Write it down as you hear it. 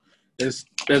There's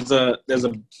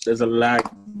a lag,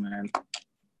 man.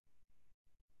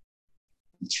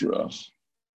 It's rough.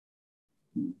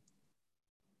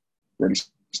 Pretty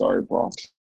sorry, bro.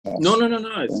 No.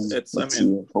 It's I Let's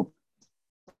mean, see.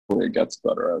 Hopefully it gets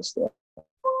better as that.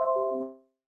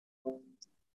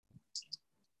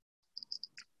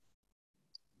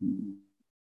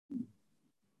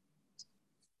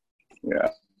 Yeah,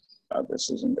 this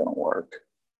isn't gonna work.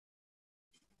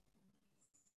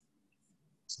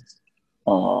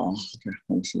 Okay,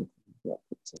 let me see.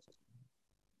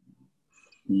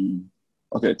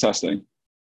 Okay, testing.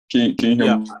 Can you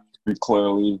hear me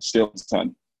clearly? Scale to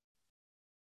 10.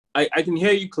 I can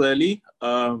hear you clearly,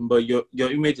 but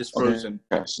your image is frozen.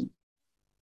 Okay.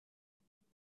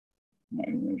 My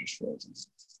image is frozen.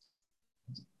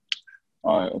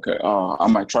 All right, okay. I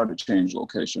might try to change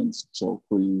locations, so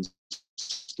please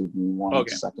give me one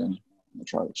second. I'm gonna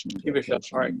try to change. Give it a shot.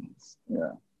 All right.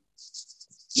 Yeah.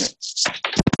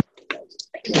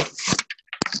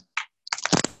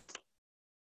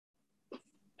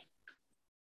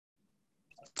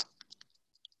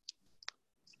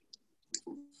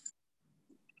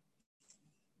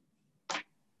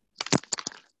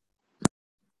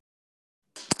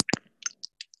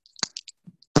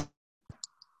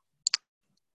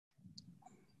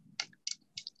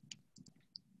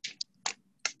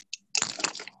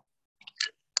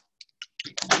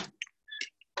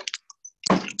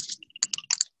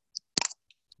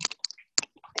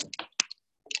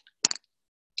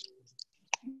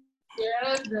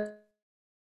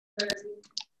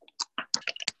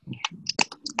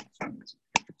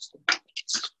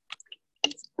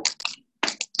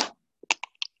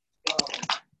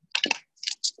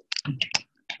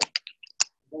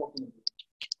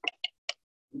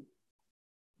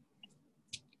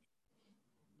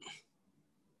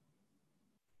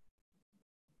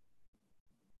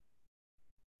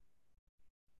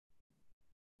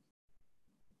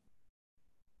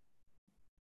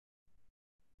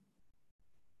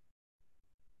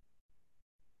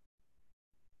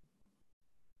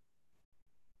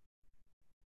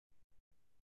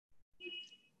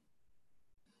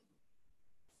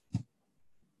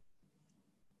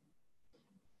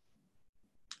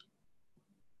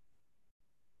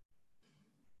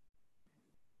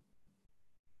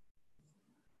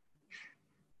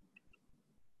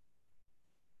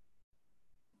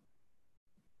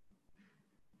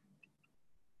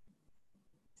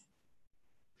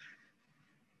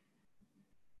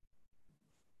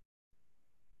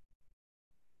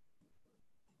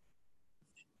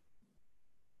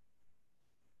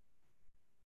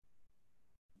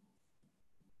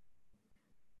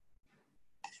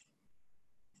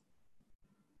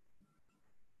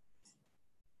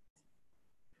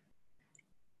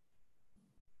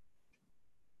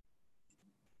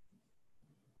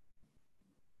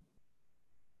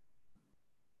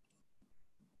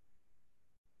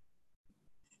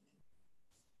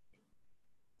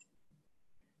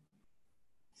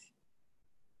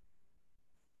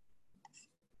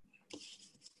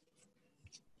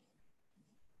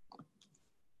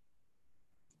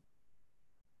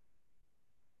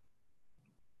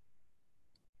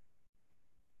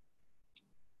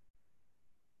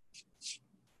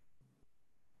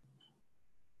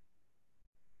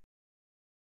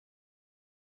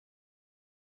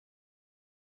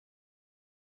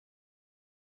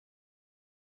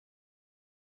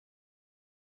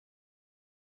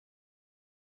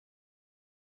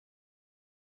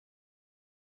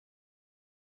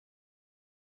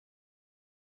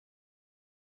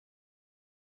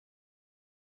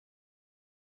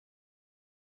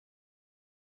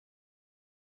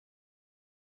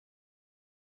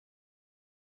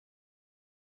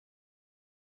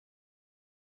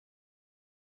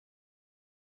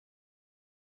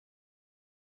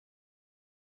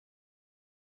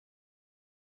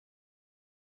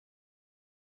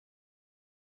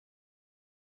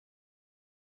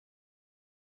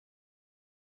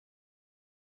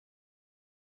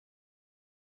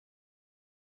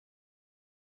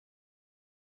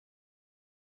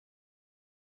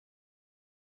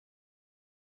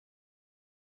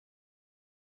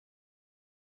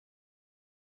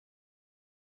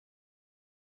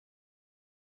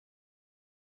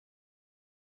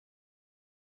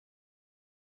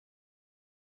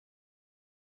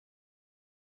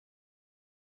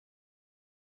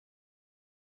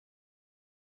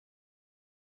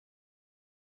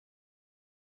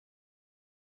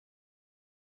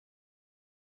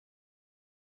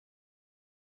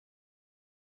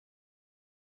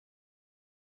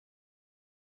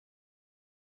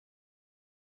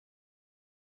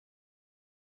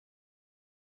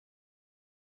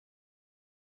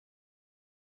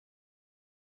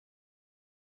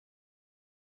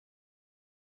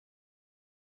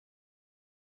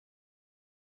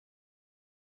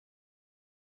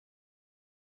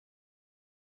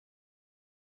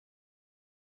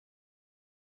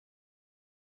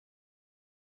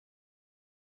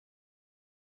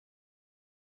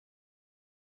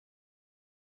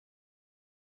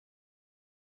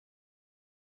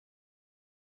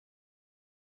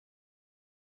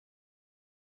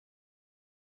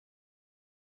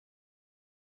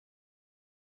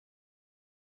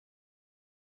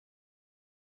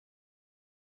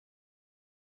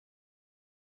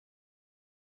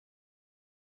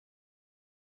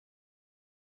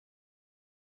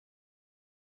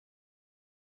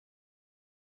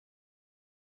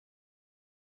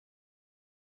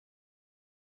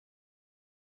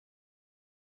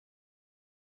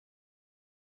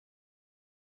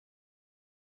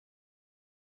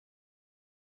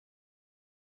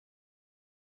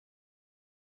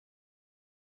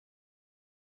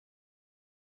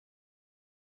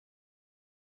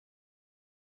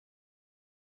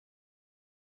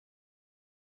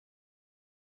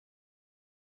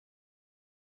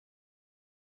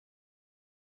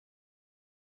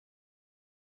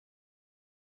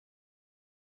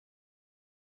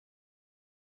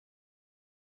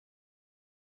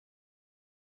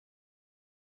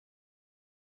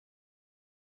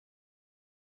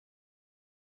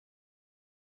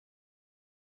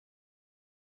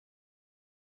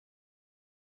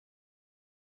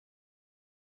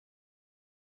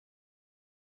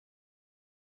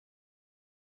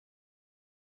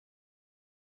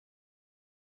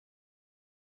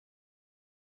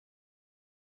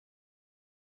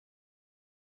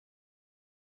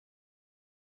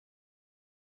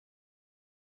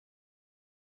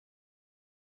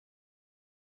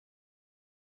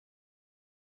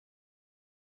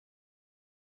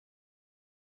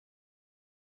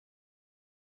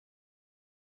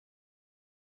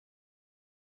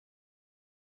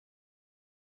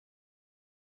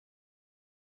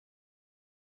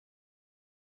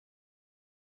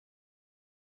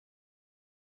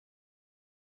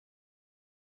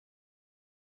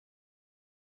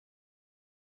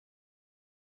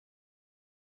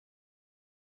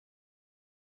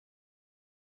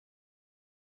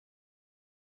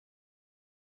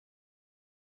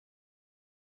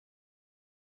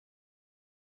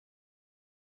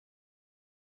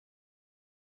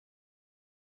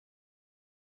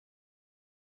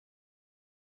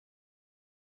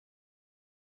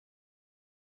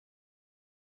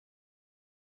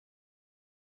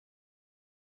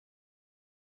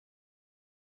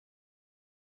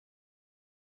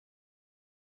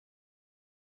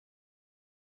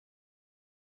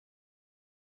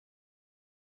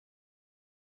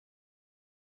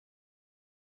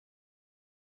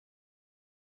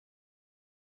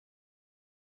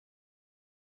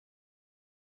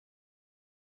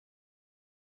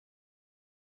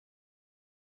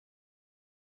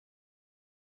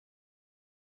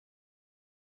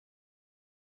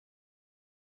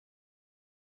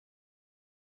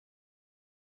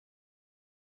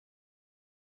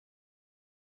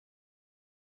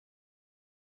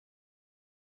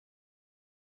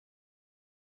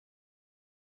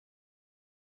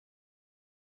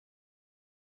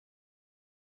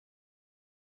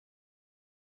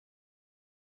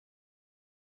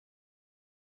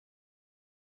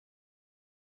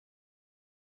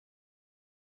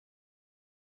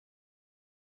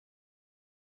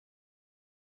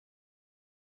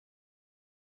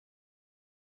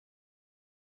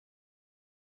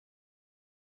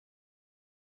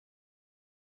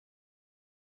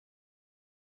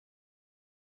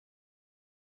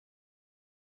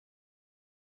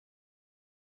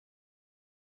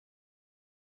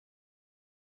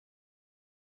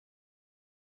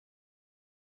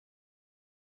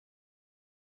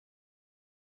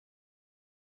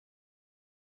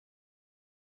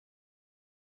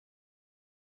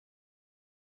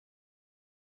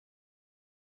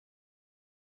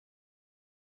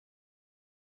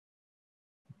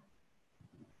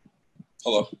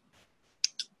 Hello.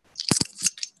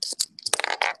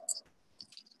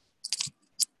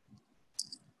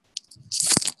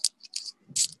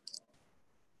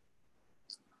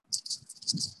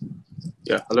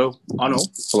 Yeah, hello. Arno?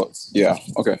 Hello. Yeah.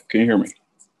 Okay. Can you hear me?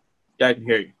 Yeah, I can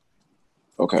hear you.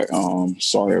 Okay.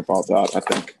 Sorry about that. I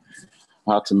think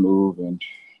I had to move and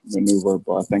maneuver,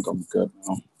 but I think I'm good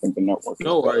now. I think the network is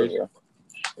No better worries. here.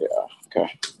 Yeah.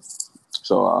 Okay.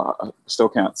 So I still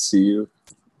can't see you.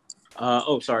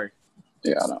 Oh, sorry.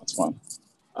 Yeah, no, it's fine.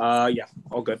 Yeah,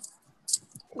 all good.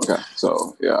 Okay.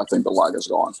 So yeah, I think the lag is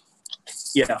gone.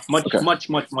 Yeah, much Okay.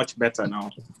 much better now.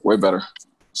 Way better.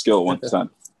 Scale of 1 to 10.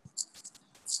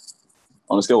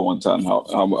 On a scale of 1 to 10,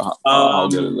 how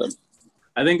good is it?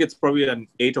 I think it's probably an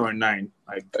 8 or a 9.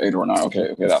 Like 8 or 9.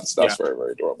 Okay. That's yeah. very,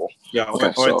 very durable. Yeah, Okay,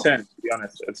 or so, a 10, to be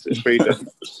honest. It's pretty good.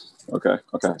 Okay.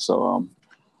 So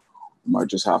might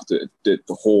just have to did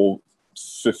the whole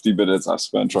 50 minutes I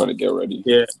spent trying to get ready.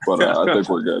 Yeah. But I think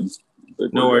we're good.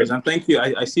 No worries. And thank you.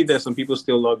 I see there's some people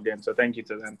still logged in, so thank you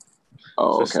to them.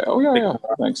 Oh, okay. Oh, yeah.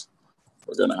 Thanks.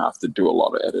 We're going to have to do a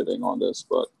lot of editing on this,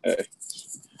 but hey.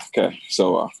 Okay,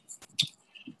 so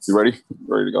you ready?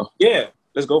 Ready to go? Yeah,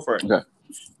 let's go for it. Okay.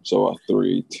 So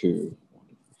 3, 2.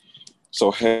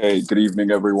 So hey, good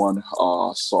evening, everyone.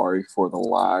 Sorry for the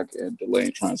lag and delay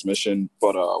in transmission,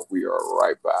 but we are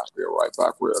right back. We are right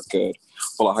back. We are good.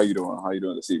 Well, how you doing? How you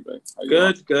doing this evening?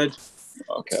 Good.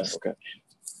 Okay.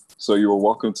 So you are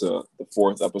welcome to the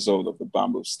 4th episode of the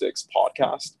Bamboo Sticks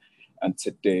podcast, and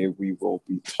today we will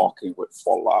be talking with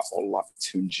Fola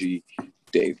Olatunji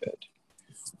David.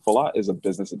 Fola is a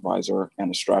business advisor and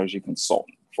a strategy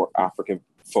consultant for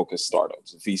African-focused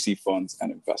startups, VC funds,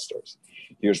 and investors.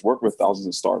 He has worked with thousands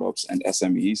of startups and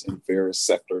SMEs in various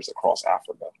sectors across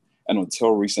Africa, and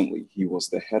until recently, he was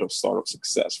the head of startup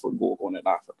success for Google in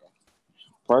Africa.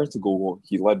 Prior to Google,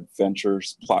 he led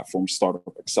Ventures Platform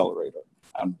Startup Accelerator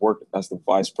and worked as the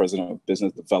vice president of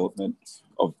business development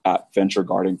at Venture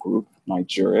Garden Group,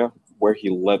 Nigeria, where he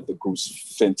led the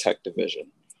group's fintech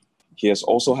division. He has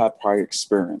also had prior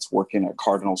experience working at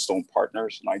Cardinal Stone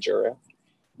Partners, Nigeria,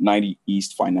 90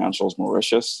 East Financials,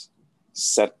 Mauritius,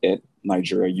 SetIt,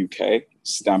 Nigeria, UK,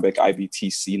 Stanbic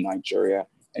IBTC, Nigeria,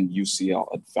 and UCL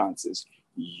Advances,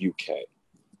 UK.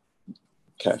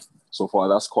 Okay, so far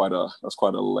that's quite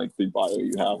a lengthy bio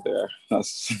you have there.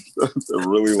 That's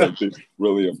really lengthy,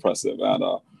 really impressive, and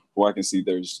what I can see,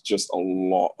 there's just a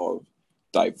lot of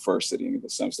diversity in the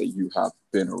sense that you have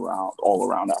been around all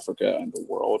around Africa and the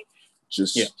world,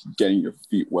 just getting your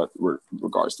feet wet with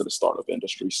regards to the startup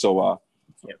industry. So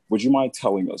would you mind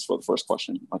telling us for the first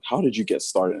question, like how did you get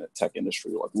started in the tech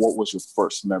industry? Like what was your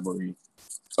first memory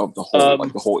of the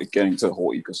whole getting to the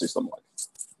whole ecosystem like?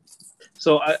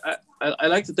 So I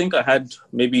like to think I had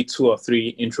maybe 2 or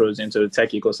 3 intros into the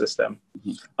tech ecosystem.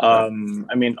 Mm-hmm.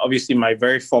 I mean, obviously my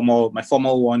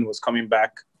formal one was coming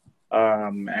back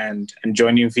and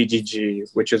joining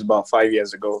VGG, which is about 5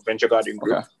 years ago, Venture Garden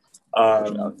Group.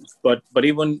 Okay. But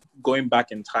even going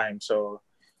back in time, so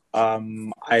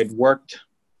I'd worked,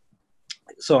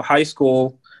 so high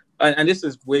school, and this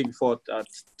is way before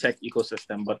tech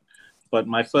ecosystem, but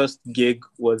my first gig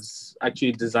was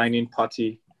actually designing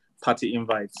party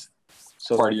invites.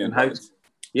 So party invites.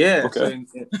 Yeah. Okay.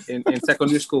 So in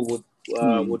secondary school would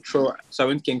throw. So I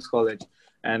went King's College,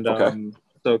 and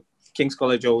so King's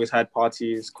College always had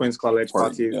parties. Queen's College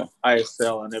parties,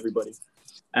 ISL, and everybody.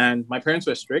 And my parents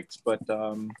were strict, but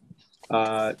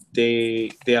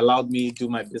they allowed me to do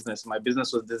my business. My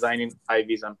business was designing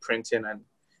IVs and printing, and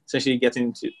essentially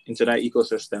getting into that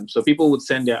ecosystem. So people would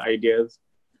send their ideas,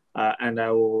 and I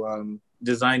will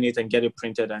design it and get it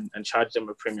printed and charge them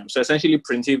a premium. So essentially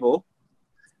Printivo,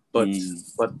 but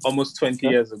almost 20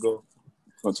 years ago.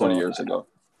 Well, 20 years ago.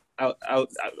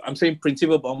 I'm saying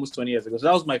Printivo, but almost 20 years ago. So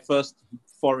that was my first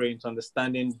foray into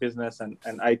understanding business and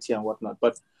IT and whatnot.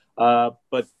 But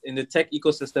in the tech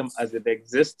ecosystem as it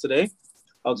exists today,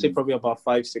 I would say probably about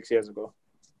 5-6 years ago.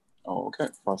 Oh, okay.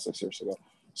 5-6 years ago.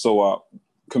 So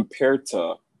compared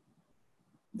to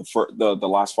the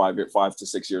last 5 to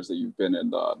 6 years that you've been in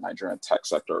the Nigerian tech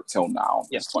sector till now,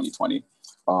 it's 2020,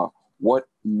 what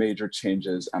major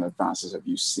changes and advances have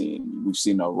you seen? We've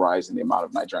seen a rise in the amount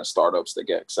of Nigerian startups that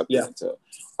get accepted into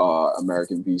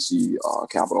American VC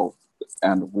capital.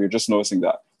 And we're just noticing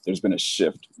that there's been a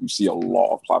shift. You see a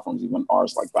lot of platforms, even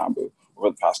ours like Bamboo, over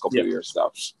the past couple of years that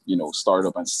started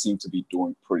up and seem to be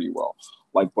doing pretty well.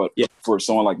 But for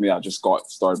someone like me, I just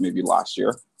got started maybe last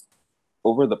year.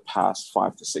 Over the past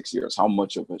 5 to 6 years, how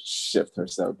much of a shift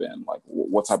has there been? Like,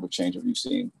 what type of change have you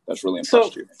seen that's really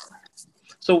impressed you?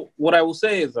 So what I will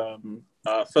say is,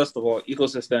 first of all,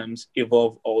 ecosystems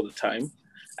evolve all the time.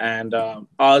 and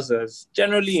ours has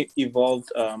generally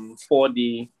evolved for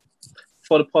the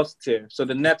positive, so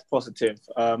the net positive.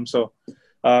 So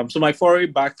my foray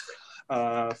back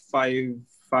about 5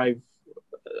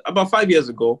 years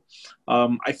ago,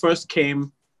 I first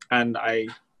came and I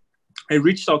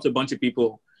reached out to a bunch of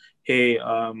people. Hey,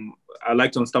 I'd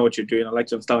like to understand what you're doing. I'd like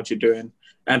to understand what you're doing.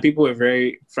 And people were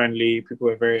very friendly. People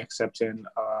were very accepting.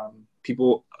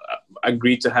 People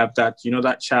agreed to have that,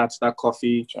 that chat, that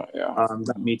coffee,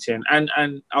 that meeting. And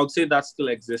I would say that still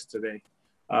exists today.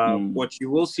 What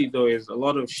you will see, though, is a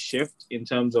lot of shift in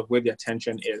terms of where the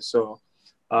attention is. So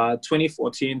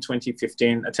 2014,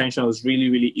 2015, attention was really,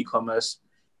 really e-commerce.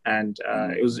 And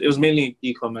it was mainly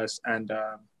e-commerce. And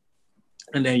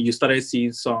then you started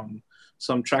seeing some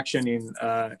traction in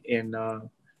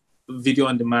video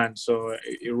on demand. So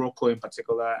Iroko in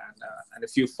particular, and a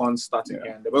few funds starting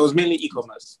here. But it was mainly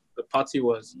e-commerce. The party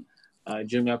was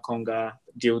Jumia, Konga,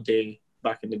 Deal Day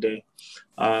back in the day.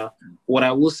 What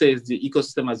I will say is the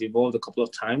ecosystem has evolved a couple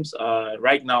of times.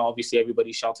 Right now, obviously,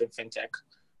 everybody's shouting fintech.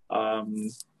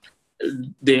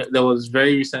 There was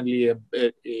very recently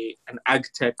an ag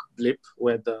tech blip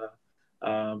where the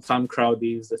Farm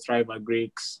Crowdies, the Thriver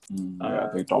Greeks,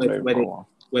 they dominated for a while.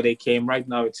 Where they came. Right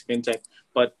now, it's fintech.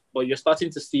 But you're starting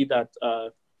to see that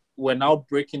we're now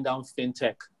breaking down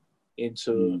fintech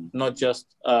into not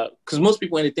just because most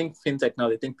people, when they think fintech now,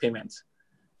 they think payments.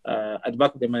 At the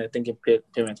back of their mind, they're thinking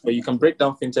payments. But you can break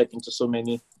down fintech into so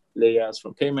many layers,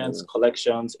 from payments,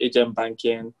 collections, agent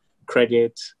banking,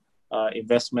 credit,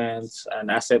 investments, and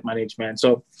asset management.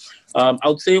 So I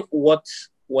would say what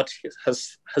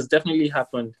has definitely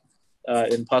happened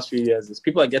in the past few years is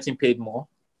people are getting paid more,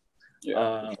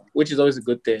 which is always a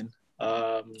good thing.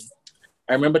 I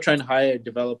remember trying to hire a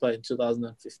developer in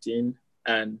 2015,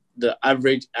 and the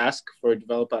average ask for a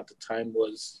developer at the time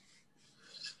was,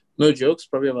 no jokes,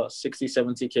 probably about 60,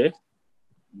 70K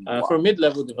for a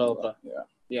mid-level developer.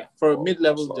 For a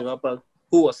mid-level developer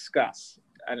who was scarce.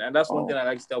 And that's one thing I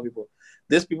like to tell people.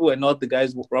 These people were not the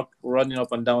guys running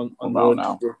up and down on the road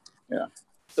now.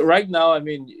 So right now, I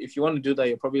mean, if you want to do that,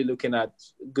 you're probably looking at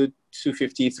good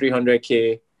 250,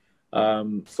 300K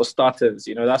for starters.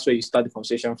 That's where you start the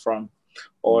conversation from.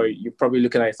 Or you're probably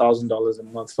looking at $1,000 a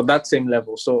month for that same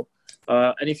level. So,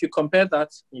 and if you compare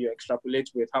that, you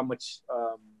extrapolate with how much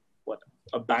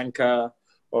a banker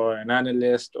or an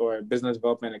analyst or a business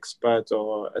development expert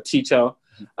or a teacher,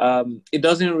 it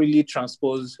doesn't really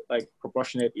transpose like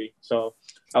proportionately. So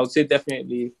I would say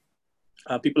definitely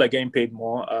people are getting paid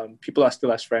more. People are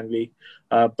still as friendly,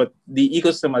 but the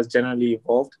ecosystem has generally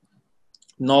evolved.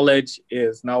 Knowledge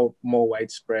is now more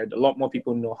widespread. A lot more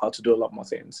people know how to do a lot more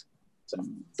things. So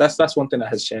that's one thing that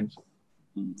has changed.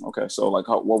 Okay, so like,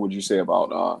 what would you say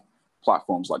about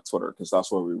platforms like Twitter? Because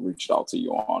that's where we reached out to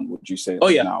you on. Would you say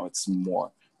now it's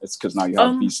more? It's because now you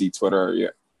have VC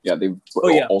Twitter. They've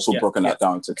also broken that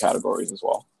down into categories as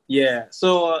well. Yeah,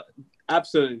 so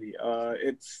absolutely.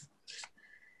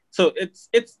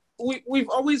 We've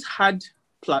always had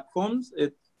platforms.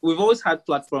 We've always had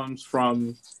platforms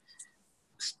from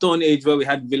Stone Age where we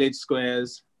had village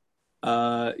squares,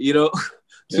 to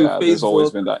Facebook, there's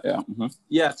always been that,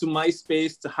 to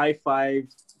MySpace, to High Five,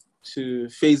 to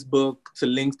Facebook, to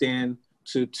LinkedIn,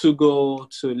 to Tugo,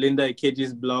 to Linda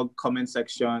Ikeji's blog comment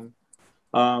section,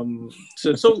 or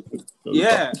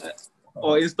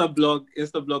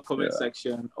Instablog comment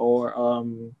section, or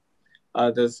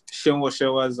there's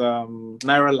Shewa's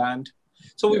Nairaland.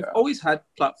 So we've always had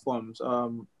platforms.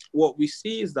 What we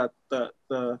see is that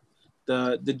the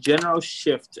general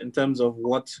shift in terms of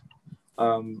what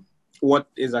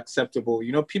is acceptable.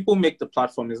 People make the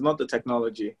platform. It's not the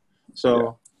technology.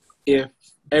 So if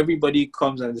everybody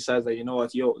comes and decides that,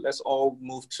 let's all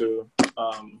move to, I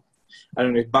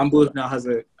don't know, if Bamboo now has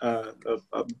a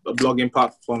blogging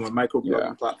platform, a micro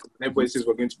blogging platform, and everybody says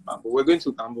we're going to Bamboo. We're going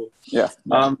to Bamboo. At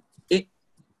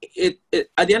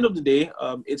the end of the day,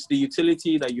 it's the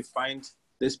utility that you find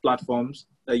from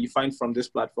this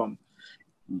platform.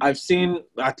 I've seen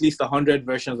at least 100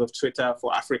 versions of Twitter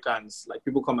for Africans. Like,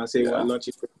 people come and say, well, launch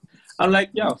it. I'm like,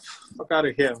 fuck out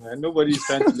of here, man. Nobody's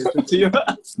trying to listen to you. I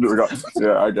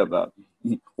get that.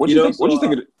 What do you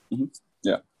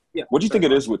think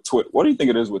it is with Twitter? What do you think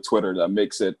it is with Twitter that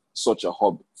makes it such a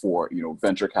hub for,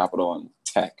 venture capital and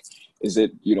tech? Is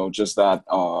it, just that,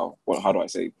 how do I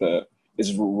say,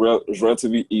 it's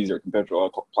relatively easier compared to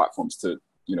other platforms to,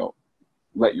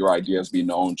 let your ideas be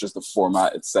known, just the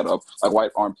format it's set up. Like, why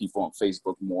aren't people on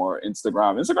Facebook more?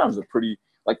 Instagram is a pretty,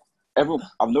 I've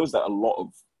noticed that a lot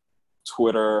of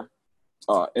Twitter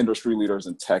industry leaders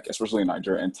in tech, especially in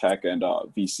Nigeria, in tech and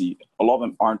VC, a lot of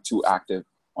them aren't too active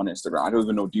on Instagram. I don't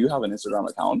even know, do you have an Instagram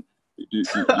account? you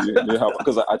have,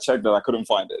 because I checked that I couldn't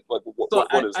find it. Like, what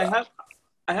is that?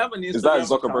 I have an Instagram. Is that a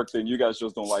Zuckerberg account. thing? You guys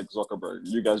just don't like Zuckerberg.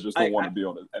 You guys just don't want to be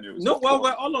on it. Anyways, no, well,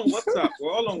 we're all on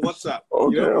WhatsApp.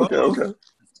 Okay, you know, okay.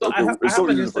 So Okay, it's so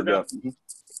easy to forget.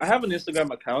 I have an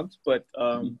Instagram account, but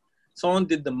someone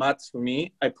did the maths for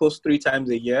me. I post 3 times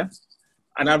a year,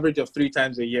 an average of 3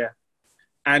 times a year.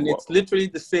 And it's literally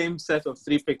the same set of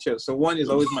 3 pictures. So one is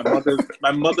always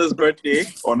my mother's birthday.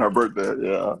 On her birthday,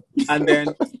 yeah. And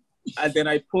then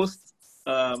I post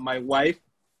my wife.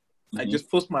 I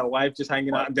just post my wife just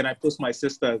hanging out, and then I post my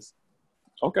sisters.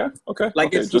 Okay.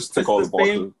 Like it's just tick all the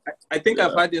boxes. I think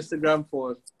I've had Instagram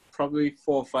for probably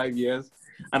 4 or 5 years,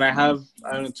 and I have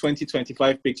 20,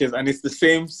 25 pictures, and it's the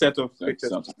same set of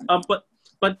pictures.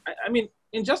 But I mean,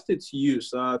 in just its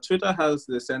use, Twitter has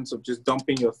the sense of just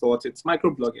dumping your thoughts. It's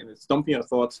microblogging. It's dumping your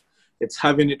thoughts. It's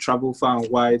having it travel far and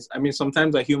wide. I mean,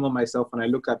 sometimes I humor myself when I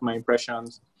look at my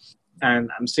impressions, and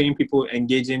I'm seeing people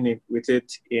engaging with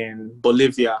it in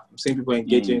Bolivia. I'm seeing people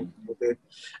engaging with it.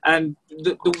 And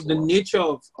the nature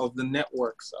of the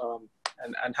networks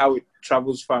and how it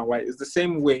travels far and wide is the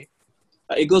same way.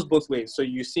 It goes both ways. So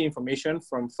you see information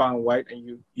from far and wide,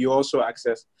 and you also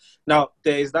access. Now,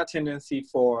 there is that tendency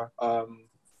for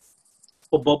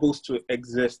bubbles to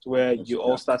exist where you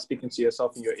all start speaking to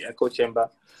yourself in your echo chamber.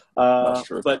 That's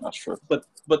true.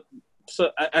 But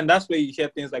so, and that's where you hear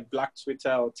things like Black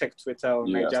Twitter or Tech Twitter or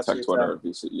Niger Twitter.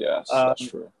 Yes, that's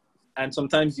true. And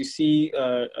sometimes you see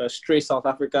a stray South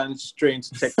African stray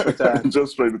into Tech Twitter,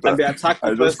 just straight and they attack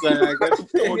the person.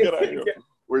 Get out of here.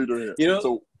 What are you doing here? You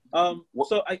know.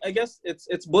 So I guess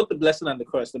it's both the blessing and the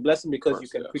curse. The blessing because you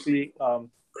can quickly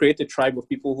create a tribe of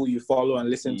people who you follow and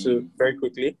listen to very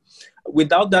quickly,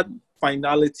 without that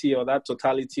finality or that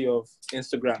totality of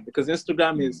Instagram. Because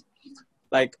Instagram is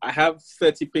like, I have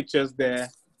 30 pictures there.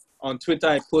 On Twitter,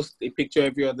 I post a picture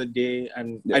every other day,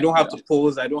 and I don't have to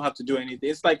pose. I don't have to do anything.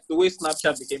 It's like the way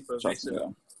Snapchat became pervasive.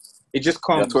 It just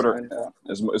comes. Yeah, Twitter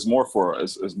is more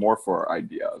for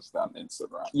ideas than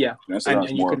Instagram. Yeah,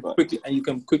 and you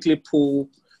can quickly pull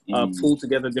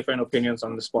together different opinions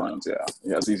on the spot.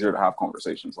 Yeah, it's easier to have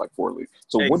conversations like Forley.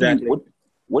 So exactly.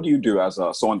 what do you do as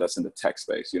someone that's in the tech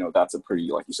space? You know, that's a pretty,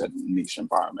 like you said, niche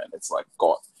environment. It's like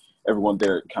got everyone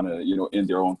there kind of, you know, in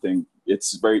their own thing.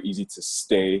 It's very easy to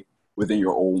stay within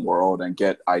your own world and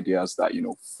get ideas that, you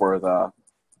know, further.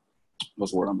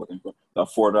 What's the word I'm looking for? That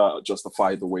further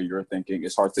justify the way you're thinking.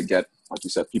 It's hard to get, like you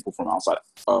said, people from outside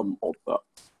of the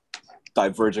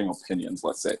diverging opinions,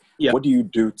 let's say. Yeah. What do you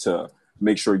do to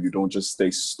make sure you don't just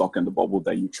stay stuck in the bubble,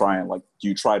 that you try and do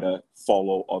you try to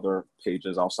follow other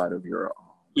pages outside of your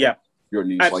your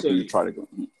niche? Absolutely. Like, do you try to go?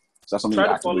 Is that something you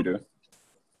actively do?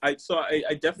 I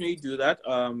definitely do that.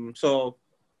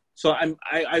 So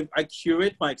I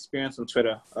curate my experience on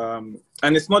Twitter, and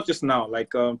it's not just now.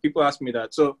 Like people ask me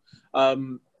that. So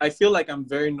I feel like I'm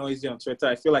very noisy on Twitter.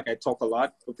 I feel like I talk a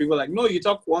lot, but people are like, no, you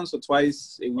talk once or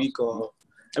twice a week. Or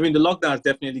I mean, the lockdown has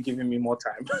definitely given me more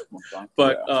time.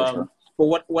 But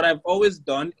but what I've always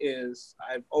done is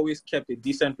I've always kept a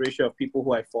decent ratio of people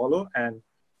who I follow, and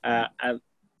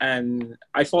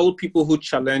I follow people who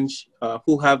challenge,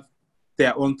 who have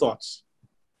their own thoughts.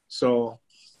 So.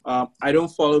 I don't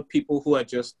follow people who are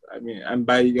just, I mean, and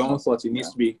by your own thoughts, it needs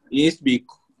to be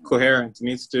coherent. It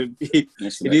needs to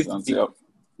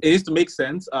make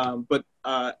sense. But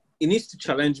it needs to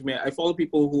challenge me. I follow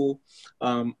people who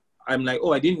I'm like,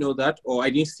 oh, I didn't know that, or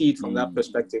I didn't see it from that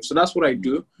perspective. So that's what I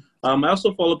do. I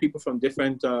also follow people from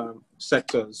different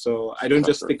sectors. So I don't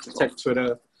just stick to tech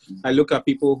Twitter. I look at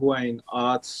people who are in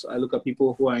arts. I look at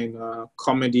people who are in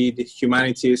comedy, the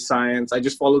humanities, science. I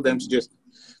just follow them to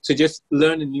just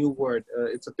learn a new word.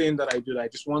 It's a thing that I do. I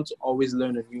just want to always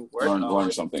learn a new word.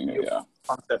 Learn something,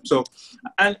 concept. So,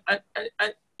 and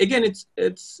again,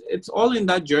 it's all in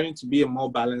that journey to be a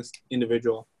more balanced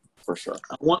individual. For sure.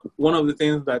 One of the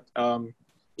things that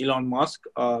Elon Musk,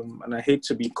 and I hate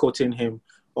to be quoting him,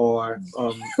 or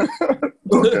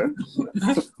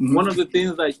one of the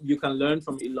things that you can learn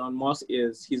from Elon Musk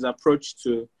is his approach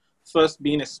to first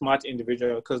being a smart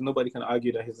individual, because nobody can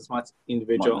argue that he's a smart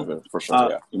individual. For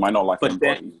sure, You might not like him,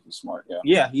 but he's smart,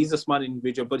 Yeah, he's a smart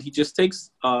individual, but he just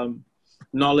takes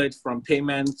knowledge from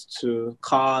payments to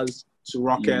cars to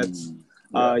rockets.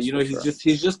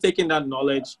 He's just taking that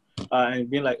knowledge and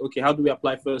being like, okay, how do we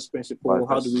apply first principle?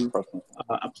 How do we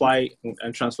apply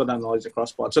and transfer that knowledge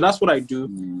across board? So that's what I do,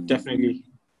 definitely,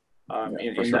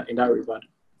 in that regard.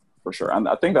 For sure. And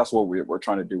I think that's what we're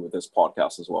trying to do with this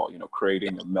podcast as well, you know,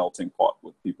 creating a melting pot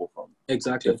with people from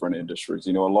different industries.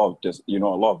 You know, a lot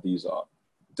of these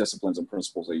disciplines and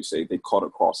principles that you say, they cut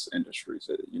across industries.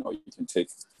 You know, you can take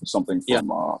something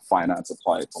from finance,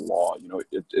 apply it to law. You know,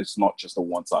 it's not just a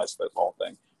one size fits all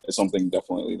thing. It's something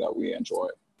definitely that we enjoy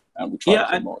and we try to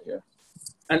promote here.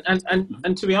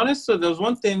 And to be honest, so there was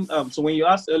one thing. So when you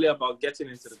asked earlier about getting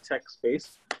into the tech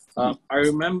space, I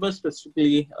remember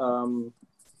specifically.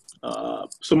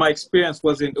 So my experience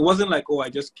wasn't like, oh, I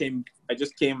just came,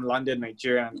 landed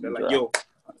Nigeria, and they're like, yo,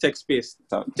 tech space,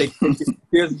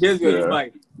 here's your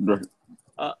invite.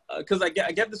 Because I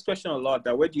get this question a lot,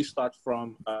 that where do you start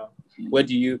from? Where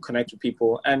do you connect with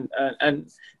people? And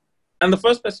the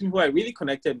first person who I really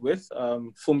connected with,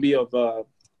 Fumbi of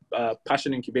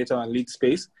Passion Incubator and Lead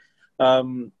Space,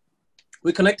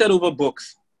 we connected over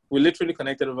books. We literally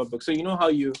connected over books. So you know how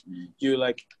you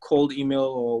like cold email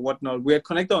or whatnot? We're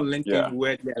connected on LinkedIn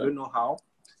weirdly. I don't know how.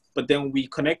 But then we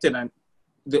connected, and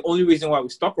the only reason why we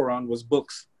stuck around was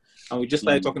books. And we just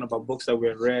started talking about books that we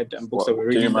read and books that we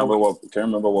read. Can you remember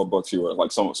what books you were,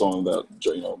 like some of that,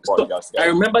 you know, brought you guys together? I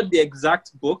remember the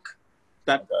exact book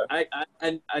that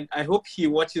I hope he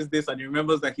watches this and he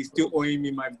remembers that he's still owing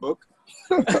me my book.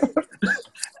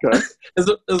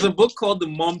 There's a book called The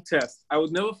Mom Test. I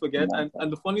would never forget.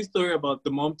 And the funny story about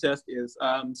The Mom Test is,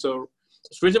 so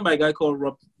it's written by a guy called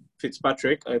Rob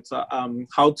Fitzpatrick. It's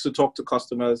how to talk to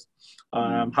customers,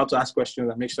 how to ask questions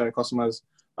and make sure the customers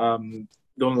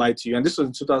don't lie to you. And this was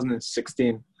in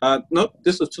 2016. No,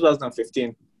 this was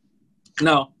 2015.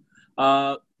 Now,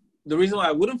 the reason why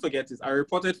I wouldn't forget is I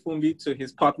reported Fumbi to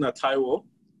his partner Taiwo,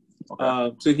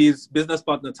 to his business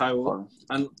partner Taiwo,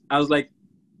 and I was like,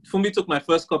 Fumbi took my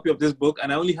first copy of this book,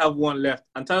 and I only have one left.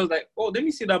 And Taiwo was like, "Oh, let me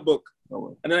see that book."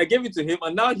 And then I gave it to him,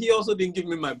 and now he also didn't give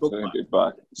me my book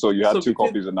back. So you had two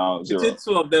copies, and now zero.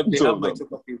 Two of them. They have my two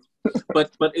copies.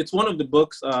 But it's one of the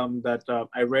books that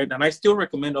I read, and I still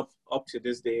recommend up to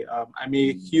this day. I'm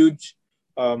a huge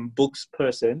books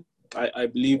person. I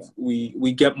believe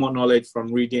we get more knowledge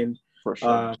from reading,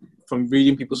 from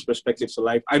reading people's perspectives to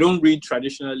life. I don't read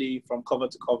traditionally from cover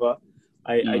to cover.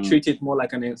 I treat it more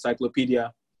like an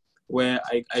encyclopedia, where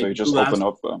so you just open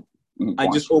up. I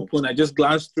just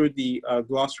glance through the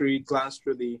glossary, glance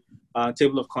through the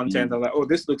table of content. I'm like, oh,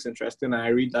 this looks interesting, and I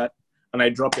read that, and I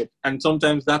drop it. And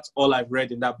sometimes that's all I've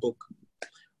read in that book.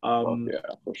 And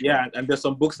there's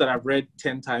some books that I've read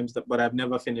 10 times, but I've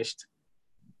never finished.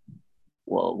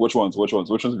 Well, which ones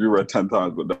have you read 10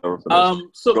 times but never finished?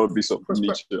 So it would be so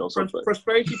niche or something.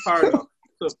 Prosperity Paradox.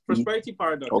 So Prosperity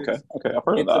Paradox. Okay, I've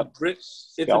heard of that.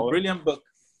 It's a brilliant book.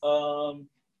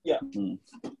 Yeah, you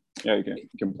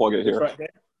can plug it here. Right there.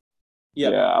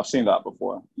 Yeah, I've seen that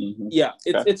before. Mm-hmm. Yeah,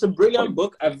 it's a brilliant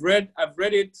book. I've read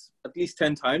it at least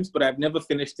 10 times, but I've never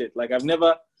finished it. Like, I've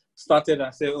never started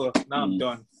and say, oh, now I'm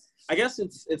done. I guess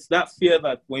it's that fear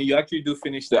that when you actually do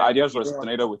finish the ideas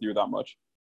resonated with you that much.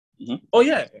 Mm-hmm. Oh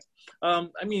yeah. I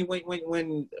mean,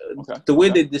 when the way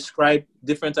they describe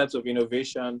different types of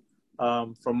innovation,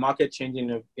 from market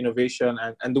changing innovation,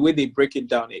 and the way they break it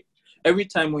down, every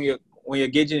time when you're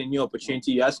gauging a new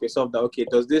opportunity, you ask yourself that, okay,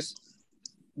 does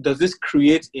this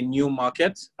create a new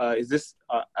market? Is this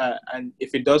and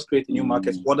if it does create a new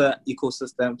market, what are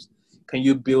ecosystems can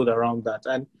you build around that?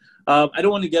 And I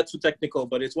don't want to get too technical,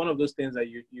 but it's one of those things that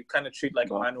you kind of treat like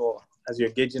a manual as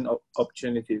you're gauging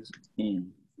opportunities.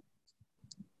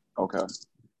 Okay.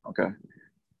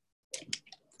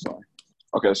 Sorry.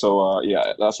 Okay, so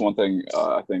that's one thing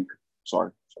I think.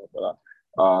 Sorry for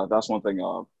that. That's one thing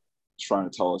trying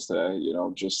to tell us today. You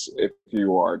know, just if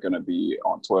you are going to be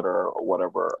on Twitter or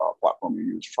whatever platform you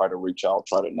use, try to reach out,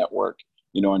 try to network,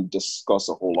 you know, and discuss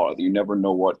a whole lot. You never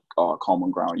know what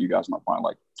common ground you guys might find.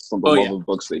 Like from the love of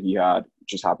books that he had,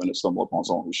 just happened to stumble upon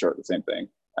someone who shared the same thing,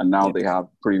 and now they have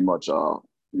pretty much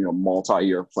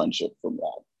multi-year friendship from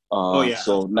that.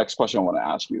 So next question I want to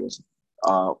ask you is,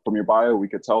 from your bio, we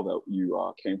could tell that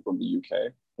you came from the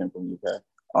UK,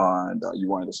 and you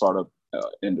wanted to start up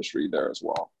industry there as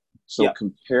well. So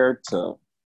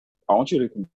I want you to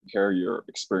compare your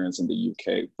experience in the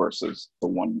UK versus the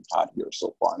one you've had here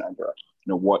so far in Edinburgh.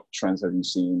 You know, what trends have you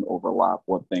seen overlap?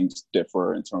 What things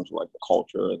differ in terms of like the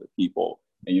culture, the people,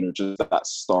 and, you know, just that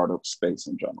startup space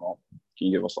in general? Can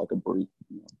you give us like a brief?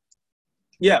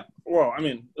 Yeah, well, I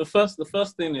mean, the first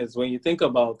thing is when you think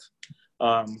about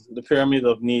the pyramid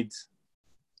of needs,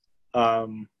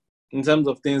 in terms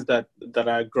of things that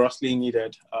are grossly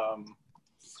needed,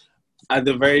 at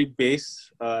the very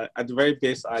base are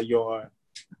your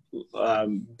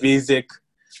basic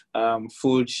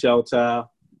food, shelter,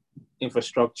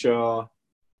 infrastructure,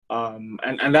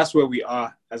 and that's where we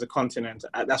are as a continent.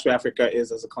 That's where Africa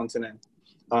is as a continent.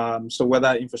 So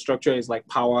whether infrastructure is like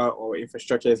power or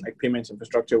infrastructure is like payments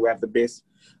infrastructure, we have the base.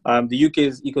 The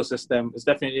UK's ecosystem is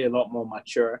definitely a lot more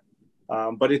mature,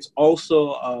 but it's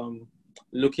also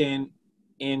looking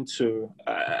into,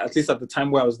 at least at the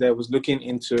time where I was there, was looking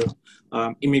into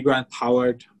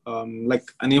immigrant-powered, like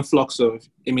an influx of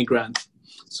immigrants.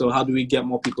 So how do we get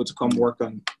more people to come work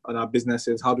on our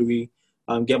businesses? How do we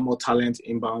get more talent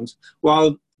inbound?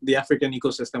 While the African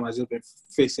ecosystem has just been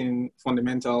facing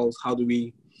fundamentals, how do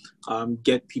we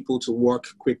get people to work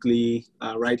quickly,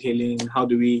 ride-hailing? How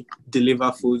do we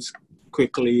deliver foods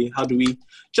quickly? How do we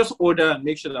just order and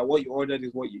make sure that what you ordered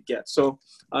is what you get? So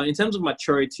in terms of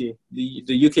maturity,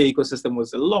 the UK ecosystem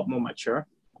was a lot more mature,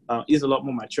 is a lot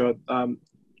more mature.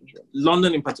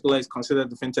 London in particular is considered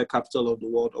the fintech capital of the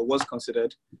world, or was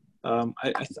considered.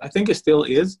 I think it still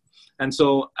is. And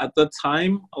so at the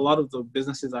time, a lot of the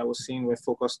businesses I was seeing were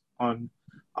focused on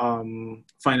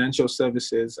financial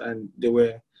services, and they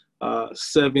were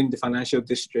serving the financial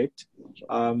district.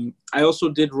 I also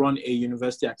did run a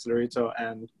university accelerator,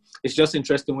 and it's just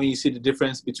interesting when you see the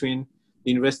difference between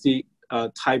university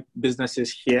type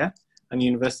businesses here and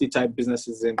university type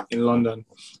businesses in London.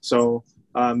 So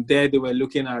there they were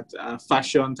looking at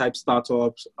fashion type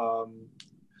startups.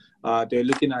 They're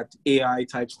looking at AI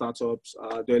type startups.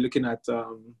 They're looking at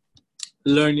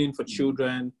learning for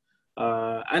children,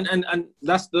 and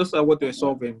those are what they're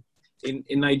solving.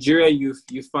 In Nigeria, you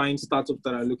find startups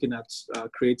that are looking at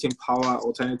creating power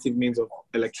alternative means of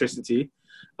electricity.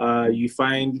 You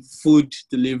find food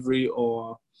delivery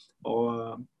or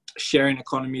sharing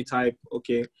economy type.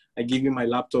 Okay, I give you my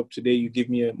laptop today, you give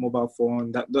me a mobile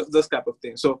phone. Those type of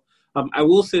things. So I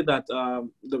will say that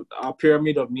our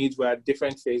pyramid of needs were at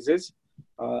different phases,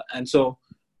 and so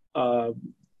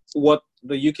what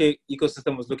the UK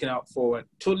ecosystem was looking out for were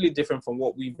totally different from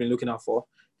what we've been looking out for.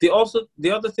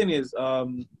 The other thing is,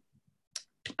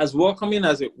 as welcoming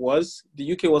as it was,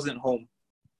 the UK wasn't home,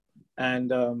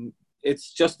 and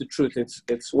it's just the truth.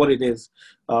 It's what it is.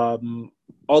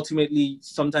 Ultimately,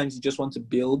 sometimes you just want to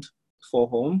build for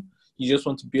home. You just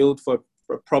want to build for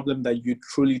a problem that you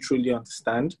truly, truly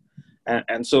understand.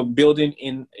 And so building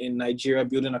in Nigeria,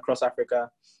 building across Africa,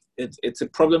 it's a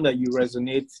problem that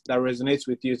resonates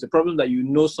with you. It's a problem that you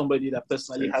know somebody that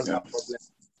personally has that problem.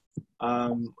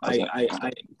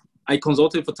 I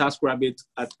consulted for TaskRabbit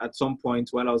at some point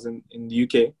while I was in the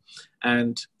UK,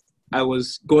 and I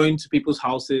was going to people's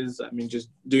houses. I mean, just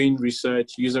doing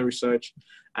research, user research,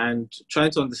 and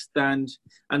trying to understand.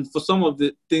 And for some of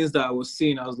the things that I was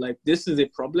seeing, I was like, this is a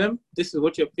problem. This is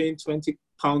what you're paying £20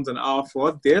 an hour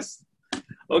for. This,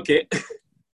 okay.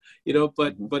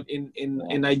 But in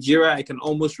Nigeria, I can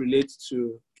almost relate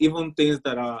to even things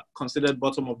that are considered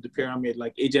bottom of the pyramid,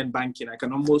 like agent banking. I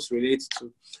can almost relate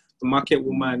to the market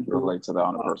woman. Relate to that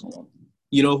on a personal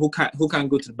level. Who can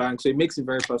go to the bank. So it makes it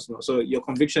very personal. So your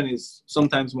conviction is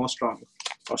sometimes stronger.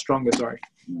 Sorry.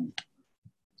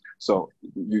 So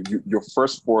your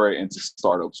first foray into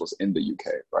startups was in the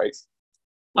UK, right?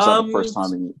 Was that the first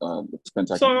time in the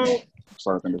fintech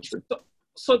startup industry?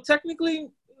 So technically,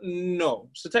 no.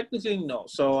 So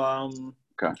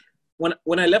okay.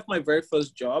 When I left my very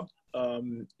first job,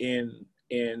 my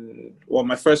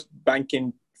first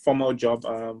banking formal job,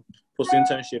 post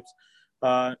internships.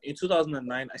 In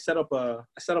 2009, I set up a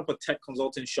tech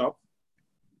consulting shop.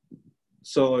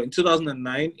 So in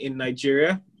 2009 in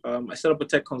Nigeria, I set up a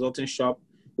tech consulting shop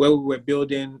where we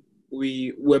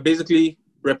were basically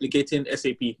replicating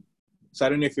SAP. So I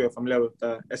don't know if you're familiar with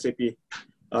SAP.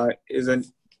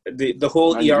 The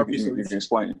whole ERP solution. You can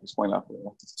explain that.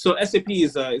 So SAP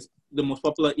is the most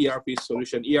popular ERP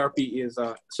solution. ERP is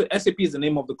so SAP is the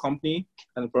name of the company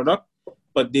and the product,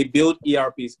 but they build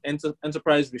ERPs,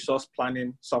 enterprise resource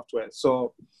planning software.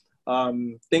 So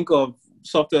think of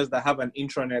softwares that have an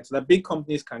intranet that big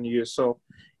companies can use. So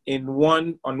on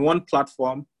one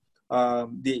platform,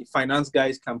 the finance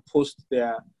guys can post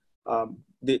their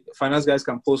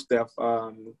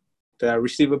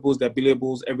receivables, their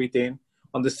billables, everything.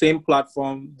 On the same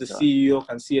platform, the CEO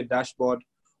can see a dashboard.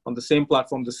 On the same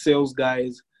platform, the sales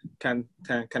guys can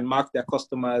mark their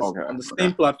customers. On the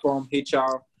same platform,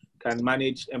 HR can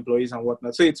manage employees and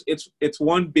whatnot. So it's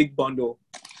one big bundle.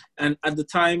 And at the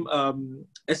time,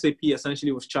 SAP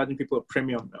essentially was charging people a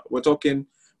premium. We're talking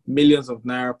millions of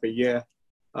naira per year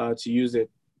to use it.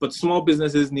 But small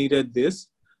businesses needed this,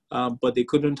 but they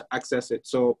couldn't access it.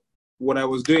 So what I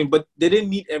was doing, but they didn't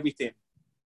need everything.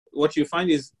 What you find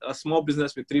is a small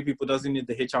business with 3 people doesn't need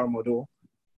the HR model.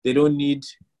 They don't need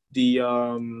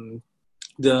the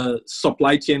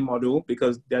supply chain model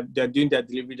because they're doing their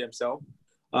delivery themselves.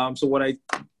 So what I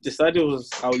decided was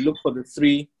I would look for the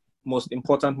 3 most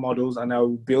important models, and I'll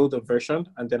build a version,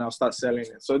 and then I'll start selling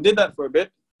it. So I did that for a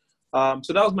bit.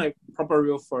 So that was my proper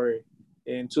real foray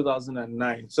in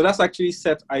 2009. So that's actually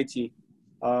Set IT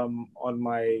on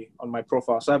my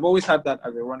profile. So I've always had that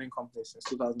as a running company since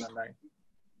 2009.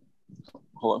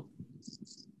 Hello?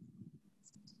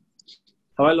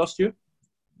 Have I lost you?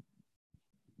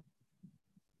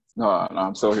 No,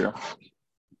 I'm still here.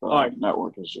 All right.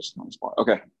 Network is just on the spot.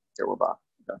 Okay, here we're back.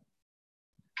 Okay.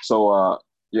 So,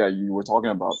 yeah, you were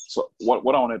talking about. So,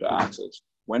 what I wanted to ask is,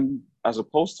 when, as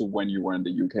opposed to when you were in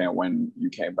the UK and when you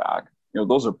came back,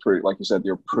 those are pretty, like you said,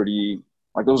 they're pretty,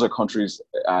 like those are countries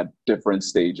at different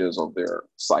stages of their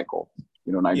cycle.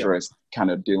 Nigeria is kind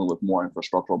of dealing with more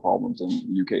infrastructural problems, and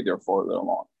the UK they're further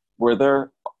along. Were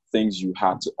there things you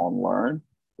had to unlearn?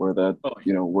 Were there,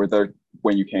 were there,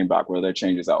 when you came back, were there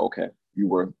changes that, okay,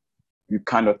 you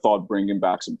kind of thought bringing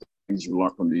back some things you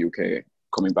learned from the UK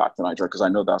coming back to Nigeria? Because I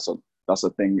know that's a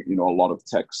thing, a lot of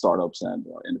tech startups and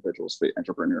individuals,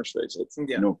 entrepreneurs face. It's,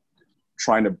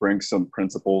 trying to bring some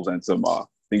principles and some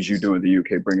things you do in the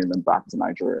UK, bringing them back to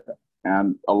Nigeria.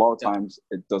 And a lot of times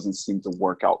it doesn't seem to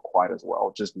work out quite as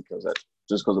well, just because of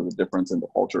the difference in the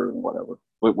culture and whatever.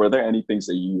 But were there any things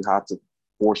that you had to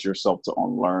force yourself to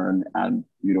unlearn and,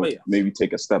 maybe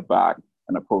take a step back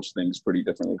and approach things pretty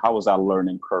differently? How was that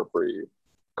learning curve for you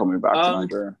coming back to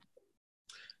Nigeria?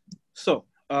 So,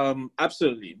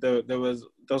 absolutely. There was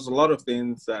a lot of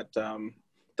things that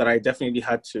I definitely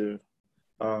had to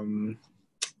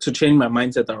change my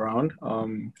mindset around.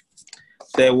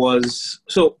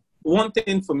 One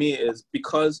thing for me is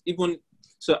because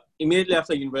immediately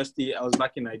after university, I was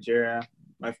back in Nigeria,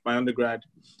 my undergrad.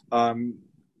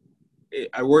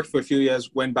 I worked for a few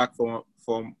years, went back for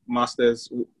master's,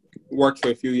 worked for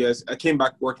a few years. I came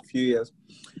back, worked a few years.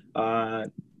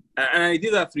 And I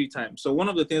did that 3 times. So one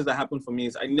of the things that happened for me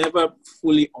is I never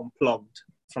fully unplugged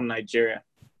from Nigeria.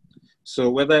 So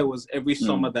whether it was every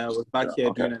summer that I was back here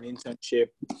doing an internship,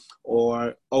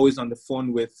 or always on the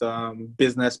phone with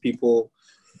business people,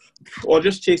 or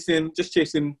just chasing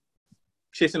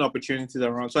opportunities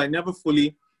around. So I never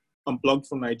fully unplugged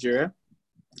from Nigeria.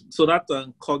 So that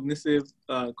cognitive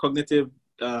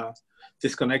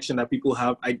disconnection that people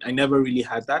have, I never really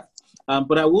had that.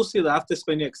 But I will say that after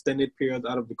spending extended periods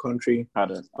out of the country,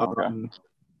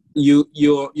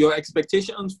 your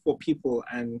expectations for people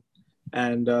and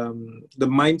the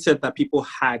mindset that people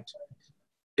had,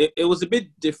 it was a bit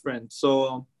different.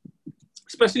 So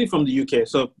especially from the UK.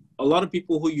 So a lot of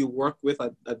people who you work with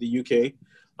at the UK,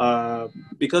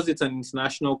 because it's an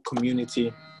international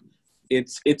community, it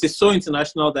is so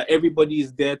international that everybody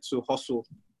is there to hustle.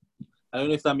 I don't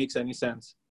know if that makes any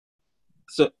sense.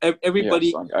 So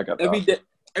everybody, I got that.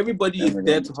 Everybody is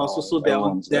there to hustle. So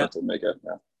they're to make it.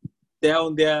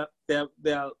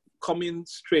 They're coming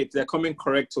straight. They're coming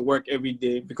correct to work every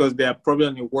day because they are probably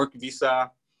on a work visa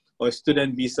or a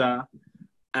student visa,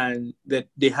 and that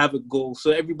they have a goal.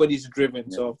 So everybody's driven.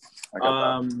 Yeah, so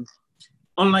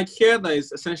unlike here, that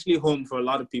is essentially home for a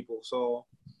lot of people. So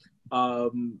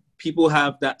people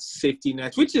have that safety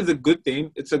net, which is a good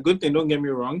thing. It's a good thing. Don't get me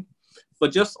wrong.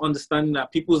 But just understanding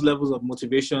that people's levels of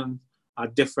motivation are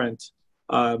different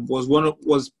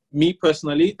was me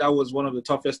personally. That was one of the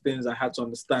toughest things I had to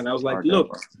understand. I was like,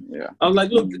 look,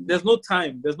 there's no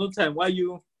time. Why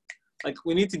you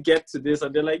we need to get to this?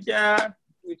 And they're like, yeah,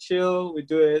 we chill, we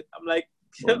do it. I'm like,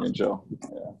 chill.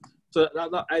 Yeah. So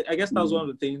I guess that was one of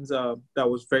the things that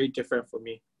was very different for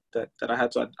me that I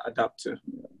had to adapt to.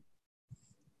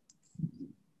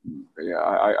 Yeah,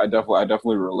 I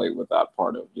definitely relate with that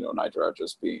part of, Nigeria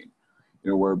just being,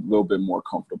 we're a little bit more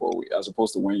comfortable as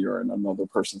opposed to when you're in another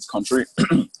person's country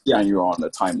and you're on a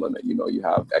time limit, you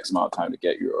have X amount of time to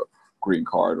get your green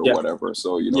card or whatever.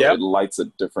 So, it lights a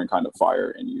different kind of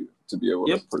fire in you to be able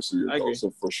to pursue your goals. So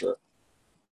for sure.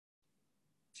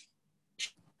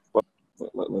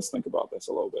 But let's think about this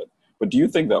a little bit. But do you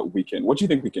think that what do you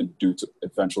think we can do to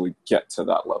eventually get to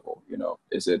that level?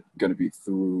 Is it going to be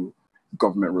through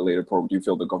government-related program? Do you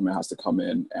feel the government has to come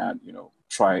in and,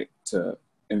 try to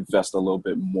invest a little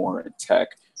bit more in tech?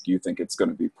 Do you think it's going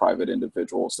to be private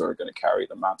individuals that are going to carry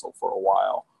the mantle for a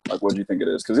while? What do you think it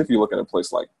is? Because if you look at a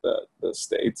place like the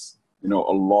States, a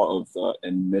lot of the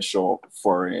initial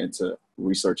foray into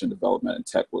research and development and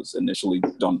tech was initially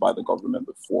done by the government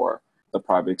before the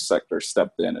private sector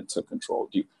stepped in and took control.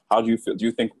 How do you feel? Do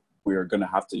you think we are going to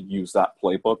have to use that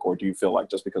playbook, or do you feel like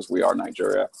just because we are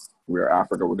Nigeria, we are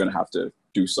Africa, we're going to have to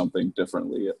do something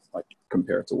differently,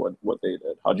 compared to what they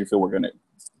did? How do you feel we're going to,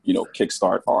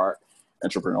 kickstart our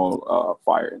entrepreneurial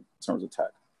fire in terms of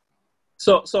tech?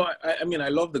 So I mean, I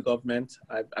love the government.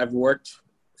 I've worked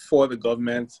for the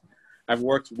government. I've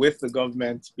worked with the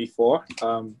government before,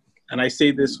 and I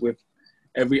say this with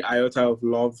every iota of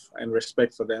love and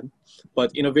respect for them.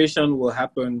 But innovation will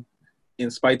happen in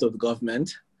spite of the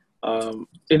government.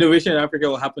 Innovation in Africa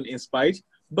will happen in spite,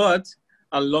 but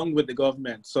along with the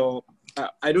government. So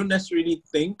I don't necessarily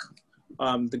think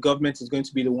the government is going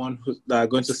to be the one that are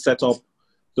going to set up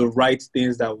the right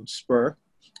things that would spur.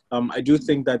 I do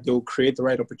think that they'll create the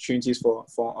right opportunities for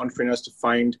entrepreneurs to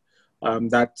find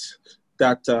that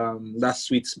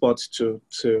sweet spot to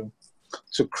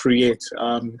create.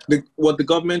 What the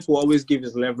government will always give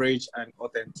is leverage and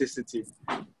authenticity.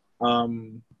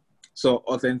 So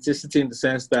authenticity in the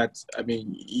sense that, I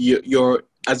mean, you're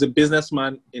as a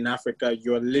businessman in Africa,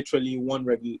 you're literally one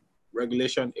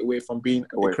regulation away from being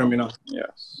a criminal.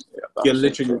 Yes, you're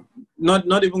literally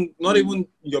not even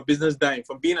your business dying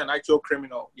from being an actual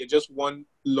criminal. You're just one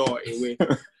law away.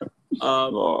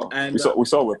 And we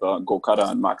saw with Gokada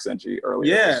and Max NG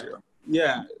earlier this year.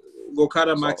 Yeah,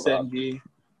 Gokada, Max NG,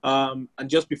 and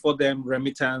just before them,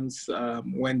 Remittance,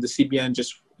 when the CBN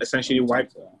just essentially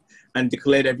wiped and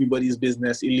declared everybody's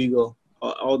business illegal,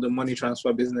 all the money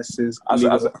transfer businesses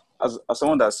illegal. As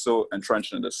someone that's so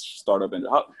entrenched in this startup, and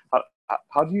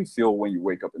how do you feel when you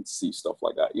wake up and see stuff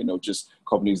like that? You know, just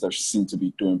companies that seem to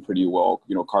be doing pretty well,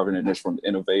 you know, carving a niche from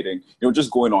innovating, you know, just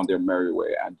going on their merry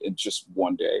way, and in just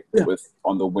one day,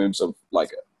 on the whims of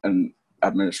like an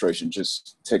administration,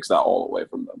 just takes that all away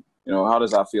from them. You know, how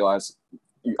does that feel?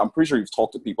 I'm pretty sure you've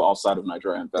talked to people outside of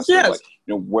Nigeria, investors, like,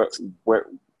 you know,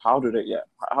 how do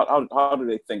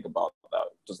they think about that?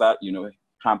 Does that, you know,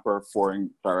 hamper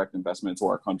foreign direct investment to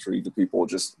our country? Do people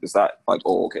is that like,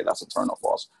 oh, okay, that's a turn off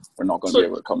for us, we're not going to be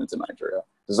able to come into Nigeria?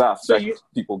 Does that affect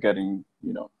people getting,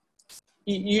 you know?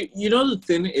 You know, the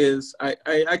thing is, I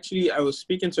was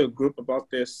speaking to a group about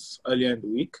this earlier in the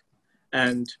week,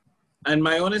 and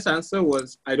my honest answer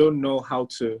was, I don't know how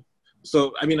to.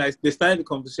 So, I mean, they started the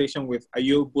conversation with, are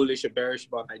you bullish or bearish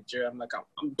about Nigeria? I'm like,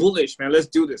 I'm bullish, man. Let's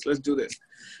do this.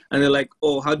 And they're like,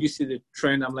 oh, how do you see the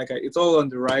trend? I'm like, it's all on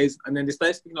the rise. And then they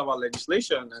started speaking about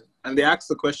legislation. And they asked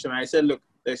the question. I said, look,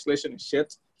 legislation is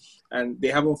shit. And they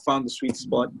haven't found the sweet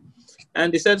spot.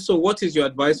 And they said, so what is your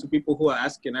advice for people who are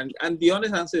asking? And the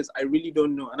honest answer is, I really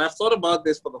don't know. And I've thought about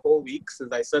this for the whole week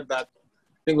since I said that.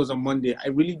 I think it was on Monday. I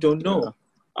really don't know.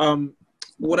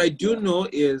 What I do know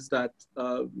is that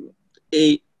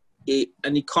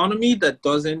an economy that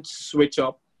doesn't switch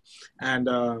up and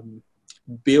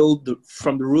build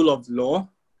from the rule of law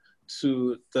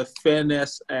to the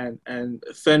fairness and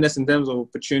fairness in terms of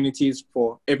opportunities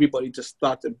for everybody to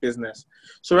start a business.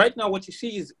 So right now, what you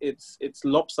see is it's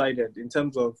lopsided in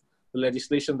terms of the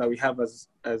legislation that we have as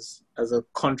a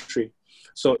country.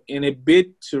 So in a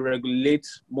bid to regulate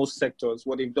most sectors,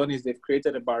 what they've done is they've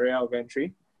created a barrier of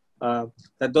entry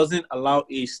that doesn't allow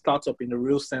a startup in the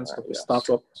real sense of a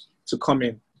startup to come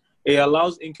in. It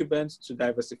allows incumbents to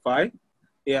diversify.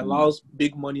 It allows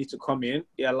big money to come in.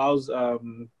 It allows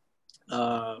foreign.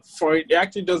 It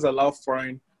actually does allow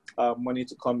foreign money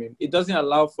to come in. It doesn't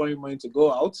allow foreign money to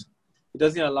go out. It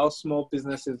doesn't allow small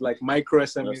businesses like micro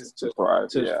SMEs to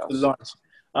launch.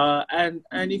 And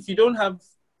if you don't have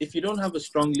a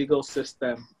strong legal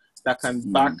system that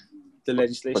can back the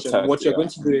legislation, what you're going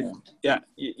to do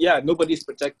is, nobody's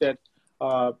protected.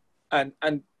 And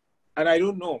I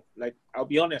don't know. Like, I'll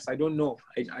be honest, I don't know.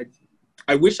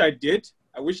 I wish I did.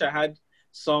 I wish I had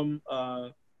some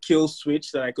kill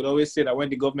switch that I could always say that when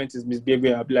the government is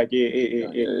misbehaving, I'll be like,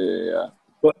 yeah.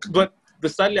 But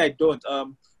sadly, I don't.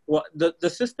 The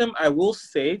system I will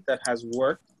say that has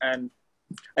worked, and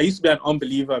I used to be an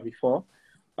unbeliever before.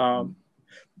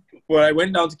 Well, I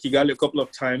went down to Kigali a couple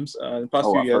of times in the past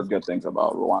few years. I've heard good things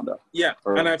about Rwanda. Yeah,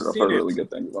 and I've seen heard really good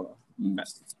things about it.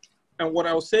 And what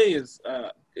I'll say is,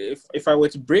 if I were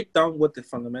to break down what the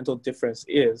fundamental difference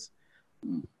is,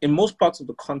 in most parts of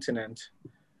the continent,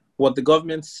 what the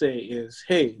governments say is,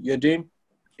 hey, you're doing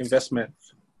investment.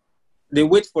 They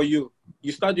wait for you.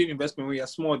 You start doing investment when you're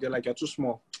small. They're like, you're too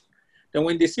small. Then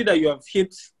when they see that you have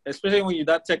hit, especially when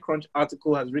that TechCrunch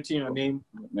article has written your name,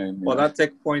 or that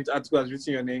TechPoint article has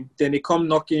written your name, then they come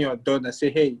knocking your door and say,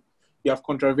 hey, you have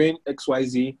contravened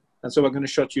XYZ, and so we're going to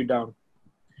shut you down.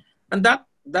 And that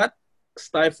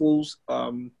stifles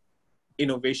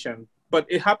innovation. But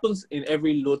it happens in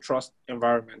every low-trust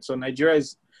environment. So Nigeria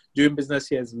is doing business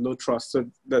here is low trust. So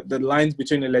the lines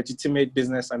between a legitimate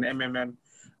business and MMM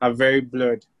are very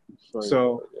blurred.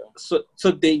 So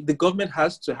the government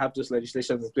has to have those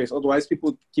legislations in place. Otherwise,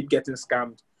 people keep getting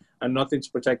scammed and nothing to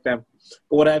protect them.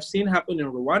 But what I've seen happen in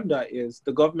Rwanda is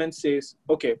the government says,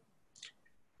 okay,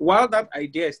 while that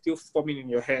idea is still forming in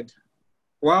your head,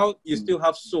 while you still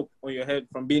have soap on your head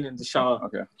from being in the shower,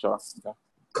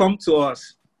 come to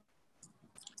us.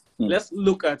 Let's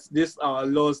look at this, our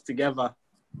laws together.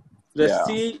 Let's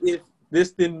see if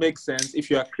this thing makes sense,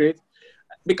 if you are creative.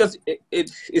 Because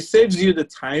it saves you the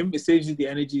time, it saves you the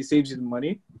energy, it saves you the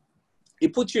money.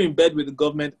 It puts you in bed with the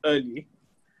government early,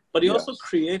 but it also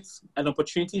creates an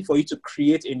opportunity for you to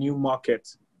create a new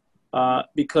market.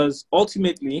 Because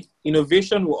ultimately,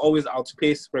 innovation will always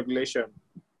outpace regulation.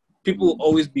 People will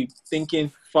always be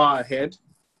thinking far ahead.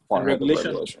 And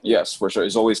regulation. Yes, for sure.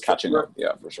 It's always catching up.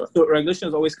 Yeah, for sure. So regulation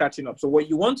is always catching up. So what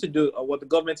you want to do, or what the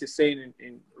government is saying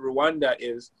in Rwanda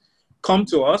is, come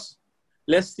to us.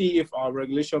 Let's see if our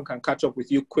regulation can catch up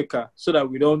with you quicker so that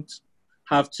we don't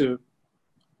have to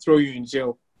throw you in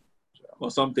jail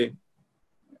or something.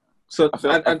 So,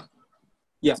 I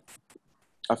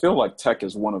feel like tech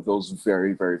is one of those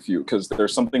very, very few, because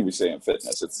there's something we say in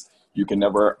fitness. It's you can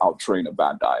never out-train a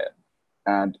bad diet.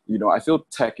 And, I feel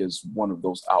tech is one of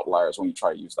those outliers when you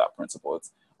try to use that principle.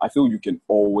 I feel you can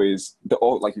always,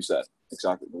 like you said,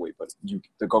 exactly the way, but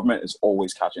the government is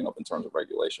always catching up in terms of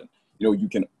regulation.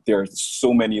 There are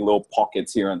so many little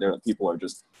pockets here and there that people are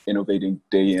just innovating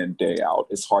day in, day out.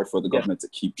 It's hard for the government to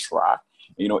keep track.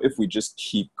 If we just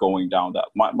keep going down that,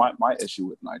 my issue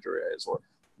with Nigeria is, or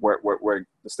where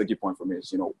the sticky point for me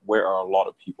is, where are a lot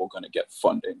of people going to get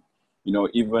funding?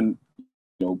 Even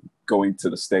going to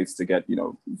the States to get,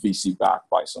 VC backed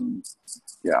by some,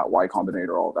 Y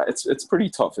Combinator, all that. It's pretty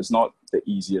tough. It's not the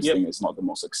easiest thing. It's not the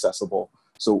most accessible.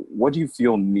 So what do you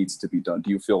feel needs to be done?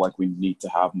 Do you feel like we need to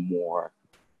have more,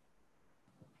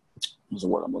 what's the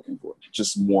word I'm looking for?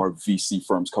 Just more VC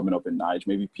firms coming up in Niger,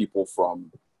 maybe people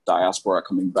from diaspora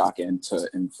coming back in to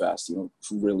invest,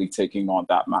 really taking on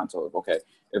that mantle of, okay,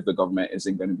 if the government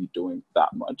isn't going to be doing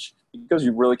that much, because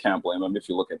you really can't blame them. If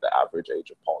you look at the average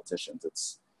age of politicians,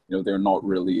 it's, they're not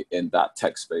really in that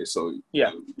tech space. So, you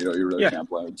really can't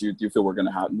blame them. Do you feel we're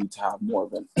going to need to have more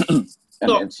of an,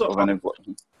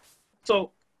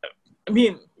 So, I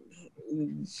mean,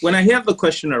 when I hear the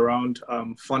question around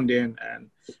funding and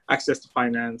access to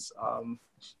finance,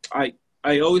 I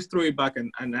always throw it back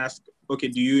and ask, okay,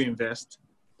 do you invest?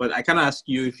 But I can't ask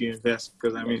you if you invest,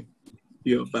 because I mean,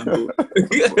 you're Bamboo.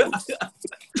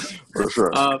 For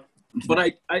sure.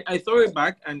 But I throw it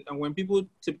back, and when people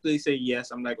typically say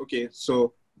yes, I'm like, okay,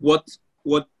 so what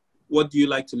do you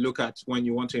like to look at when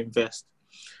you want to invest?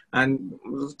 And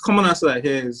the common answer I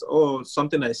hear is,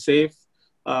 something that's safe,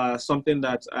 something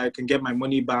that I can get my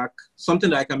money back, something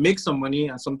that I can make some money,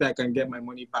 and something I can get my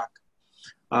money back.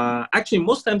 Actually,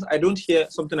 most times I don't hear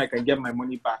something I can get my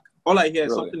money back. All I hear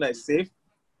is something that's safe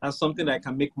and something that I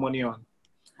can make money on.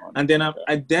 And then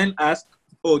I then ask,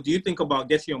 do you think about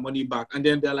getting your money back? And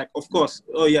then they're like, of course.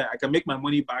 Oh, yeah, I can make my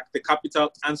money back, the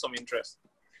capital and some interest.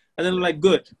 And then I'm like,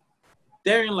 good.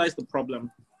 Therein lies the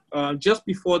problem. Just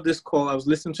before this call, I was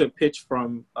listening to a pitch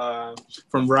from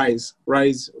Rise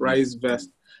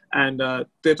Vest. And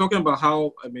they're talking about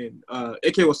how,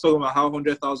 AK was talking about how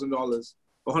 $100,000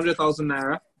 or 100,000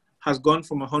 Naira has gone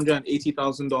from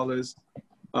 $180,000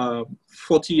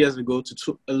 40 years ago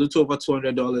to a little over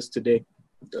 $200 today.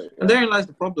 And therein lies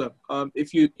the problem.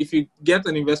 If you get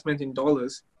an investment in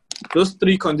dollars, those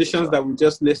three conditions that we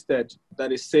just listed,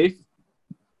 that is safe,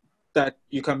 that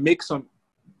you can make some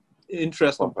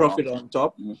interest or profit on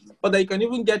top, but that you can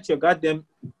even get your goddamn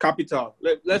capital.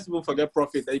 Let's even forget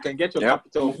profit, that you can get your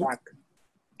capital back.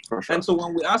 Sure. And so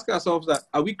when we ask ourselves that,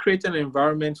 are we creating an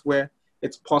environment where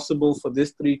it's possible for these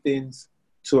three things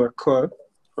to occur?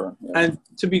 Sure. Yeah. And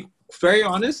to be very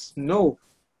honest, no.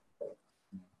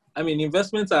 I mean,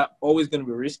 investments are always going to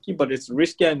be risky, but it's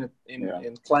riskier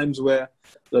in climes where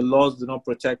the laws do not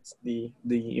protect the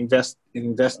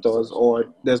investors,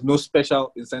 or there's no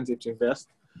special incentive to invest.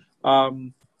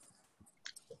 Can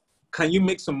you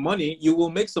make some money? You will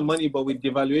make some money, but with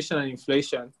devaluation and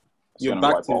inflation, you're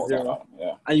back to zero.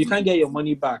 And you can't get your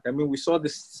money back. I mean, we saw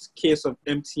this case of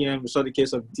MTN, we saw the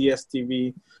case of DSTV,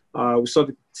 we saw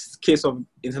the case of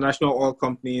international oil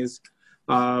companies.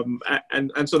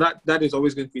 And so that is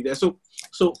always going to be there. So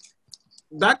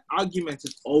that argument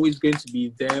is always going to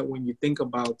be there when you think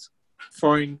about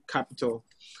foreign capital.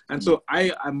 And so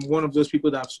I am one of those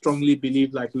people that strongly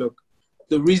believe, like, look,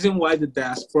 the reason why the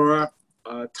diaspora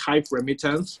type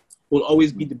remittance will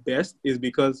always be the best is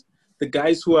because the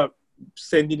guys who are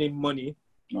sending in money,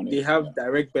 they have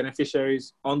direct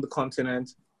beneficiaries on the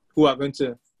continent who are going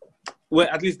to, well,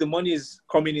 at least the money is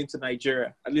coming into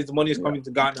Nigeria. At least the money is coming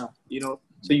to Ghana,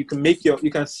 so you can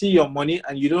you can see your money,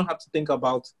 and you don't have to think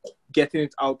about getting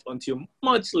it out until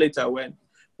much later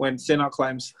when Senna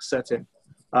climbs set in.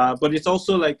 But it's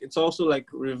also like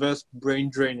reverse brain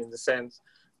drain, in the sense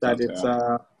that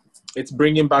it's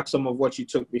bringing back some of what you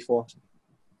took before.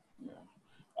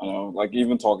 I know, like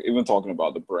even talking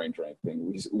about the brain drain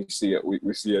thing, we see it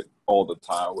we see it all the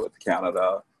time with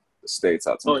Canada, the States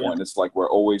at some point. It's like we're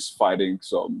always fighting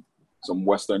some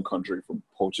Western country from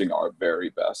poaching our very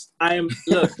best. I'm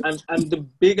the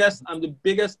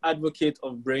biggest advocate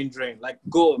of brain drain. Like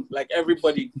go, like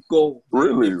everybody go.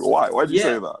 Really? Why? Why'd you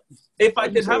say that? If I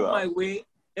could have my way,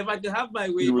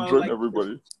 you would drain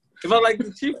everybody. If I'm like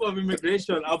the chief of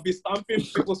immigration, I'll be stamping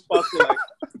people's passport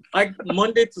like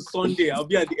Monday to Sunday. I'll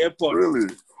be at the airport. Really?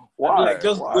 Why? Like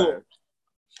just Why? go.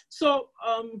 So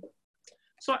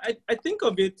I think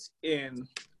of it in.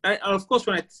 And of course,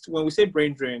 when we say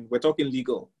brain drain, we're talking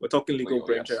legal. We're talking legal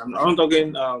brain drain. I'm not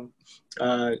talking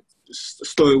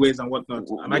stowaways and whatnot.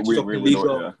 I'm actually talking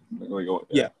legal. Legal.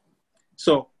 Yeah.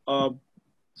 So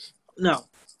now,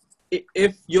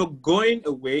 if you're going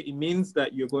away, it means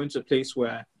that you're going to a place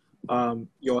where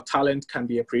your talent can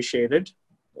be appreciated.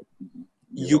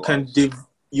 You can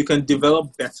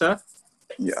develop better.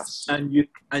 Yes. And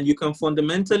you can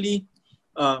fundamentally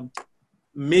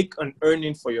make an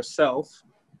earning for yourself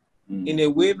in a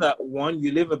way that, one,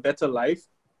 you live a better life,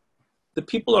 the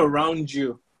people around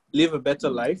you live a better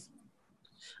life,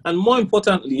 and more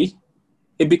importantly,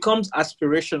 it becomes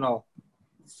aspirational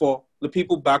for the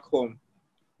people back home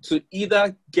to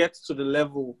either get to the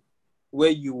level where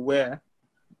you were,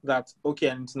 that, okay,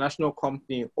 an international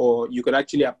company, or you could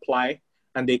actually apply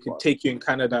and they could take you in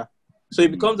Canada. So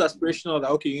it becomes aspirational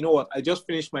that, okay, you know what, I just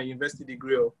finished my university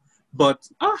degree, but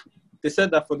they said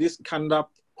that for this Canada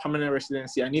permanent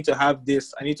residency, I need to have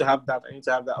this, I need to have that, I need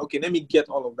to have that. Okay, let me get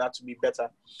all of that to be better.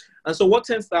 And so what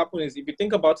tends to happen is, if you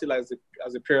think about it as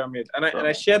a pyramid, and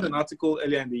I shared an article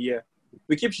earlier in the year,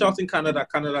 we keep shouting Canada,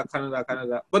 Canada, Canada,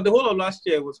 Canada. But the whole of last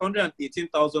year, it was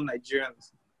 118,000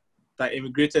 Nigerians that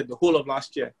immigrated the whole of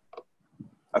last year.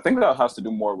 I think that has to do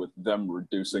more with them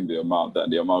reducing the amount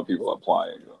of people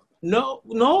applying. No.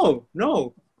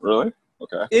 Really?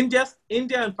 Okay.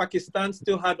 India and Pakistan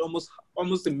still had almost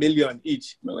 1 million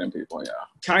each. Million people, yeah.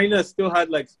 China still had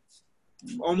like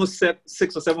almost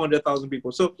 600,000 or 700,000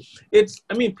 people. So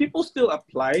people still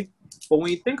apply, but when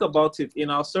you think about it,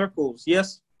 in our circles,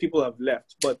 yes, people have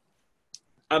left, but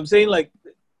I'm saying like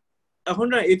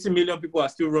 180 million people are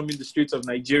still roaming the streets of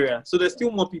Nigeria. So there's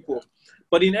still more people.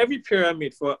 But in every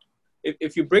pyramid,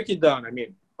 if you break it down,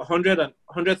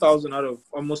 100,000 out of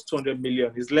almost 200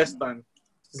 million is less than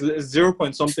 0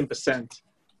 point something percent,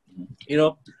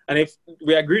 and if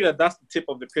we agree that that's the tip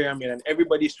of the pyramid and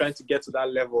everybody's trying to get to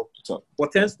that level, so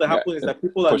what tends to happen is that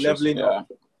people are leveling up.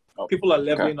 People are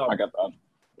leveling up. I get that.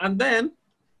 And then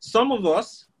some of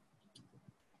us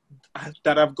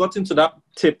that have gotten to that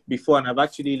tip before and have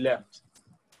actually left,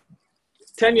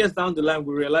 10 years down the line,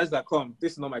 we realize that,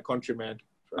 this is not my country, man.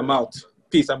 I'm out.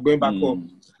 Peace, I'm going back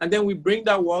home. And then we bring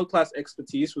that world-class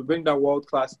expertise, we bring that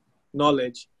world-class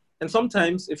knowledge. And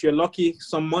sometimes, if you're lucky,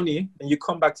 some money, and you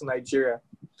come back to Nigeria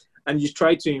and you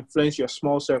try to influence your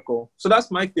small circle. So that's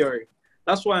my theory.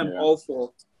 That's why I'm all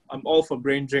for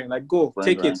brain drain. Like, go, brain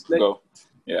take drain.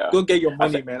 it. Go get your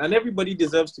money, man. And everybody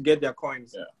deserves to get their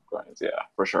coins. Yeah, coins. Yeah,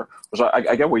 for sure. So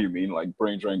I get what you mean, like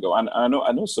brain drain. Go. And I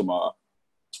know some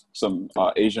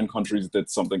Asian countries did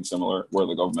something similar, where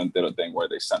the government did a thing where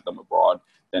they sent them abroad,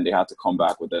 then they had to come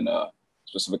back within a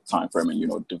specific time frame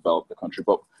and develop the country.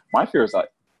 But my fear is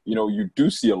that you do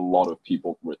see a lot of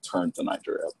people return to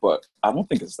Nigeria, but I don't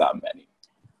think it's that many.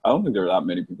 I don't think there are that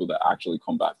many people that actually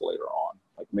come back later on.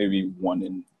 Like maybe 1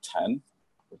 in 10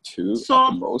 or 2 at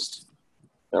the most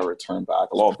that return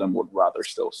back. A lot of them would rather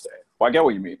still stay. Well, I get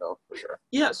what you mean, though, for sure.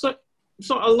 Yeah. So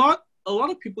a lot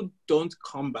of people don't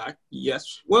come back.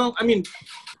 Yes. Well,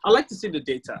 I like to see the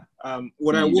data.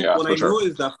 What I know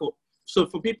is that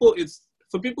for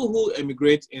people who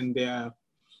emigrate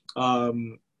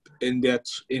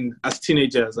as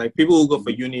teenagers, like people who go for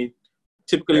uni,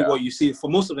 typically what you see, for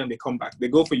most of them, they come back. They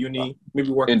go for uni, maybe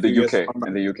work in the UK.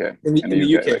 In the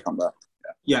UK, they come back.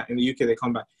 Yeah, in the UK they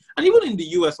come back, and even in the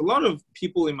US, a lot of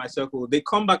people in my circle, they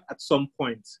come back at some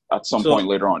point. At some point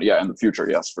later on, in the future,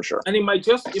 yes, for sure. And it might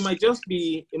just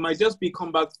be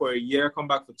come back for a year, come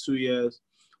back for 2 years,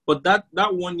 but that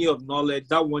 1 year of knowledge,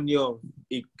 that 1 year of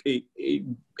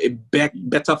a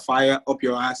better fire up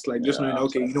your ass, like just knowing,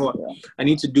 okay, you know what, I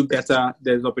need to do better.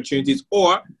 There's opportunities,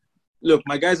 or look,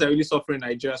 my guys are really suffering in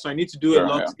Nigeria, so I need to do a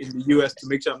lot in the US to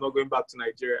make sure I'm not going back to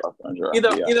Nigeria.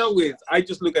 Either way, I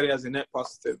just look at it as a net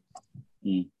positive.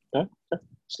 Okay,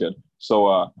 that's good.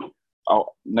 So,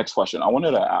 next question. I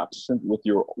wanted to ask, with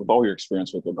all your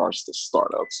experience with regards to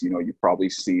startups, you've probably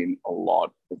seen a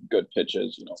lot of good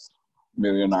pitches, $1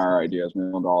 million ideas,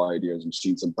 $1 million ideas. You've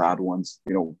seen some bad ones.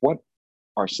 What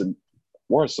are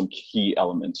some key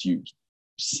elements you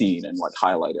seen and like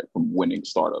highlighted from winning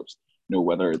startups? You know,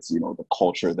 whether it's, you know, the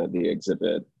culture that they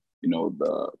exhibit, you know,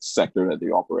 the sector that they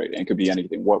operate in. It could be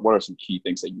anything. What are some key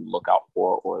things that you look out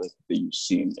for or that you've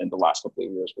seen in the last couple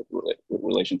of years with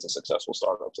relation to successful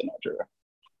startups in Nigeria?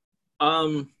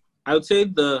 I would say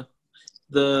the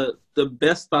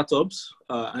best startups,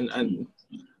 and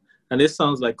this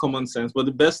sounds like common sense, but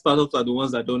the best startups are the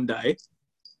ones that don't die.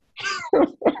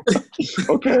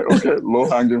 Okay. Low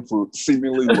hanging fruit,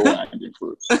 seemingly low hanging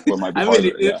fruit.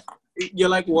 You're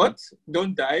like, what?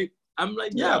 Don't die? I'm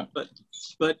like, yeah.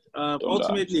 but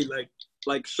ultimately, die.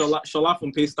 like Shola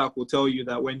from Paystack will tell you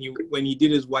that when he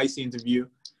did his YC interview,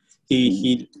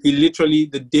 he literally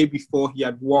the day before he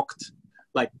had walked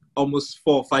like almost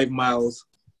 4 or 5 miles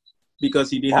because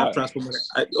he didn't have transport money.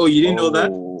 You didn't know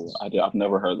that? I've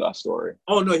never heard that story.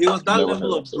 Oh no, he was that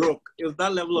level of broke. It was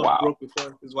that level of broke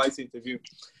before his YC interview.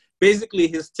 Basically,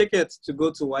 his ticket to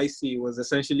go to YC was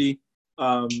essentially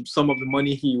some of the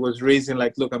money he was raising.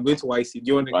 Like, look, I'm going to YC. Do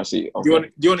you want to? YC. Okay.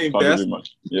 Do you want to invest?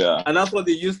 Yeah. And that's what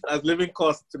they used as living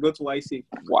costs to go to YC.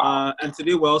 Wow. And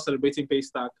today we're all celebrating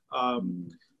Paystack. A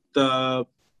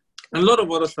lot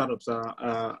of other startups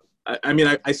are.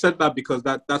 I said that because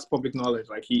that's public knowledge.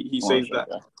 Like he says that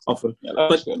often. Yeah,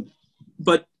 that's good.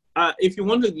 But if you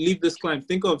want to leave this climb,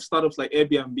 think of startups like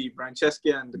Airbnb,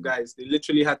 Francesca, and the guys. They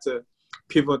literally had to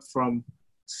pivot from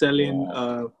selling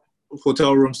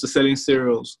hotel rooms to selling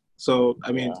cereals. So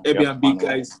Airbnb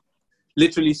guys,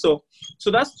 literally. So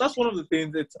that's one of the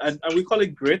things. And we call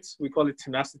it grit. We call it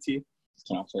tenacity.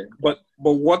 But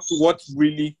what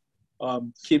really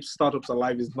keeps startups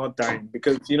alive is not dying,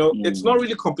 because it's not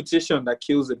really competition that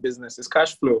kills a business. It's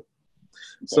cash flow. Okay.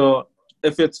 So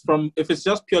if it's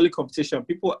just purely competition,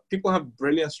 people have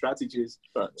brilliant strategies.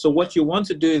 Right. So what you want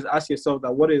to do is ask yourself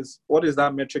that what is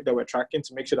that metric that we're tracking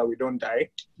to make sure that we don't die,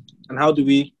 and how do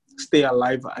we stay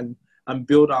alive and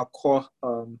build our core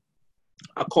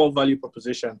value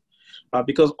proposition,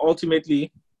 because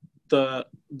ultimately the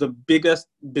biggest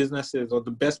businesses or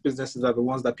the best businesses are the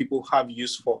ones that people have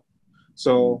use for.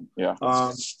 So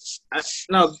now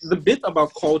the bit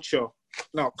about culture.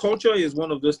 Now culture is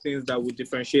one of those things that will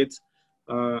differentiate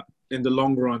in the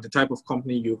long run the type of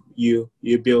company you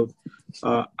build.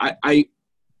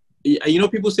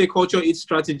 People say culture eats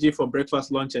strategy for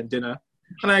breakfast, lunch, and dinner,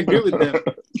 and I agree with them.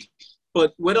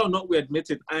 But whether or not we admit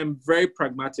it, I am very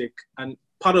pragmatic, and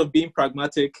part of being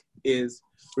pragmatic is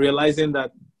realizing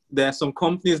that there are some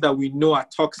companies that we know are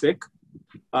toxic,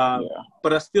 but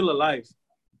are still alive.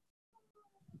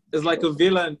 It's like a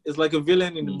villain. It's like a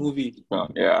villain in the movie.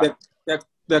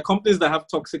 There are companies that have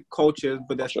toxic cultures,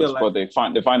 but they're still alive. But they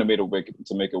find a way to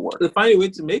make it work. They find a way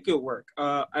to make it work.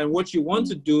 And what you want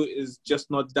to do is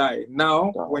just not die.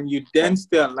 Now, when you then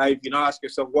stay alive, you now ask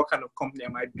yourself, what kind of company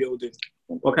am I building?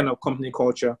 What kind of company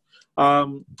culture?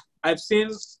 I've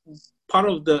seen part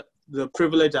of the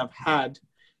privilege I've had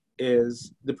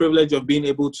is the privilege of being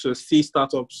able to see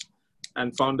startups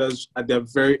and founders at their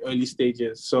very early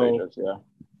stages. So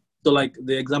like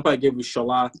the example I gave with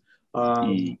Shola,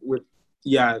 with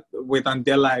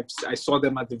Andela, I saw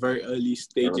them at the very early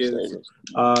stages.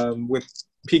 With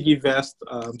PiggyVest,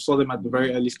 saw them at the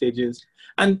very early stages.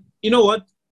 And you know what?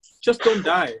 Just don't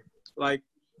die. Like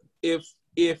if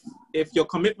your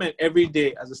commitment every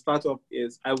day as a startup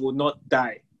is, I will not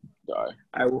die.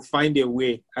 I will find a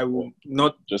way. I will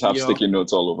not just have sticky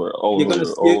notes all over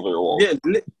your wall. Yeah,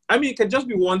 I mean, it can just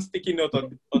be one sticky note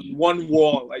on one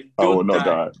wall. Like, I will not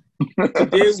die.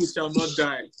 Today we shall not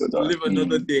die. We'll live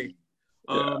another day.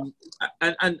 That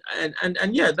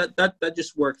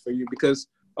just worked for you, because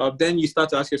then you start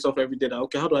to ask yourself every day,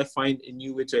 okay, how do I find a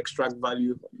new way to extract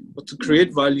value, or to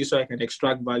create value so I can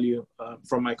extract value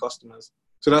from my customers?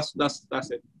 So that's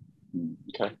it.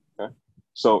 Okay.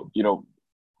 So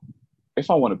if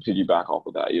I want to piggyback off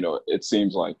of that, it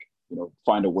seems like,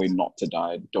 find a way not to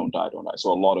die, don't die.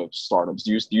 So a lot of startups,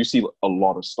 do you see a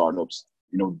lot of startups,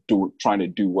 trying to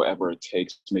do whatever it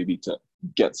takes maybe to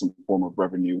get some form of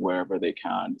revenue wherever they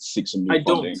can, seek some new funding?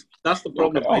 Don't. That's the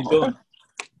problem. Okay.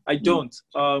 I don't.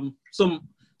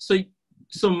 So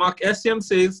Mark Essien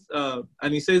says,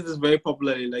 and he says this very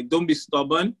popularly, like, don't be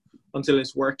stubborn until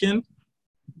it's working.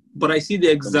 But I see the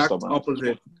exact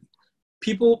opposite.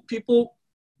 People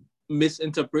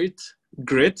misinterpret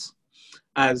grit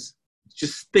as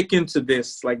just sticking to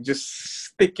this, like just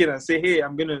stick it and say, hey,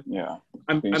 I'm going in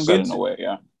a way,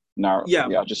 narrow,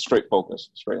 just straight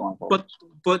line focus.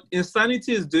 But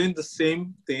insanity is doing the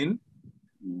same thing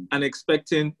and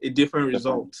expecting a different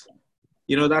result.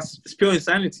 That's pure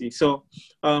insanity. So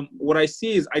what I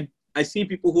see is I see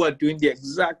people who are doing the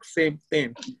exact same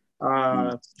thing,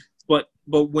 but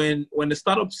when the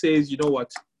startup says, you know what,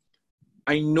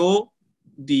 I know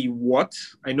the what,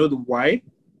 I know the why,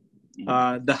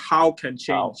 the how can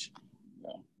change.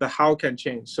 The how can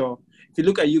change. So if you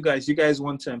look at you guys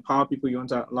want to empower people, you want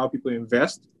to allow people to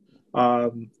invest.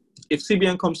 If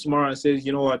CBN comes tomorrow and says,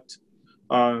 you know what,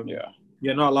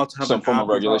 you're not allowed to have some form of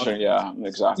regulation. Yeah,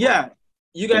 exactly. Yeah,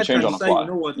 you guys can change decide, you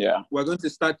know what, we're going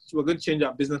to change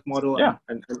our business model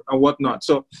and whatnot.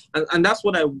 So, and that's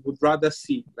what I would rather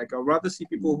see. Like, I'd rather see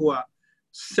people who are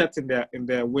set in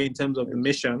their way in terms of the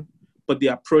mission, but the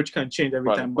approach can change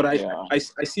every time. But I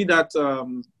see that,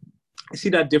 I see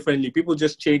that differently. People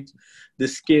just change the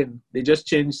skin. They just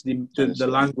change the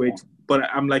language. But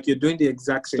I'm like, you're doing the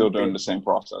exact same Still thing. doing the same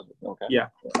process. Okay. Yeah.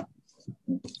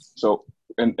 So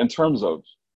in terms of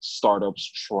startups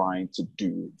trying to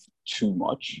do too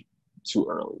much too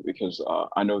early, because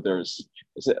I know is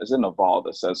it Naval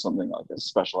that says something like a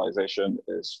specialization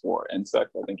is for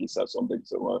insect. I think he said something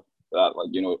similar to that, like,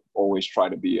 you know, always try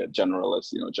to be a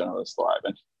generalist, you know, generalist thrive.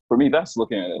 And for me, that's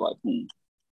looking at it like, you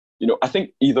know, I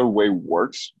think either way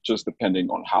works, just depending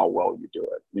on how well you do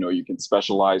it. You know, you can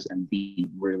specialize and be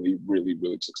really, really,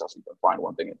 really successful. You can find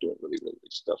one thing and do it really, really, really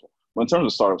successful. But in terms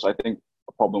of startups, I think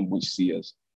a problem we see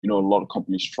is, you know, a lot of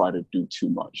companies try to do too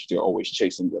much. They're always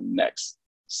chasing the next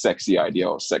sexy idea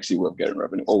or sexy way of getting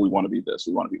revenue. Oh, we want to be this,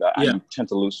 we want to be that. And you tend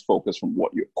to lose focus from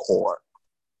what your core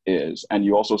is. And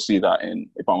you also see that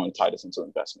if I want to tie this into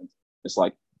investment, it's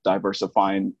like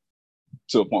diversifying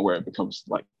to a point where it becomes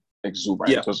like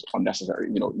exuberant, just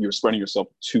unnecessary. You know, you're spreading yourself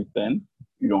too thin.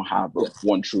 You don't have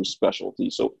one true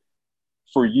specialty. So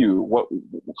for you,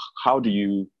 how do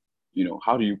you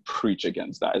preach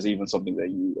against that? Is it even something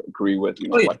that you agree with? You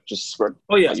know, like just spread.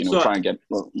 You know, try and get.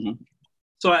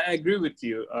 So I agree with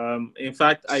you. In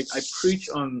fact, I preach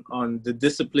on the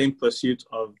disciplined pursuit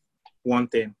of one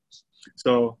thing.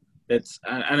 So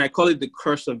and I call it the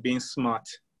curse of being smart.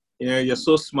 You know, you're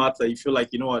so smart that you feel like,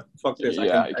 you know what, fuck this.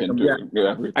 I can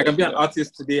be an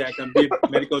artist today. I can be a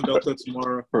medical doctor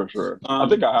tomorrow. For sure. I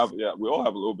think I have. Yeah, we all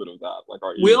have a little bit of that. Like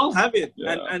we all have it.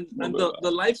 And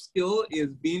the life skill is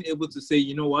being able to say,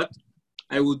 you know what,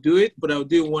 I will do it, but I'll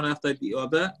do it one after the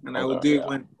other, and I will do it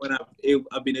when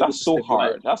I've been able to. That's so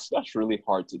hard. That's really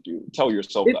hard to do. Tell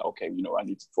yourself that, okay, you know, I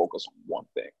need to focus on one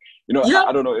thing. You know,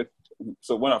 I don't know if.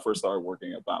 So when I first started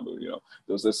working at Bamboo, you know,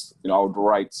 there was this, you know, I would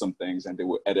write some things and they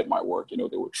would edit my work, you know,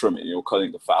 they would trim it, you know,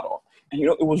 cutting the fat off. And, you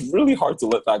know, it was really hard to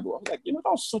let that go. I was like, you know, that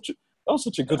was such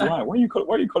a good line. Why are you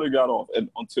cutting that off?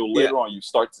 And until later on, you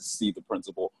start to see the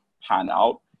principle pan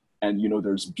out. And, you know,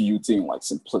 there's beauty in like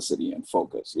simplicity and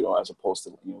focus, you know, as opposed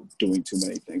to, you know, doing too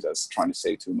many things, as trying to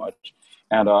say too much.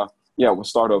 And, with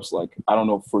startups, like, I don't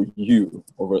know, for you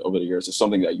over the years, it's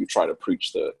something that you try to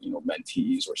preach to, you know,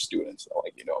 mentees or students,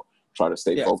 like, you know, try to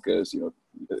stay focused, you know.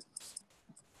 Is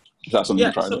that something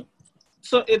you try to?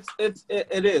 So it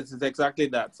is. It's exactly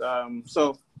that.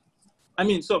 So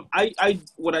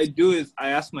what I do is I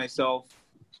ask myself,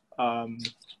 how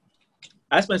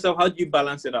do you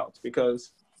balance it out?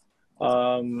 Because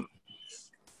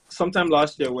sometime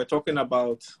last year we're talking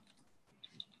about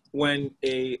when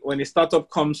a startup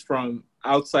comes from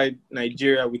outside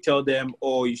Nigeria, we tell them,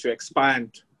 oh, you should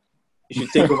expand. You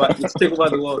should take over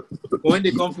the world. But when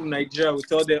they come from Nigeria, we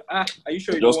tell them, are you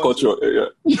sure you just don't want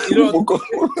to? You know,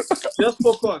 just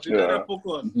focus. You gotta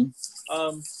focus.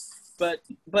 Mm-hmm.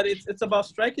 But it's about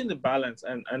striking the balance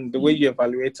and the way you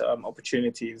evaluate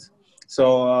opportunities.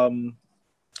 So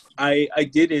I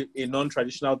did a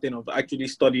non-traditional thing of actually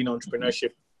studying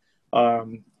entrepreneurship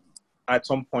at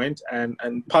some point,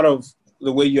 and part of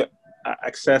the way you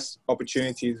access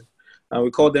opportunities, we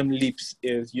call them leaps,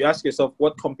 is you ask yourself,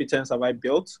 what competence have I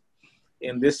built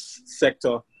in this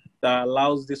sector that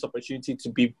allows this opportunity to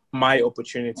be my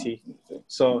opportunity?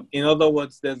 So in other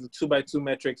words, there's the 2x2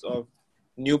 metrics of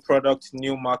new product,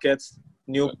 new markets,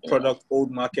 new product,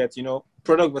 old market, you know,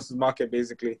 product versus market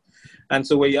basically. And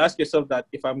so when you ask yourself that,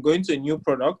 if I'm going to a new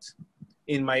product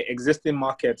in my existing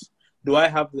market,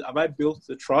 have I built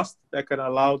the trust that can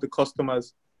allow the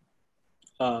customers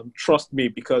trust me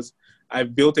because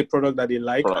I've built a product that they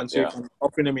like, and so if I'm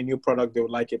offering them a new product, they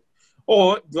would like it?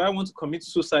 Or do I want to commit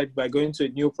suicide by going to a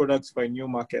new product for a new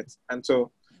market? And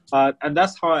so, and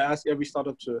that's how I ask every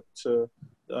startup to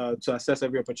assess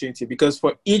every opportunity, because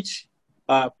for each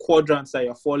quadrants that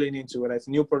you're falling into, whether it's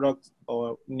new product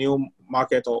or new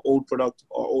market or old product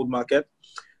or old market,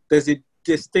 there's a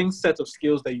distinct set of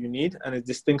skills that you need and a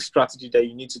distinct strategy that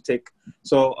you need to take.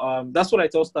 So that's what I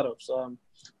tell startups.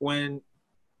 When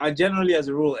I generally, as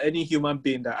a rule, any human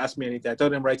being that asks me anything, I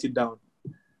tell them write it down.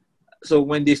 So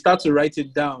when they start to write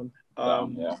it down,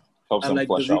 helps them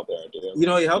flesh out their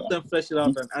you help them flesh it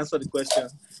out and answer the question.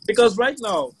 Because right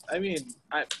now, I mean,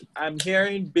 I'm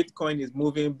hearing Bitcoin is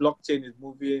moving, blockchain is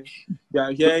moving,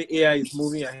 you're hearing AI is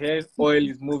moving, you're hearing oil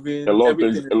is moving. A lot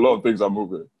of things are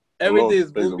moving. Everything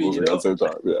is moving, at the same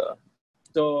time. Yeah.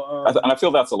 So, and I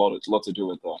feel that's a lot to do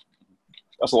with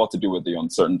that's a lot to do with the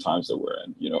uncertain times that we're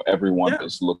in. Everyone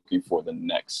is looking for the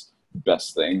next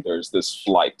best thing. There's this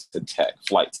flight to tech,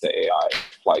 flight to AI,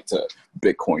 flight to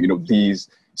Bitcoin. These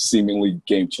seemingly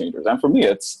game changers. And for me,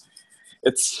 it's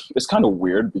kind of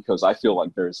weird because I feel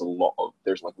like there's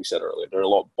like we said earlier, there are a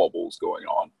lot of bubbles going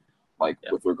on,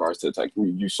 with regards to tech.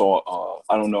 You saw,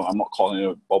 I don't know, I'm not calling it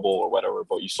a bubble or whatever,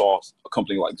 but you saw a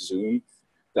company like Zoom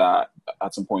that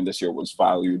at some point this year was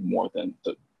valued more than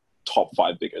the top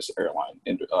 5 biggest airline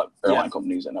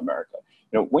companies in America.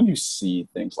 When you see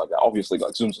things like that, obviously,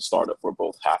 like Zoom's a startup, we're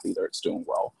both happy that it's doing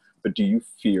well. But do you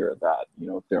fear that,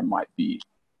 there might be,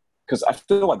 because I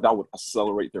feel like that would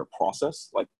accelerate their process.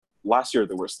 Like last year,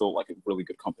 they were still like a really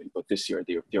good company, but this year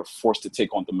they're forced to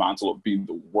take on the mantle of being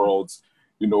the world's,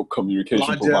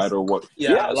 communication provider. Largest.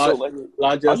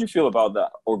 How do you feel about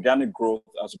that? Organic growth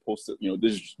as opposed to,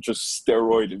 this just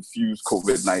steroid-infused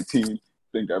COVID-19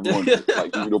 thing that everyone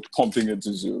pumping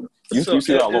into Zoom. You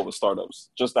see that a lot with startups.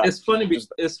 Just that. It's funny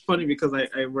because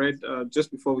I read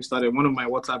just before we started one of my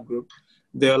WhatsApp group.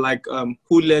 They're like,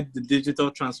 who led the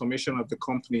digital transformation of the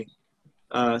company?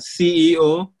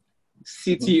 CEO,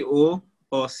 CTO,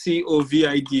 or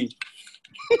COVID?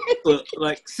 So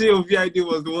like COVID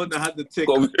was the one that had the tick.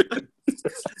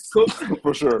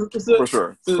 For sure.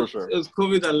 It was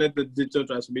COVID that led the digital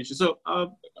transformation. So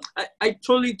I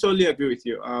totally agree with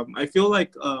you. I feel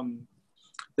like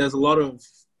there's a lot of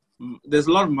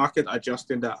market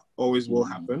adjusting that always will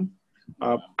happen.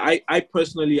 I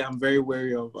personally am very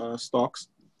wary of stocks,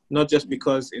 not just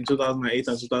because in 2008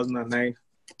 and 2009,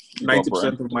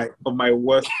 90% of my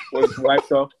worth was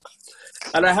wiped off.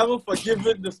 And I haven't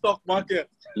forgiven the stock market.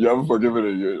 You haven't forgiven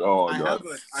it yet? Oh, God.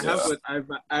 I haven't.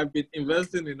 I've been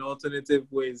investing in alternative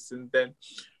ways since then.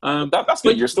 That's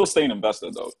good. You're still staying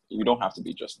invested, though. You don't have to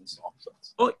be just in stocks.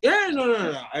 Oh, yeah,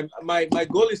 no. My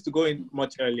goal is to go in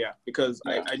much earlier because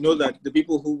I know that the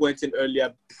people who went in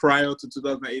earlier prior to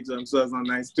 2008 and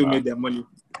 2009 still made their money.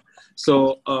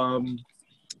 So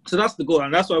that's the goal,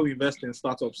 and that's why we invest in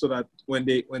startups so that when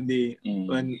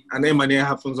an M&A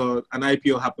happens or an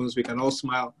IPO happens, we can all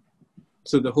smile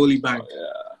to the holy bank.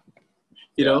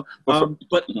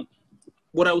 But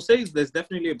what I would say is there's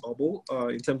definitely a bubble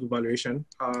in terms of valuation,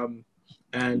 and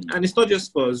it's not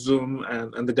just for Zoom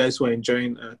and the guys who are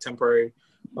enjoying a temporary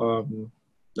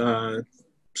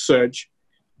surge,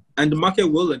 and the market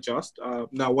will adjust.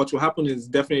 Now, what will happen is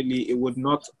definitely it would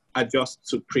not adjust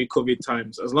to pre-COVID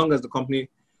times as long as the company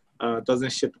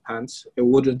doesn't shit the pants. It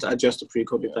wouldn't adjust to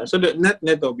pre-COVID times. So the net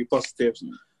there'll be positives.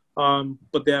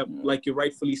 But they're, like you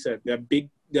rightfully said, they're big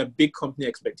company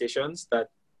expectations that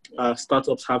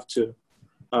startups have to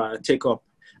take up.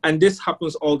 And this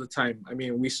happens all the time. I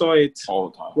mean, we saw it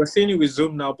all the time. We're seeing it with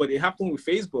Zoom now, but it happened with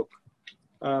Facebook.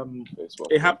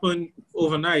 It happened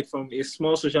overnight from a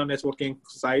small social networking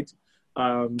site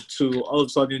to all of a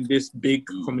sudden this big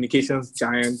communications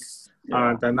giant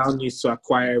that now needs to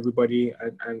acquire everybody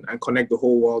and connect the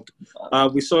whole world.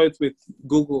 We saw it with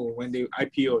Google when they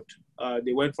IPO'd.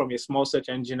 They went from a small search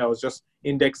engine that was just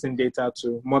indexing data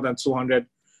to more than 200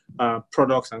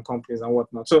 products and companies and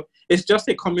whatnot. So it's just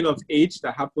a coming of age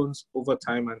that happens over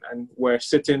time, and we're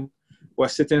sitting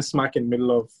smack in the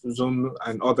middle of Zoom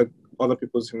and other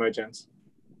people's emergence.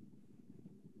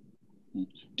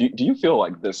 Do you feel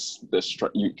like this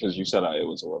because you said it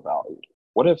was overvalued?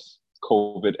 What if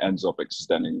COVID ends up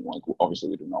extending? Like, obviously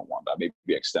we do not want that. Maybe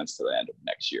it extends to the end of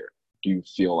next year. Do you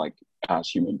feel like as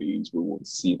human beings we will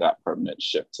see that permanent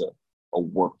shift to a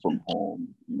work from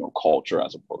home, culture,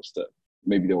 as opposed to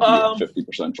maybe there will be a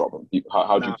 50% drop in people?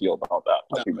 How do you feel about that?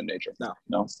 Like human nature?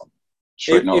 No.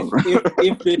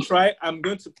 If they try,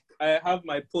 I have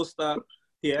my poster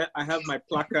here. I have my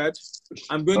placard.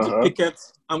 I'm going to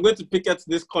picket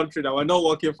this country that we're not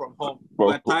working from home.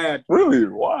 We're tired. Really?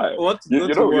 Why? You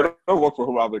don't work for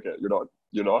home advocate.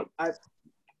 You're not. I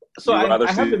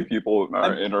see people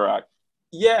interact.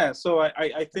 Yeah. So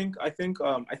I think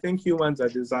humans are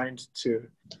designed to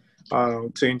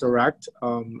interact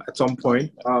at some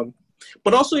point.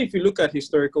 But also, if you look at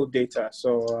historical data,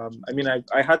 so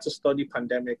I had to study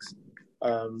pandemics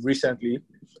recently,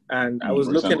 and I was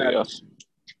looking at. Yes.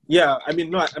 Yeah,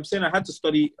 I'm saying I had to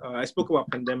study. I spoke about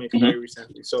pandemic very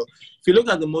recently. So if you look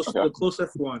at the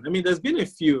closest one, there's been a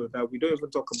few that we don't even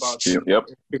talk about. Yep.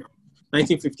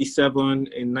 1957,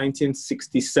 in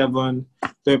 1967,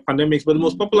 the pandemics, but the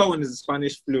most popular one is the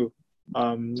Spanish flu.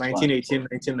 1918,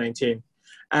 1919.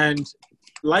 And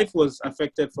life was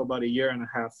affected for about a year and a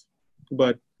half.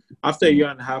 But after a year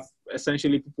and a half,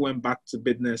 essentially people went back to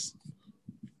business.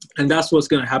 And that's what's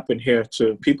going to happen here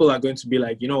too. People are going to be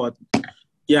like, you know what?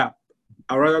 Yeah,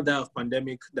 I'd rather die of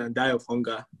pandemic than die of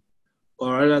hunger.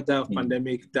 Or rather die of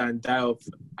pandemic than die of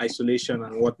isolation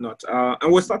and whatnot.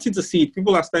 And we're starting to see it.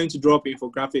 People are starting to draw up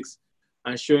infographics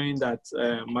and showing that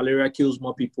malaria kills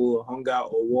more people, or hunger,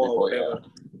 or war, or whatever.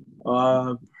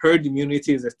 Herd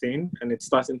immunity is a thing, and it's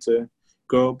starting to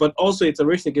grow. But also, it's a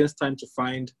race against time to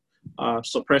find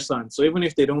suppressants. So even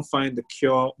if they don't find the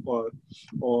cure or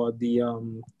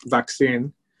the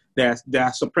vaccine, there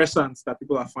are suppressants that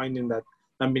people are finding that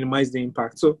minimize the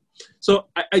impact. So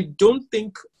I do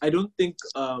think there'll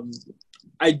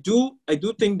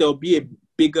be a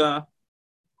bigger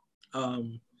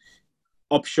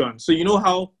option. So you know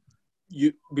how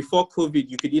before COVID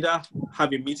you could either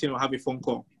have a meeting or have a phone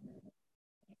call.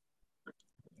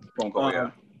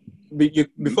 Before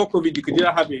COVID you could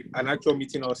either have an actual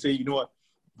meeting or say, you know what,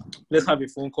 let's have a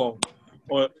phone call,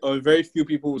 or very few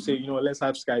people will say, you know, let's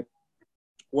have Skype.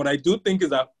 What I do think is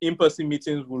that in-person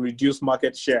meetings will reduce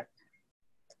market share.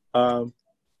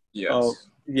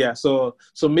 Yes. So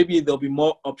maybe there'll be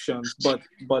more options, but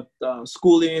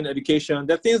schooling, education,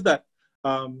 there are things that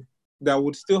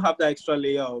would still have that extra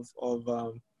layer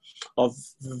of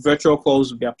virtual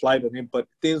calls will be applied on it, but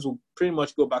things will pretty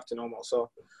much go back to normal. So,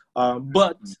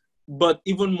 but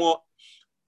even more,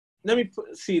 let me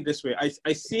see it this way. I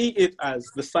see it as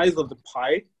the size of the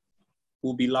pie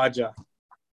will be larger.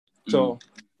 So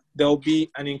there'll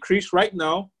be an increase. Right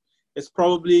now, it's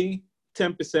probably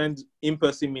 10%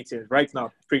 in-person meetings. Right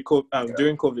now,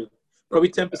 during COVID, probably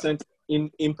 10%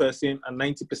 in person and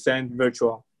 90%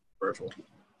 virtual.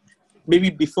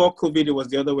 Maybe before COVID, it was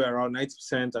the other way around,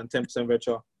 90% and 10%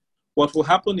 virtual. What will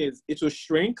happen is it will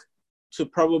shrink to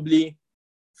probably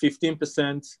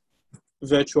 15%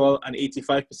 virtual and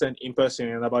 85% in person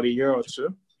in about a year or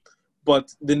two.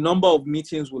 But the number of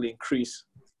meetings will increase.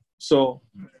 So,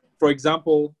 for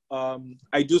example,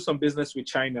 I do some business with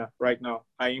China right now.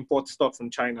 I import stuff from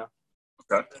China.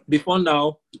 Okay. Before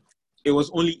now, it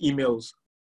was only emails.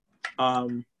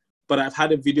 But I've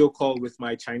had a video call with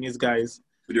my Chinese guys.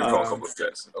 Video call a couple of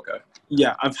guys. Okay.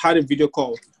 Yeah, I've had a video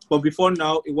call. But before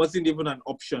now, it wasn't even an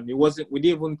option. We didn't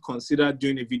even consider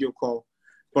doing a video call.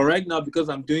 But right now, because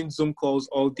I'm doing Zoom calls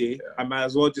all day, I might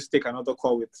as well just take another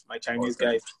call with my Chinese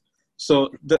guys. So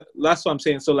that's what I'm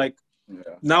saying. So like,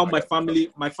 now my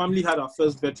family had our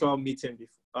first virtual meeting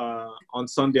on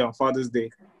Sunday, on Father's Day.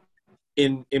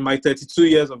 In my 32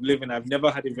 years of living, I've never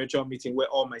had a virtual meeting where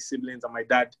all my siblings and my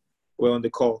dad were on the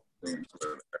call. Do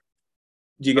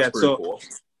you get so? Cool.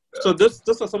 Yeah. So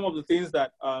those are some of the things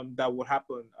that would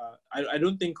happen. I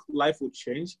don't think life will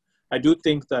change. I do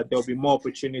think that there'll be more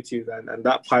opportunities and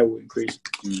that pie will increase.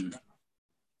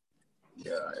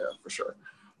 Yeah, for sure.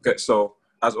 Okay, so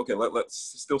let's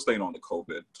still staying on the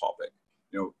COVID topic.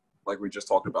 You know, like we just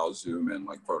talked about Zoom and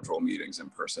like virtual meetings in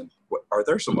person. Are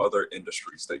there some other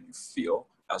industries that you feel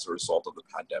as a result of the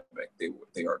pandemic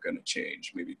they are going to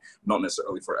change? Maybe not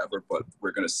necessarily forever, but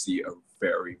we're going to see a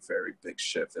very, very big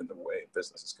shift in the way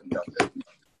business is conducted.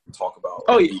 Talk about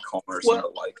e-commerce and the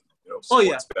like. You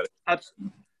know, betting.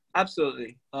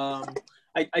 Absolutely.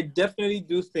 I definitely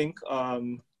do think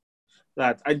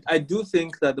that I do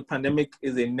think that the pandemic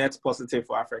is a net positive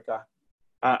for Africa.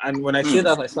 And when I say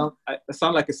that, I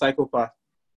sound like a psychopath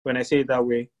when I say it that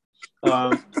way.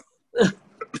 I'm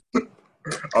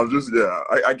just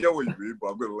I get what you mean, but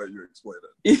I'm gonna let you explain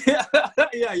it.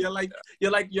 Yeah. You're in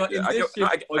this shit.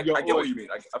 I get what you mean.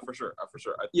 For sure. I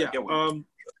get what you mean.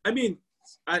 I mean,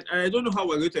 I don't know how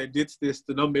we're going to edit this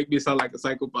to not make me sound like a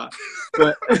psychopath,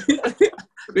 but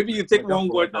maybe you take one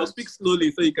word. I'll speak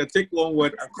slowly so you can take one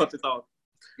word and cut it out.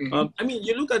 I mean,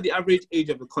 you look at the average age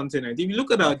of the continent. If you look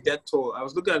at our death toll, I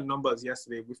was looking at the numbers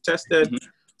yesterday. We've tested,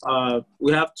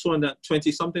 we have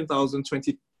 220-something thousand,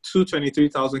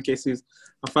 23,000 cases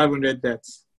and 500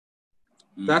 deaths.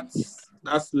 That's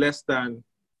less than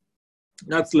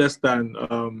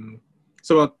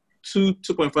so about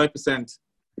 2.5%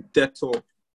 death toll.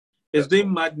 It's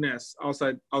doing madness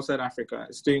outside Africa.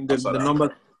 It's doing the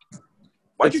number.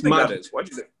 Why do you think that is? Why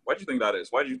do you think that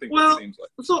is? Why do you think it seems like?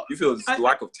 So you feel it's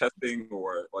lack of testing,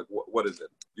 or like what is it?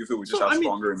 You feel we just have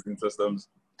stronger immune systems?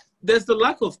 There's the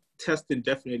lack of testing,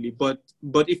 definitely, but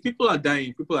if people are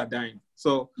dying, people are dying.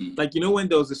 So like, you know, when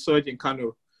there was a surge in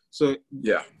Kano, so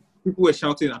people were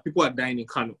shouting that people are dying in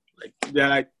Kano. Like they're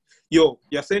like, yo,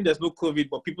 you're saying there's no COVID,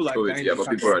 but people are dying. Yeah, but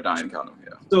people are dying in Kano.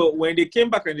 Yeah. So when they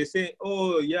came back and they say,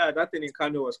 oh yeah, that thing in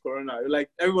Kano was Corona, like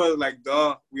everyone was like,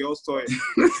 duh, we all saw it.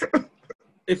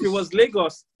 if it was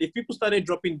Lagos, if people started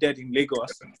dropping dead in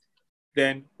Lagos,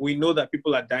 then we know that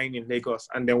people are dying in Lagos,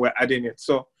 and then we're adding it.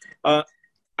 So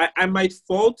I might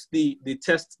fault the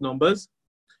test numbers,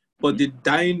 but the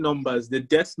dying numbers, the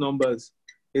death numbers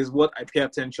is what I pay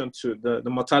attention to, the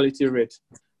mortality rate.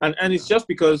 And it's just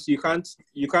because you can't,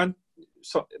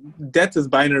 so death is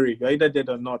binary. You're either dead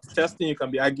or not. Testing, you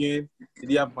can be arguing, did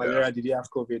you have malaria, did you have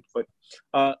COVID? But,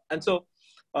 and so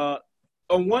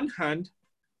on one hand,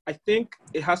 I think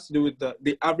it has to do with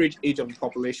the average age of the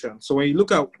population. So when you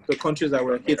look at the countries that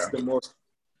were hit the most,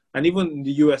 and even in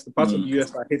the US, the parts of the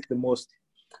US that hit the most,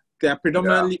 they are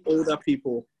predominantly older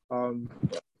people.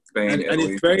 Spain, and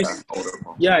Italy, it's very,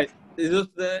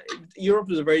 older.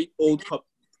 Europe is a very old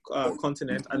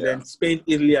continent, and then Spain,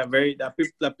 Italy are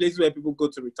places where people go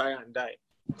to retire and die.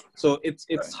 So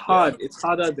it's hard. It's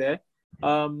harder there.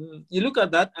 You look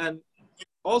at that, and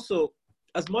also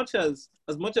as much as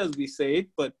we say it,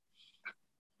 but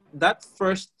that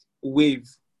first wave,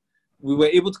 we were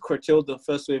able to curtail the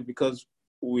first wave because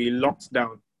we locked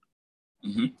down.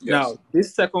 Mm-hmm. Yes. Now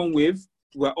this second wave,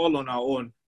 we're all on our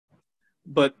own.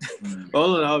 But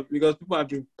all in all, because people have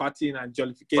been partying and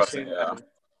jollification.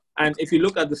 And if you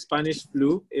look at the Spanish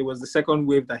flu, it was the second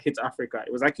wave that hit Africa.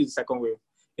 It was actually the second wave.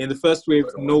 In the first wave,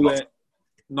 nowhere,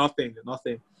 nothing.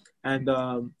 And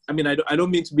I mean, I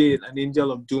don't mean to be an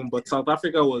angel of doom, but South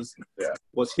Africa was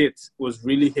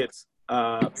really hit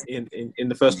in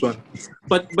the first one.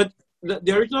 But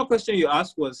the original question you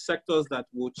asked was sectors that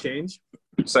will change.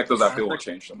 Sectors that will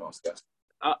change the most, yes.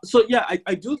 So yeah,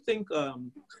 I do think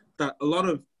that a lot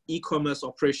of e-commerce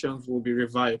operations will be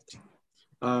revived.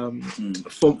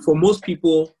 For most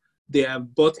people, they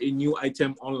have bought a new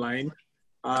item online.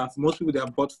 For most people, they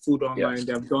have bought food online. Yes.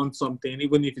 They have done something,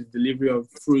 even if it's delivery of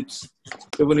fruits,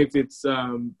 even if it's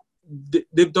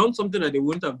they've done something that they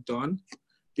wouldn't have done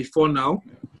before now.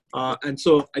 And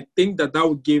so I think that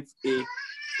would give a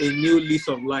new lease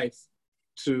of life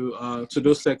to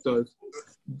those sectors.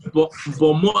 But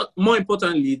more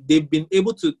importantly, they've been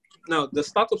able to, now the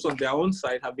startups on their own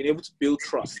side have been able to build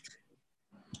trust.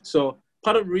 So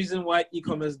part of the reason why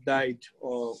e-commerce died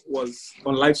or was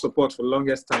on life support for the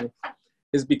longest time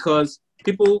is because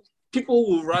people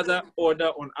will rather order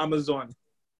on Amazon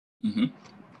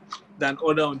than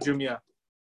order on Jumia.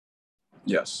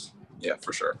 Yes. Yeah,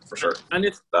 for sure. And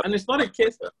it's not a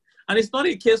case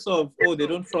of they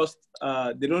don't trust,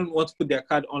 they don't want to put their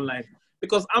card online.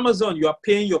 Because Amazon, you are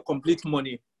paying your complete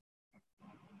money.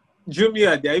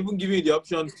 Jumia, they're even giving you the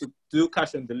option to do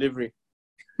cash on delivery.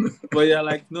 But you're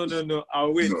like, no,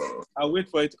 I'll wait. I'll wait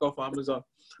for it to come from Amazon.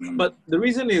 But the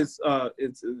reason is,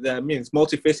 it's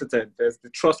multifaceted. There's the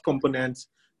trust component,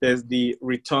 there's the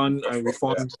return and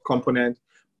refund component,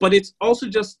 but it's also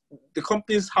just the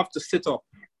companies have to sit up.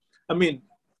 I mean,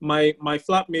 my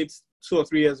flatmates 2 or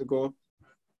 3 years ago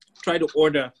tried to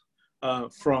order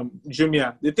from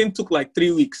Jumia. The thing took like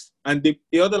 3 weeks, and they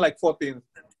ordered like 4 things.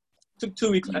 Took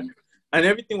 2 weeks, and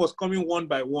everything was coming one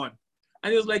by one.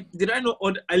 And he was like, "Did I not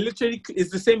order? I literally,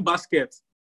 it's the same basket."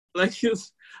 Like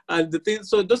the thing.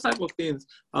 So those type of things.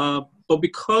 But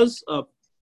because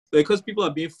people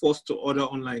are being forced to order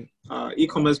online,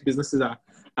 e-commerce businesses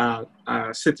are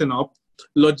sitting up.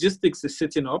 Logistics is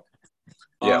sitting up.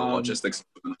 Logistics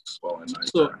as well.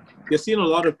 So you're seeing a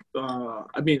lot of,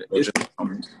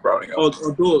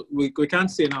 although we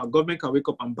can't say now, government can wake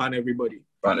up and ban everybody.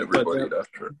 That's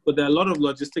true. But there are a lot of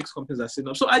logistics companies that are sitting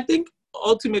up. So I think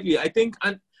ultimately,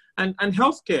 and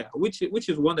healthcare, which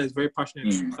is one that is very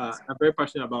passionate, I'm very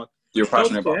passionate about. You're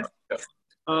passionate about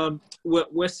it.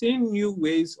 We're seeing new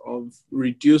ways of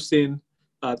reducing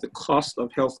the cost of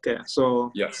healthcare.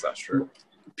 So yes, that's true.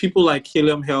 People like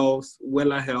Helium Health,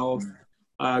 Wella Health,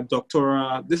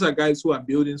 Doctora, these are guys who are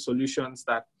building solutions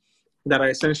that are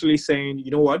essentially saying,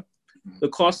 you know what, the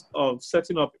cost of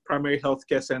setting up a primary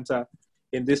healthcare center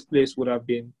in this place would have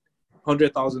been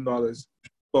 $100,000,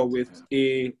 but with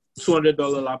a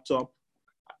 $200 laptop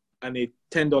and a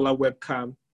 $10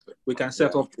 webcam, we can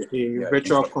set up a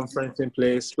virtual conferencing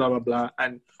place, blah, blah, blah.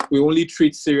 And we only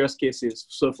treat serious cases.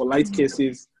 So for light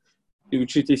cases, you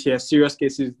treat it here. Serious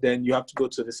cases, then you have to go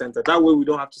to the center. That way we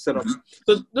don't have to set up.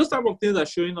 So those type of things are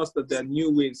showing us that there are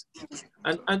new ways.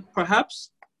 And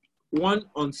perhaps one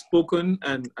unspoken,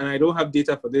 and I don't have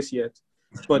data for this yet,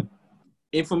 but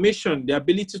information, the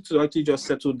ability to actually just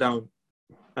settle down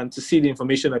and to see the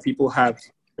information that people have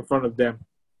in front of them.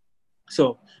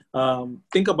 So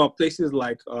think about places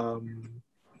like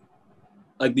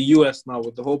the US now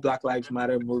with the whole Black Lives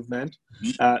Matter movement.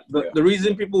 The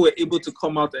reason people were able to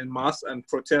come out en masse and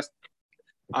protest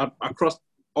across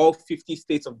all 50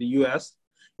 states of the US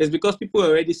is because people were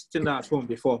already sitting at home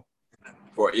before.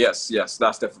 Yes,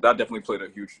 that definitely played a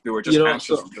huge. They were just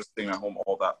anxious from just staying at home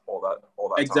all that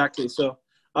exactly. time. So,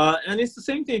 and it's the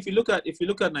same thing. If you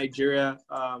look at Nigeria,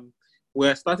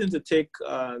 we're starting to take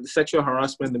the sexual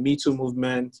harassment, the Me Too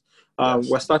movement.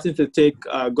 We're starting to take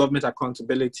government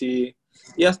accountability.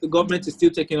 Yes, the government is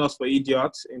still taking us for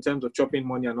idiots in terms of chopping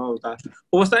money and all of that.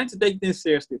 But we're starting to take things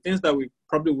seriously, things that we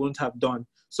probably wouldn't have done.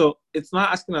 So it's not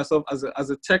asking ourselves as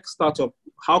a tech startup,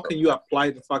 how can you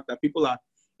apply the fact that people are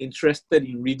interested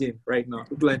in reading right now?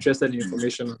 People are interested in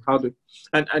information on how to,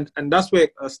 and that's where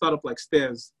a startup like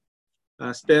Stairs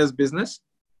Business.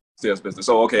 Stairs Business.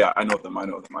 Oh, okay, I know them.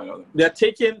 They're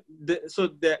taking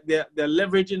they're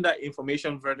leveraging that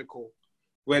information vertical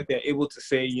where they're able to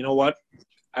say, you know what,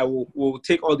 we'll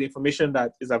take all the information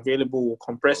that is available, we'll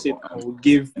compress it, and we'll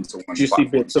give juicy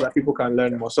bits so that people can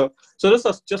learn more. So those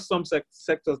are just some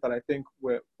sectors that I think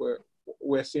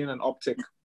we're seeing an uptick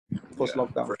post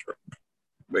lockdown. For sure.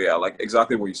 But yeah, like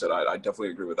exactly what you said, I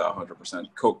definitely agree with that 100%.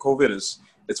 COVID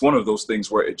it's one of those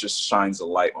things where it just shines a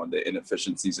light on the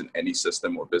inefficiencies in any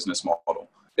system or business model.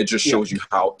 It just shows you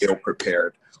how ill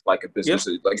prepared like a business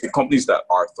is. Like the companies that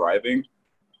are thriving,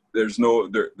 there's no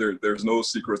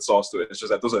secret sauce to it. It's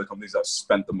just that those are the companies that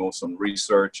spent the most on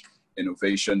research,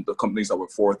 innovation. The companies that were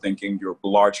forward thinking, your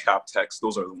large cap techs,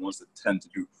 those are the ones that tend to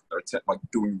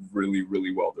doing really,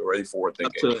 really well. They're already forward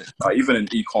thinking. Even in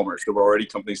e-commerce, there were already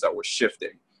companies that were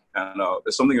shifting. And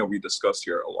it's something that we discussed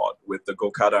here a lot with the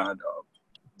GoCada and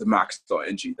the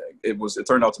Max.ng thing. It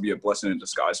turned out to be a blessing in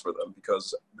disguise for them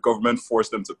because the government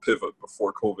forced them to pivot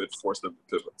before COVID forced them to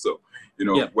pivot. So,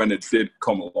 when it did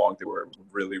come along, they were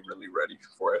really, really ready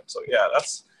for it. So yeah,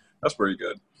 that's pretty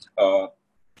good.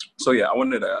 So yeah, I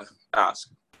wanted to ask,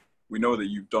 we know that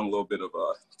you've done a little bit of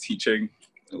teaching,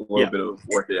 a little bit of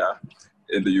work,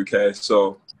 in the UK.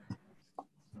 So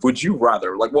would you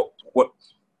rather, like,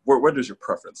 where does your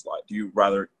preference lie? Do you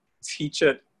rather teach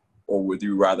it or would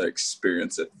you rather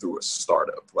experience it through a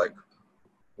startup? Like,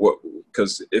 what,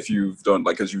 because if you've done,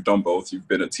 like, because you've done both, you've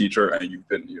been a teacher and you've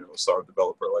been, a startup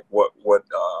developer, like what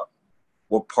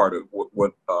part of,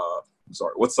 what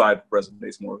side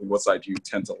resonates more? What side do you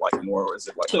tend to like more, or is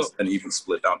it like an even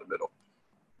split down the middle?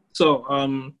 So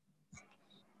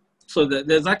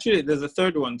there's a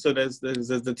third one. So there's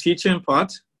the teaching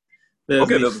part. There's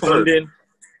the funding.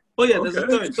 Oh yeah, there's a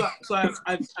third. So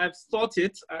I've taught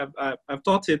it. I've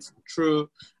taught it through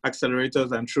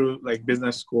accelerators and through like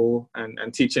business school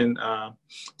and teaching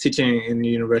in the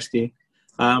university.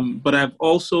 But I've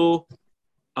also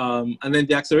and then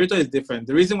the accelerator is different.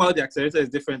 The reason why the accelerator is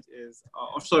different is,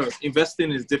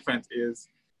 investing is different. Is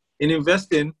in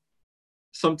investing,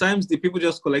 sometimes the people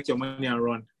just collect your money and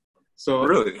run. So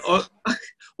really, well,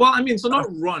 I mean, so not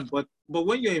run, but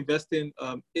when you're investing,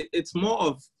 it's more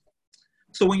of.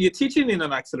 So when you're teaching in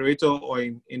an accelerator or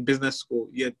in business school,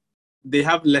 they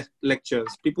have lectures.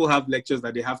 People have lectures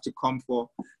that they have to come for.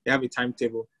 They have a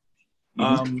timetable.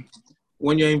 Mm-hmm.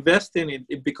 When you're investing,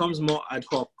 it becomes more ad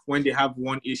hoc. When they have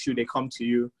one issue, they come to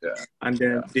you, and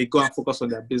then they go and focus on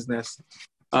their business.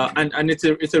 And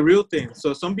it's a real thing.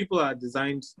 So some people are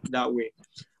designed that way.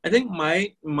 I think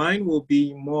mine will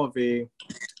be more of a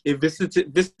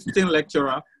visiting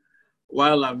lecturer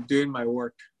while I'm doing my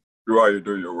work. While you're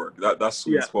doing your work, that's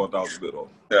sweet spot down the middle.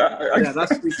 Yeah,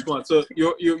 that's sweet spot. So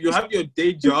you have your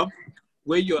day job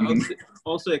where you're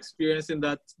also experiencing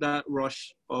that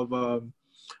rush of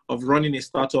running a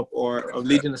startup or of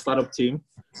leading a startup team,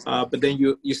 but then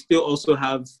you still also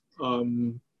have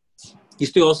an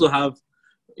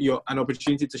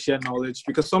opportunity to share knowledge,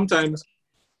 because sometimes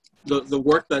the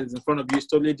work that is in front of you is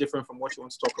totally different from what you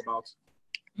want to talk about.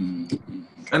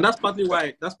 And that's partly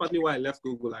why I left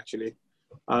Google, actually.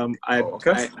 I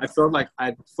felt like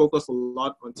I'd focus a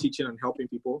lot on teaching and helping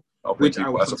people, which I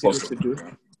will continue to do.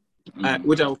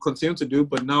 Which I will continue to do,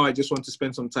 but now I just want to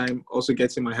spend some time also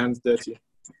getting my hands dirty.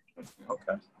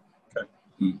 Okay.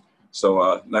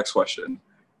 So next question.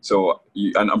 So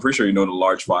and I'm pretty sure you know the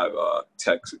large 5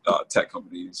 tech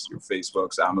companies: your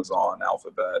Facebooks, Amazon,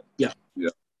 Alphabet. Yeah.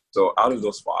 So out of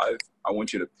those 5, I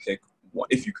want you to pick one.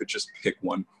 If you could just pick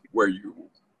one where you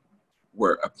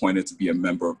were appointed to be a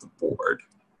member of the board,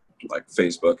 like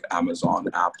Facebook, Amazon,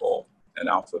 Apple, and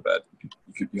Alphabet.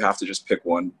 You have to just pick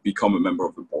one, become a member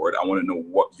of the board. I want to know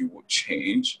what you would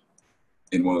change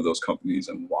in one of those companies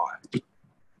and why.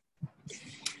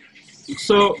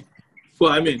 So,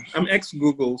 well, I mean, I'm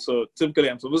ex-Google, so typically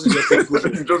I'm supposed to just say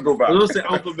Google. Just go back. I'm supposed to say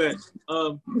Alphabet.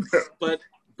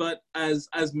 But as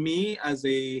I'll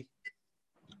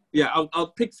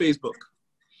pick Facebook.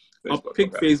 I'll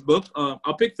pick Facebook.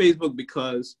 I'll pick Facebook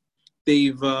because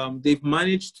they've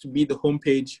managed to be the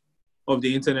homepage of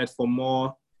the internet for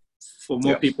more for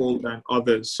more people than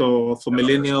others. So for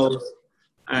millennials,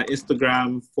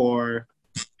 Instagram. For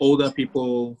older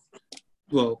people,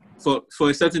 well, for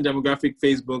a certain demographic,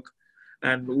 Facebook,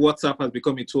 and WhatsApp has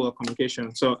become a tool of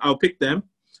communication. So I'll pick them,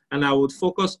 and I would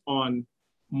focus on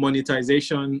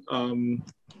monetization.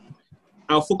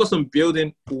 I'll focus on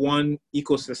building one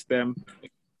ecosystem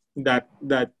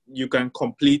that you can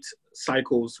complete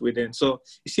cycles within. So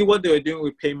you see what they were doing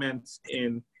with payments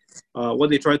in what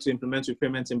they tried to implement with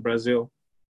payments in Brazil.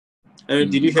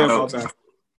 Did you hear about that?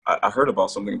 I heard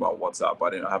about something about WhatsApp,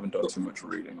 but I haven't done too much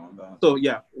reading on that. So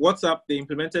yeah, WhatsApp, they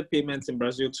implemented payments in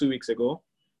Brazil 2 weeks ago.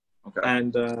 Okay.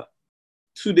 And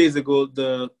 2 days ago,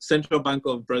 the Central Bank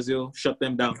of Brazil shut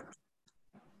them down.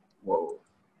 Whoa.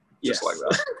 Yes. Just like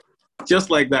that. Just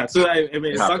like that. So I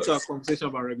mean, it's back to our conversation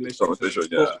about regulation.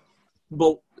 Yeah.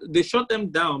 But they shut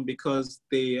them down because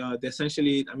they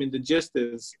essentially, I mean, the gist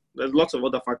is, there's lots of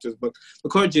other factors, but the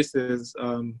core gist is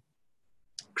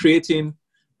creating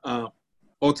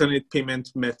alternate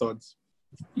payment methods.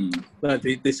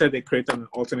 They said they created an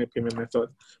alternate payment method.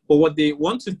 But what they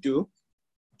want to do,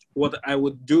 what I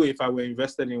would do if I were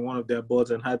invested in one of their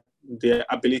boards and had the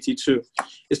ability to,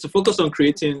 is to focus on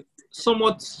creating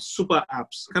somewhat super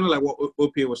apps, kind of like what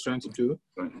OPA was trying to do,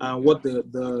 what the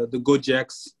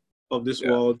Gojeks of this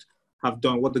world have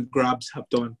done, what the Grabs have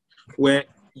done, where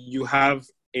you have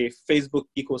a Facebook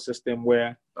ecosystem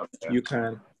where you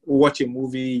can watch a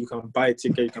movie, you can buy a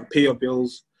ticket, you can pay your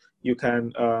bills, you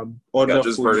can order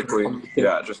just food. vertically,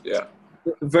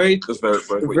 very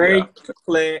vertically,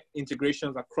 clear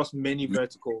integrations across many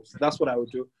verticals. That's what I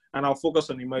would do. And I'll focus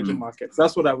on emerging markets.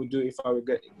 That's what I would do if I would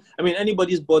get. I mean,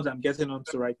 anybody's board I'm getting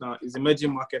onto right now is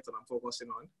emerging markets that I'm focusing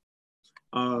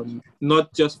on.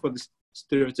 Not just for the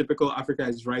stereotypical Africa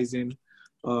is rising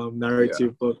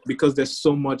narrative, but because there's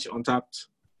so much untapped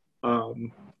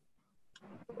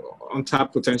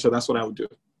potential. That's what I would do.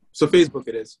 So Facebook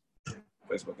it is.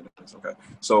 Okay.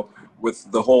 So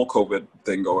with the whole COVID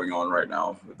thing going on right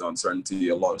now, with the uncertainty,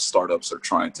 a lot of startups are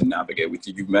trying to navigate with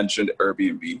you. You mentioned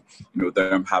Airbnb,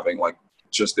 them having like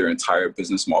just their entire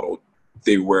business model.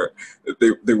 They were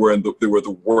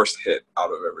the worst hit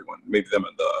out of everyone. Maybe them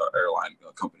and the airline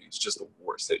companies, just the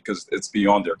worst hit because it's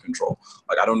beyond their control.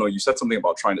 Like, I don't know. You said something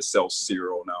about trying to sell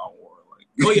cereal now, or like.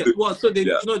 Oh yeah. Well, so they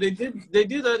did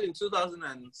that in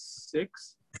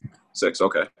 2006.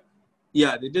 Okay.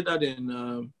 Yeah, they did that in.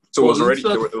 So it was already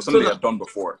there was something they had done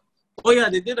before. Oh yeah,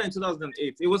 they did that in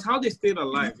 2008. It was how they stayed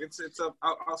alive.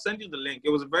 I'll send you the link. It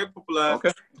was a very popular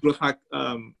growth hack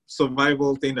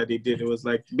survival thing that they did. It was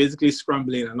like basically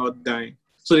scrambling and not dying.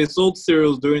 So they sold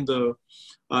cereals during the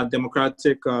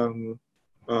Democratic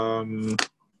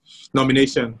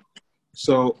nomination.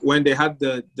 So when they had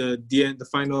the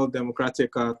final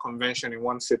Democratic convention in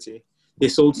one city, they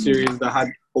sold cereals that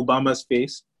had Obama's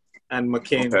face and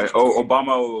McCain. Okay. Oh,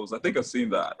 Obama O's. I think I've seen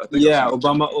that.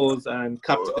 Obama O's and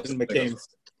Captain McCain's.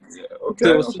 Yeah. Okay.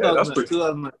 So it was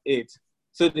 2008.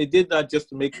 So they did that just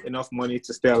to make enough money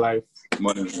to stay alive.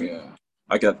 Money, yeah.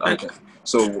 I get.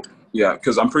 So yeah,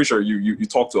 because I'm pretty sure you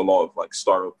talk to a lot of like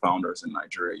startup founders in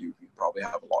Nigeria. You probably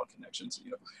have a lot of connections.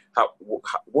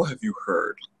 What have you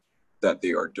heard that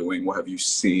they are doing? What have you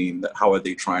seen? How are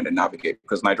they trying to navigate?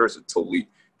 Because Nigeria is a totally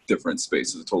different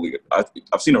spaces.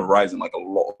 I've seen a rise in like a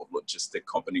lot of logistic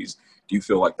companies. Do you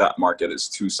feel like that market is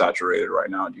too saturated right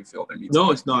now? Do you feel they need?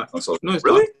 No, it's not. No, it's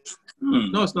really?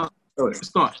 Not. No, it's not. Really?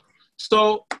 It's not.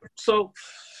 So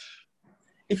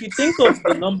if you think of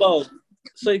the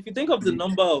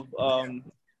number of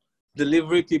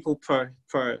delivery people per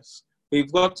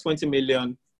we've got 20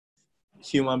 million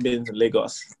human beings in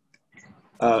Lagos.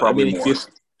 Probably more.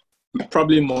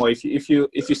 Probably more. If you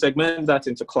segment that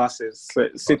into classes,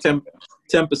 say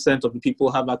 10% of the people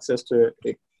have access to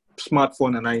a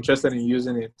smartphone and are interested in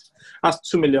using it. That's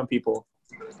 2 million people.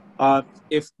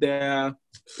 If there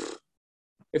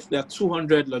are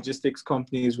 200 logistics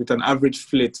companies with an average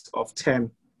fleet of 10,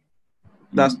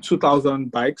 that's 2,000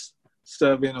 bikes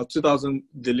serving, or 2,000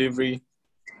 delivery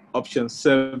options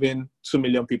serving 2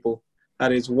 million people.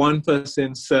 That is one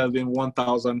person serving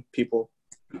 1,000 people.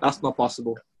 That's not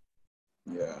possible.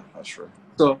 Yeah, that's true.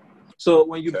 So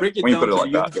when you break it down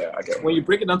to you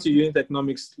break it down to unit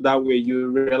economics that way, you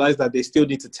realize that they still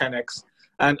need to 10x.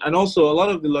 And also a lot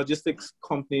of the logistics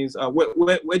companies.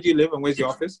 Where do you live and where's your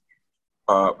office?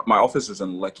 My office is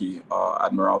in Lekki,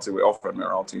 Admiralty. We offer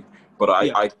Admiralty, but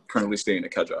I currently stay in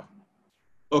Ikeja.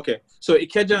 Okay, so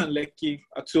Ikeja and Lekki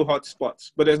are two hot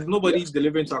spots, but there's nobody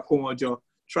delivering to Akomojo.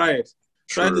 Try it.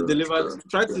 Try to deliver to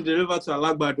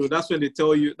Alagbado. That's when they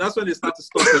tell you. That's when they start to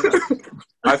stop it.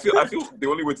 I feel the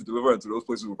only way to deliver to those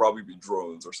places would probably be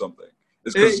drones or something.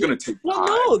 It's because it's going to take well,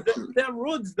 time. no, there are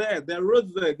roads there. There are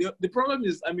roads there. The problem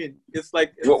is, I mean, it's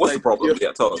like... What's like the problem?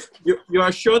 Yeah, tell us. You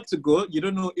are sure to go. You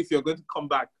don't know if you're going to come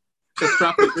back. Because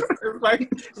traffic.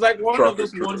 It's like one Traffic,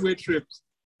 of those one-way trips.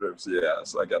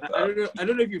 Yes, I get that. I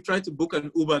don't know if you've tried to book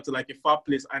an Uber to like a far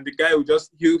place and the guy will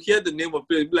just, you hear the name of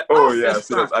place, be like,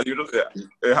 yes. And you just,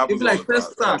 it happens like, all the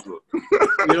time.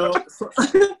 You know,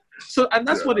 so and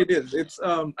that's what it is. It's,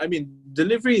 I mean,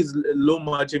 delivery is a low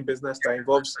margin business that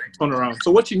involves turnaround.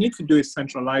 So what you need to do is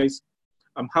centralize,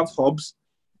 have hubs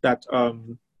that,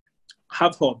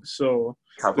 have hubs. So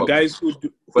the guys who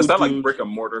do... Was that like brick and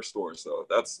mortar stores though?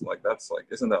 That's like,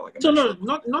 isn't that like... So no,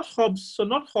 not hubs. So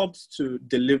not hubs to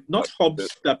deliver, not like hubs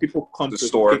that people come to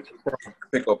store,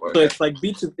 pick up. Okay. So it's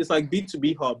like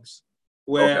B2B hubs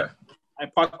where I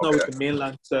partner with the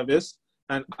mainland service,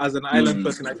 and as an island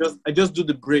person, I just do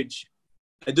the bridge.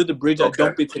 I do the bridge. I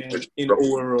dump it in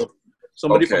Owerro.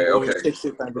 Somebody from Owerro takes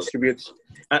it and distributes.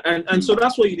 And so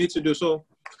that's what you need to do. So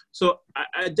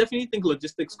I definitely think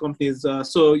logistics companies,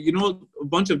 so, you know, a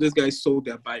bunch of these guys sold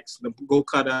their bikes, the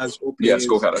Go-Karters, OPAs. Yes,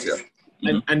 Go-Karters,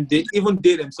 yeah. And they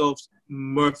themselves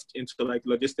merged into like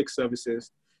logistics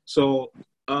services. So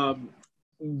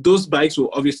those bikes will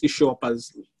obviously show up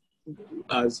as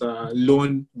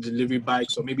loan delivery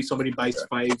bikes, or maybe somebody buys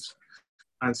 5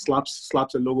 and slaps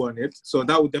a logo on it. So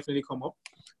that would definitely come up.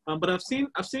 But I've seen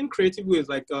creative ways,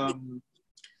 like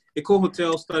Eco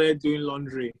Hotel started doing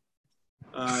laundry.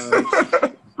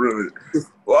 Really?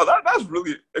 Well, that's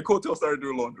really... Eco Hotel started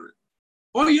doing laundry.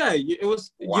 Oh yeah, it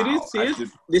was. Wow. You didn't see it?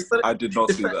 I did not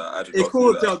see that.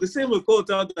 Eco Hotel, the same Eco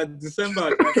Hotel that December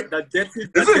that dirty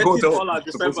all our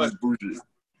December.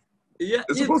 Yeah,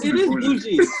 it is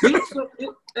bougie. You know,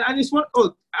 and it's what.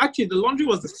 Oh, actually, the laundry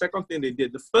was the second thing they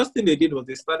did. The first thing they did was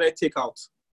they started takeout.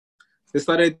 They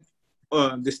started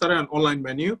an online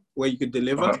menu where you could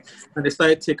deliver, and they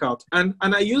started takeout. And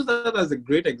I use that as a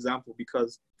great example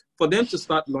because for them to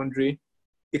start laundry,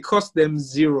 it cost them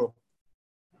 $0.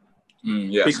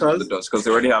 Yes, because they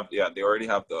already have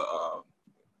the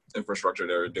infrastructure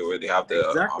they're doing. They have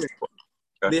the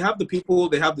they have the people,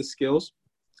 they have the skills.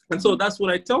 And so that's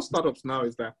what I tell startups now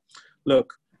is that,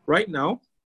 look, right now,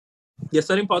 there's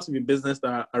certain parts of your business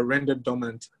that are rendered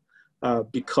dormant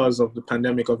because of the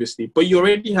pandemic, obviously. But you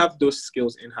already have those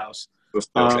skills in-house. Those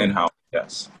skills in-house,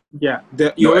 yes. Yeah.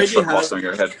 You already have cost on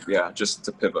your head, just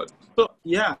to pivot. So,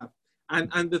 yeah.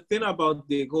 And the thing about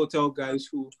the hotel guys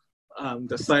who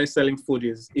started selling food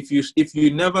is if you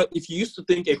used to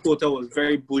think a hotel was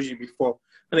very bougie before,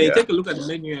 and then you take a look at the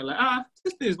menu and like,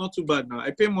 this thing is not too bad now.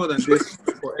 I pay more than this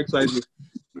for XYZ.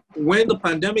 When the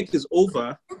pandemic is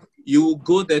over, you will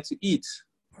go there to eat.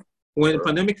 When the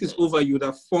pandemic is over, you would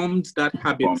have formed that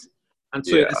habit. And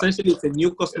so essentially it's a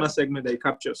new customer segment that you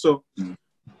capture. So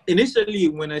initially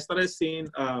when I started seeing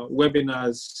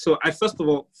webinars, so I first of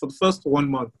all, for the first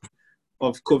 1 month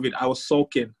of COVID, I was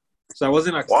sulking. So I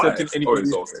wasn't accepting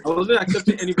anybody's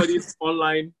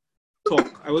online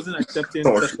talk. I wasn't accepting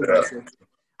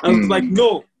I was like,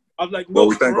 no.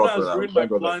 Corona has ruined my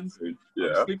plans. I'm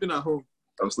sleeping at home.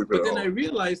 But then I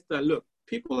realized that, look,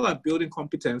 people are building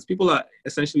competence. People are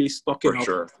essentially stocking up.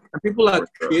 And people are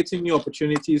creating new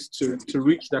opportunities to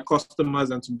reach their customers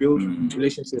and to build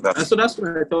relationships. And so that's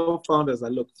when I tell founders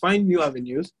that, look, find new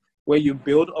avenues where you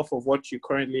build off of what you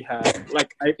currently have.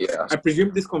 Like I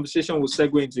presume this conversation will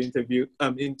segue into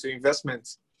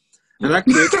investments. And that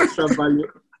creates extra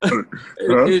value.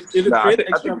 It will create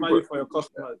extra value for your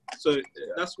customers. So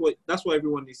that's what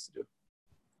everyone needs to do.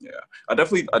 Yeah, I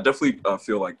definitely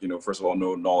feel like, first of all,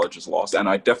 no knowledge is lost, and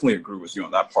I definitely agree with you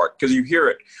on that part because you hear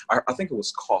it. I think it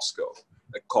was Costco.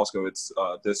 Like Costco, it's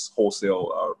this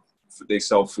wholesale. They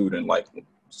sell food and like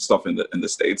stuff in the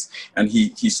States, and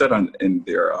he said in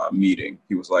their meeting,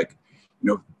 he was like,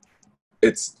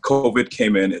 it's COVID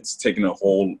came in, it's taken a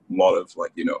whole lot of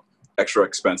extra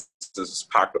expenses. It's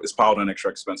piled on extra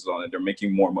expenses on it. They're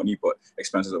making more money, but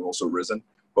expenses have also risen.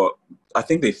 But I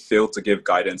think they failed to give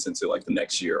guidance into like the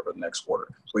next year or the next quarter.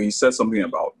 But he said something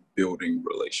about building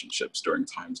relationships during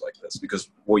times like this, because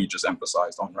what you just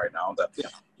emphasized on right now, that,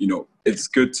 it's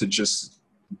good to just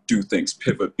do things,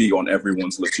 pivot, be on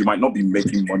everyone's list. You might not be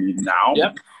making money now,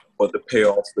 but the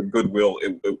payoff, the goodwill,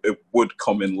 it would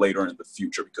come in later in the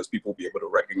future because people will be able to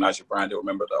recognize your brand. They'll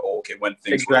remember that, when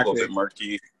things were a little bit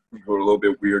murky, were a little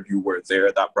bit weird, you were there.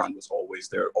 That brand was always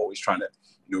there, always trying to,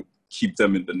 keep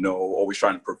them in the know, always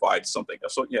trying to provide something.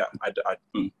 So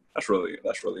that's really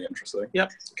interesting. Yep.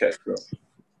 Okay, cool.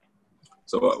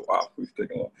 So wow, we've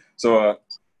taken a lot. So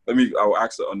I'll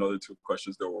ask another 2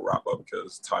 questions, then we'll wrap up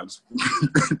because time's.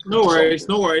 No worries.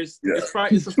 Yeah.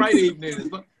 It's a Friday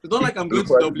evening. It's not like I'm going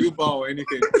to W Bar or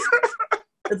anything.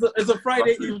 It's a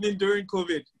Friday evening during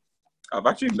COVID. I've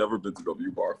actually never been to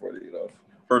W Bar, funny enough.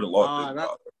 Heard a lot of things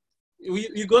about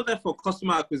it. You go there for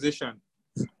customer acquisition.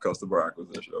 Customer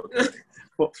acquisition, okay.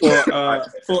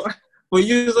 for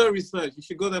user research. You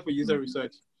should go there for user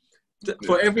research.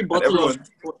 For every bottle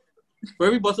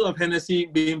of Hennessy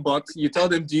being bought, you tell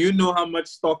them, do you know how much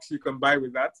stocks you can buy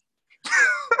with that?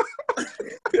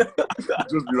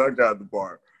 Just be that guy at the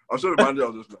bar. I'm sure the manager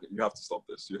was just like, you have to stop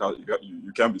this. You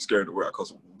can't be scared of where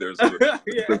because there's a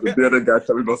bearded guy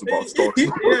telling us about stocks.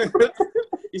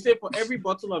 You say for every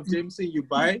bottle of Jameson you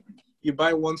buy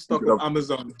one stock of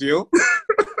Amazon. Deal?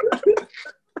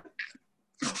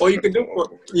 Or you can do for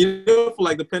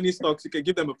like the penny stocks, you can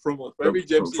give them a promo. For every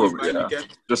Jameson you buy, you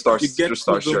get just start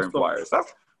sharing flyers.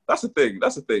 That's the thing.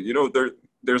 You know,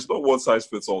 there's no one size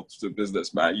fits all to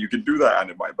business, man. You can do that and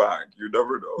it might bang. You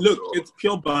never know. Look, it's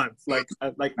pure bands.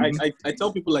 I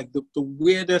tell people like the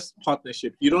weirdest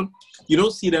partnership. You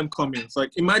don't see them coming. So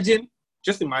like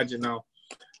just imagine now.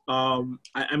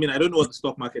 I mean I don't know what the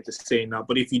stock market is saying now,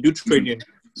 but if you do trade in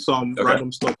some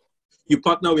random stock, you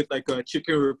partner with like a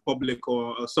Chicken Republic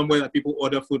or somewhere that people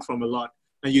order food from a lot,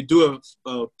 and you do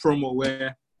a promo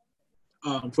where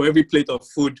for every plate of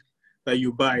food that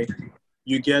you buy,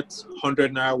 you get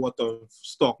 100 naira worth of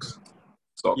stocks.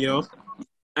 You know,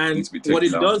 and what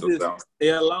it does is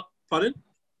it allows. Pardon?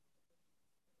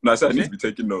 No, I said I need to be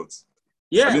taking notes.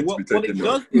 Yeah, what it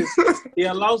does is it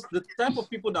allows the type of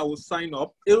people that will sign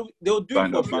up. They'll do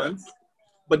it for bands,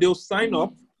 but they'll sign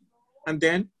up, and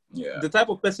then the type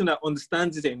of person that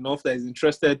understands it enough that is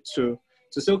interested to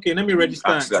say, okay, let me register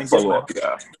and follow up.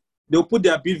 Yeah. They'll put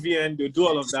their BVN, they'll do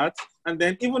all of that, and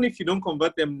then even if you don't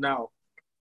convert them now,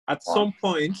 at some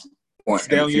point in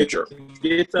the future,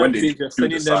 when you're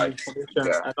sending them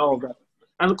information and all of that.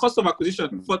 And the cost of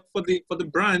acquisition for the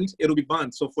brand, it'll be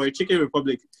banned. So for a Chicken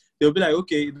Republic, they'll be like,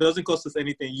 okay, it doesn't cost us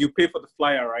anything. You pay for the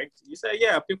flyer, right? You say,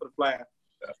 yeah, I'll pay for the flyer.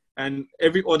 Yeah. And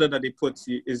every order that they put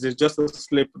is just a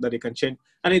slip that they can change.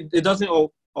 And it doesn't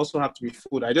also have to be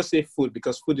food. I just say food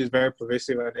because food is very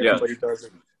pervasive and everybody does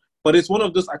it. But it's one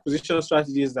of those acquisition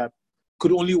strategies that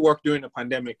could only work during a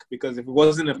pandemic, because if it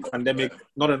wasn't a pandemic,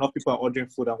 not enough people are ordering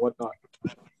food and whatnot.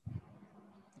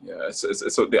 Yeah, so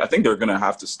I think they're gonna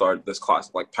have to start this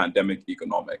class like pandemic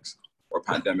economics or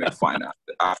pandemic finance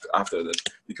after this,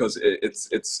 because it's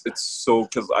so,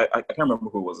 because I can't remember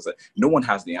who it was. I said no one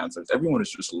has the answers. Everyone is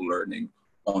just learning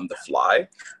on the fly,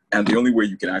 and the only way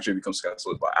you can actually become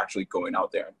successful is by actually going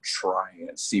out there and trying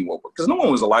and seeing what works. Because no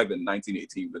one was alive in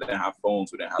 1918. We didn't have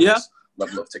phones. We didn't have this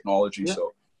level of technology. Yeah.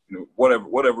 So you know,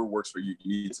 whatever works for you,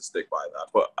 you need to stick by that.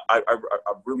 But I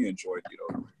really enjoyed, you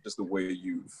know, just the way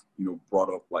you've, you know, brought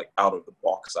up like out of the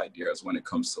box ideas when it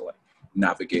comes to like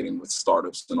navigating with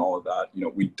startups and all of that. You know,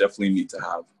 we definitely need to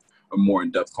have a more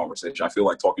in-depth conversation. I feel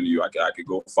like talking to you, I could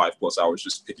go 5+ hours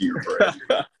just picking your brain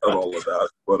about all of that.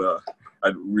 But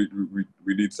we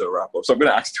need to wrap up. So I'm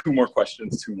going to ask two more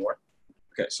questions.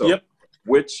 Okay. So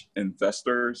which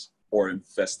investors or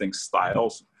investing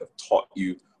styles have taught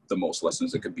you the most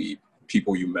lessons? It could be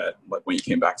people you met like when you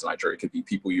came back to Nigeria. It could be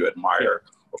people you admire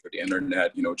over the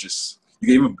internet. You know, just you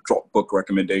can even drop book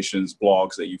recommendations,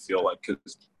 blogs that you feel like,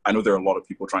 because I know there are a lot of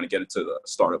people trying to get into the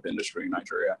startup industry in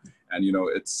Nigeria, and you know,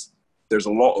 there's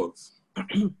a lot of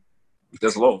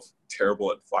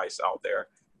terrible advice out there.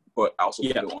 But I also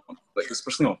feel like,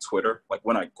 especially on Twitter, like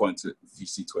when I go into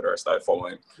VC Twitter, I started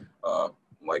following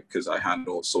like, because I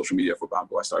handle social media for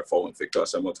Bamboo, I started following Victor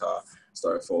Semota,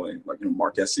 started following like, you know,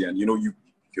 Mark Essien. You know, you're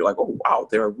like, oh wow,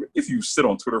 if you sit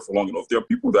on Twitter for long enough, there are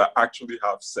people that actually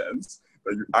have sense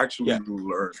that you actually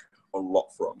learn a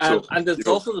lot from. And there's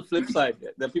also the flip side.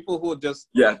 The people who just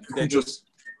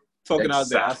talking out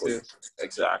their asses.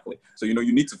 Exactly. So you know,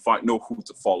 you need to know who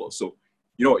to follow. So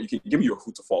you know what, you can give me your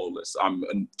who to follow list. I'm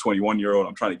a 21-year-old.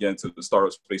 I'm trying to get into the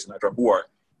startup space in Nigeria. Who are,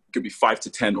 it could be 5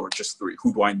 to 10 or just 3.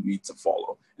 Who do I need to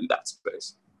follow in that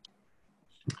space?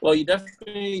 Well, you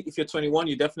definitely, if you're 21,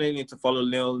 you definitely need to follow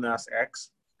Lil Nas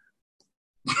X.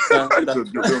 Lil Nas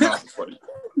is funny.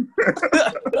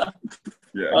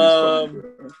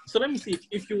 So let me see,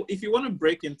 if you want to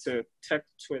break into tech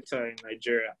Twitter in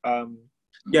Nigeria,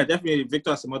 definitely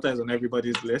Victor Semota is on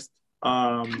everybody's list.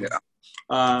 I'll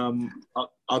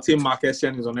say Mark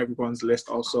Essien is on everyone's list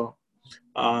also.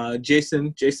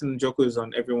 Jason Njoku is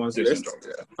on everyone's list.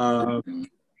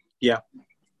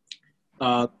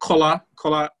 Kola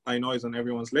I know is on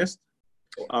everyone's list.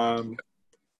 Odun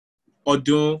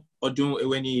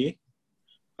Eweni,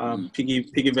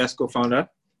 Piggy Vest co-founder.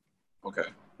 Okay.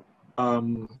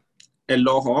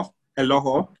 Eloho.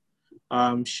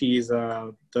 She's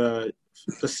the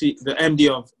MD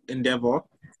of Endeavor.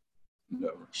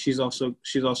 Never. She's also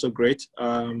great.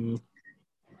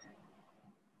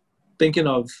 Thinking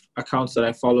of accounts that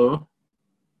I follow.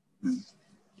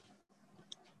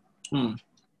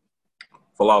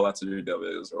 Falal Latitude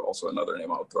is also another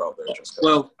name I'll throw out there. Just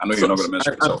well, I know you're not going to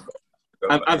mention yourself.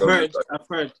 I've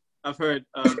heard.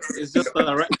 It's just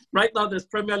right now there's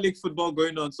Premier League football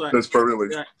going on, so there's Premier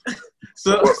League. Yeah.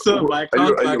 so my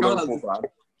account,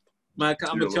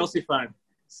 I'm a Chelsea fan.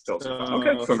 Chelsea fan.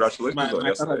 Okay, congratulations. My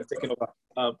account has taken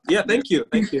over. Yeah, thank you.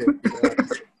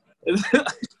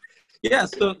 Yeah,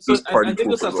 so I think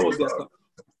those are some of the accounts.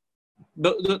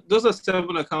 Those are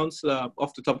 7 accounts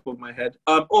off the top of my head.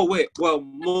 Mo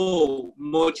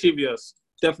Chivius,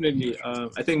 definitely.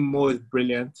 I think Mo is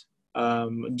brilliant.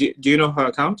 Do you know her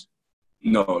account?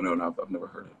 No, I've never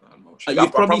heard of that.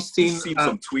 You've probably seen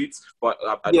some tweets, but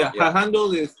her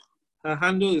handle is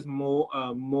Mo.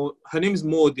 Her name is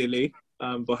Mo Dele,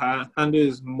 but her handle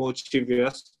is Mo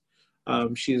Chivius.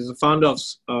 She's the founder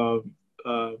of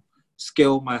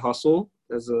Scale My Hustle.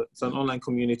 It's an online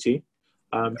community.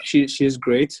 She's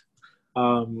great.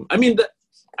 And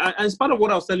it's part of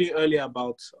what I was telling you earlier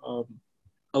about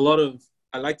a lot of,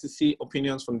 I like to see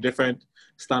opinions from different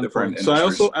standpoints. So I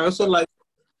also like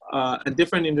a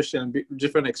different industry and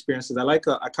different experiences. I like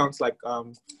accounts like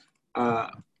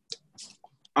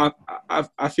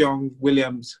Affion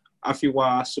Williams, Afi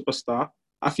Superstar,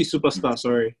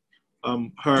 sorry.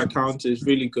 Her account is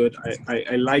really good.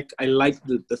 I like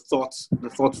the thoughts, the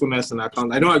thoughtfulness in her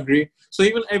account. I don't agree. So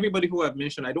even everybody who I've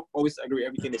mentioned, I don't always agree with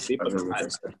everything they say, but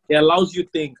it allows you to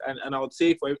think. And I would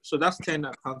say so that's 10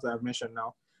 accounts that I've mentioned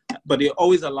now. But it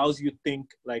always allows you to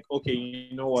think like, okay,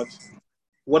 you know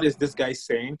what is this guy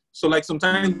saying? So like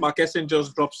sometimes Mark Essen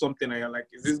just drops something and you're like,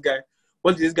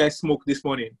 what did this guy smoke this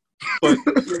morning? But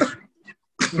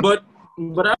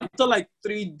after like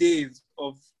 3 days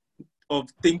of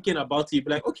thinking about it,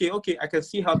 be like, okay, I can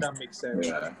see how that makes sense.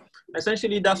 Yeah.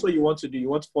 Essentially, that's what you want to do. You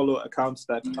want to follow accounts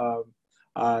that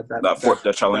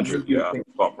challenge your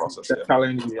thought process. That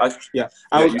challenge you.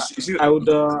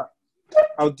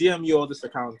 I'll DM you all this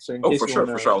account. So for sure.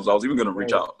 I was even going to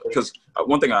reach out because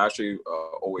one thing I actually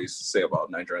always say about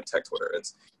Nigerian tech Twitter,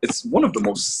 it's one of the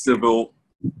most civil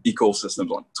ecosystems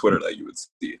on Twitter that you would see.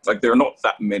 It's like there are not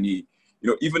that many.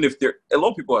 Even if a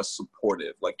lot of people are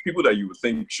supportive, like people that you would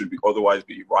think should otherwise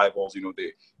be rivals,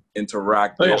 they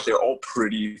interact. They're all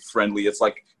pretty friendly. It's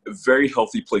like a very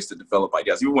healthy place to develop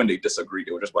ideas. Even when they disagree,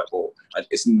 they were just like,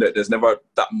 there's never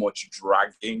that much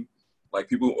dragging. Like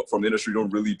people from the industry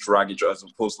don't really drag each other as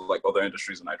opposed to like other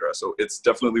industries in Nigeria. So it's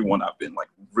definitely one I've been like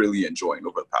really enjoying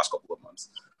over the past couple of months.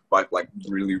 Like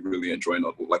really, really enjoying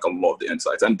like a lot of the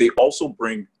insights. And they also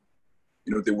bring,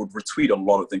 they would retweet a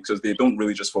lot of things because they don't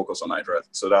really just focus on Nigeria.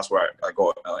 So that's where I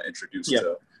got introduced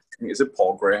to, is it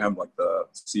Paul Graham, like the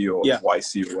CEO of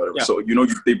YC or whatever. Yeah. So,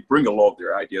 they bring a lot of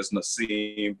their ideas in the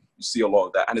same, you see a lot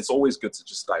of that. And it's always good to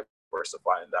just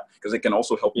diversify in that because it can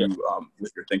also help you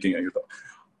with your thinking and your thought.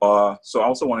 So I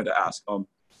also wanted to ask,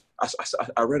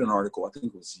 I read an article, I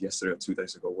think it was yesterday or 2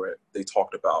 days ago, where they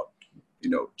talked about,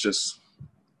 just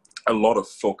a lot of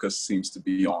focus seems to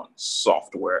be on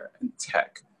software and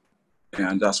tech.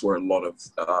 And that's where a lot of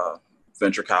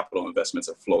venture capital investments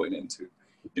are flowing into,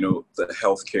 the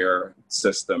healthcare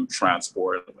system,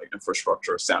 transport, like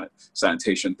infrastructure,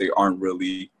 sanitation. They aren't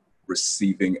really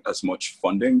receiving as much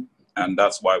funding. And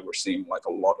that's why we're seeing like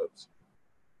a lot of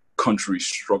countries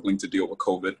struggling to deal with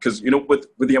COVID. Because, with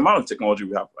the amount of technology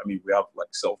we have, we have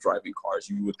like self-driving cars.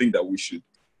 You would think that we should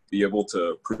be able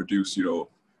to produce,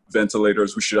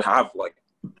 ventilators. We should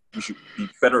be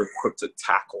better equipped to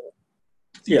tackle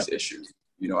these issues,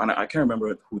 and I can't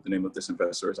remember who the name of this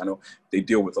investor is. I know they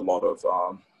deal with a lot of,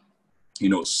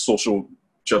 social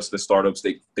justice startups.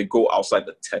 They go outside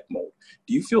the tech mold.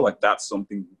 Do you feel like that's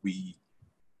something we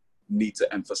need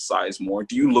to emphasize more?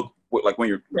 Do you look, like when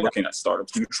you're looking at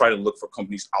startups, do you try to look for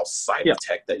companies outside of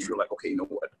tech that you're like, okay, you know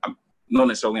what, I'm not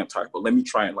necessarily I'm tired, but let me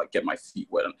try and like get my feet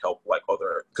wet and help like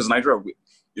other, because Nigeria,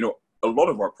 a lot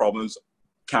of our problems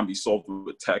can be solved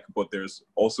with tech, but there's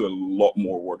also a lot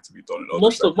more work to be done in other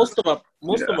most of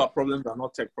our problems are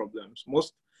not tech problems.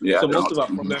 Most of our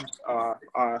problems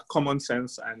are common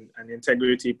sense and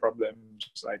integrity problems.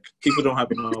 Like people don't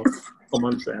have enough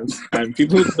common sense, and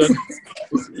people don't.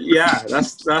 Yeah,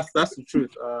 that's the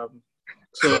truth.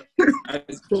 So I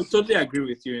totally agree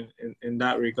with you in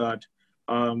that regard.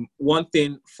 One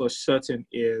thing for certain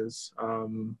is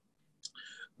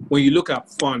when you look at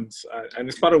funds, and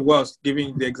it's part of what I was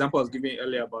giving, the example I was giving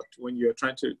earlier about when you're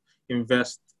trying to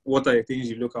invest, what are the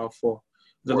things you look out for?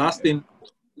 The last thing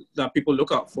that people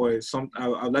look out for is I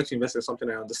would like to invest in something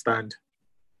I understand.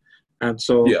 And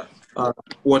so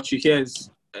what you hear is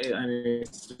and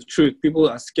it's the truth. People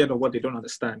are scared of what they don't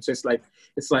understand. So it's like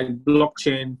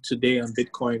blockchain today and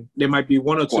Bitcoin. There might be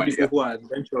one or two people who are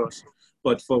adventurous,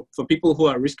 but for people who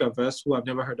are risk averse, who have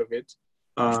never heard of it,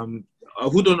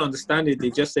 who don't understand it, they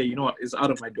just say, you know what, it's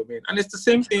out of my domain. And it's the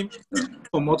same thing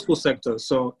for multiple sectors.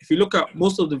 So if you look at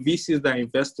most of the VCs that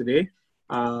invest today,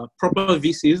 proper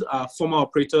VCs are former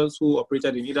operators who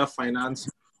operated in either finance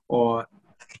or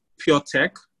pure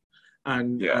tech.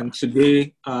 And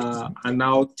today are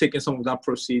now taking some of that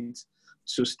proceeds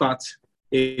to start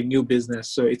a new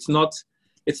business. So it's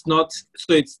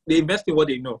they invest in what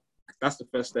they know. That's the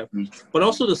first step. But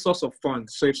also the source of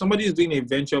funds. So if somebody is doing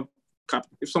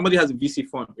if somebody has a VC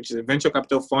fund, which is a venture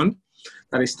capital fund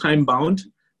that is time bound,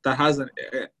 that has a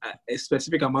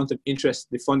specific amount of interest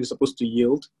the fund is supposed to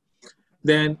yield,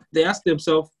 then they ask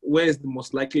themselves, where is the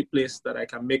most likely place that I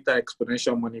can make that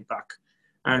exponential money back?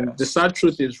 And the sad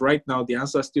truth is, right now, the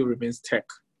answer still remains tech.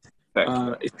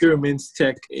 It still remains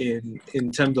tech in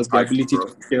terms of the ability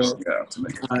to scale.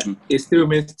 It still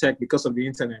remains tech because of the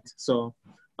internet. So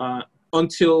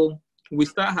until we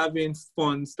start having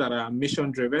funds that are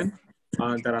mission-driven,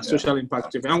 that are social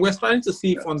impact-driven, and we're starting to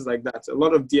see funds like that. A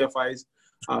lot of DFIs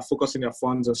are focusing their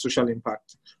funds on social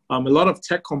impact. A lot of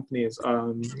tech companies,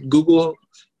 Google,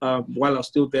 while I was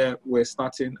still there, were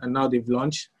starting, and now they've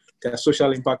launched their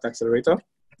social impact accelerator.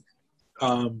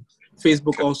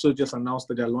 Facebook also just announced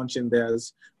that they're launching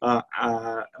theirs.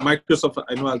 Microsoft,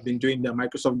 I know, has been doing their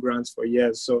Microsoft grants for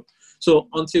years. So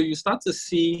until you start to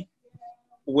see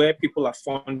where people are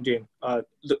funding,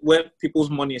 where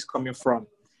people's money is coming from,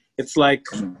 it's like,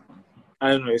 I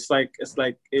don't know, it's like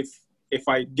if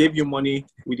I gave you money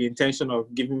with the intention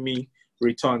of giving me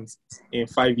returns in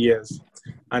 5 years,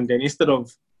 and then instead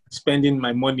of spending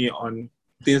my money on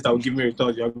things that will give me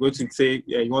returns, you're going to say,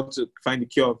 yeah, you want to find the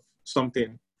cure of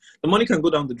something, the money can go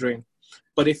down the drain.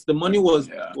 But if the money was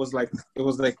like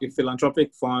a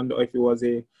philanthropic fund, or if it was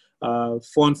a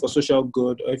fund for social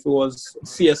good, or if it was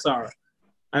CSR,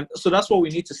 and so that's what we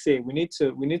need to say. We need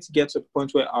to get to a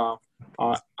point where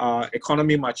our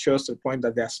economy matures to the point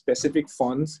that there are specific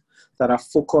funds that are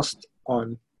focused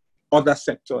on other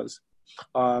sectors,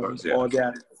 or there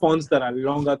are funds that are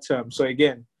longer term. So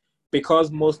again,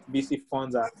 because most VC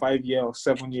funds are 5-year or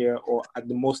 7-year or at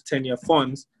the most 10-year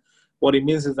funds, what it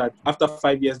means is that after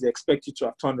 5 years, they expect you to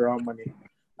have turned around money.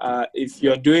 If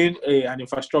you're doing an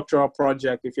infrastructural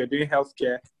project, if you're doing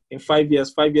healthcare, in 5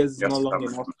 years is not long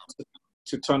enough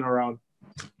to turn around.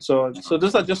 So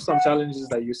those are just some challenges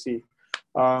that you see.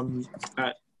 I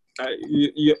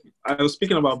was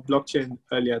speaking about blockchain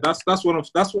earlier. That's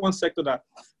one sector that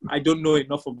I don't know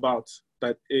enough about.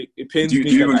 That it pains me. Do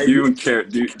you even care?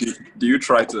 Do you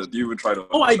try to?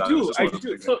 Oh, I do.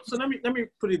 So let me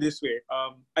put it this way.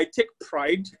 I take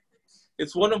pride.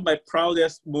 It's one of my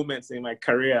proudest moments in my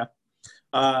career.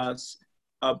 A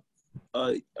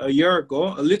year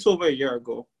ago, a little over a year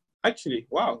ago. Actually,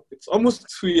 wow, it's almost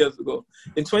 2 years ago.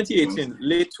 In 2018,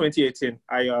 late 2018,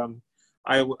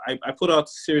 I put out a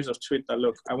series of tweets that,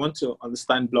 look, I want to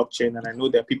understand blockchain, and I know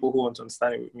there are people who want to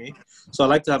understand it with me. So I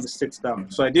like to have a sit down.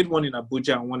 So I did one in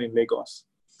Abuja and one in Lagos.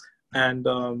 And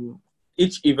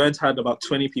each event had about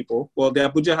 20 people. Well, the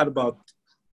Abuja had about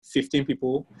 15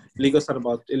 people. Lagos had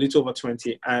about a little over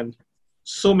 20. And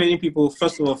so many people,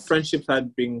 first of all, friendships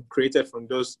had been created from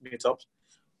those meetups.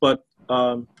 But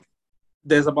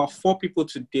there's about 4 people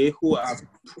today who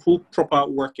proper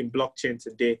work in blockchain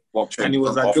today. And it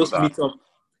was at those meetups.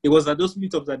 It was at those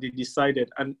meetups that they decided.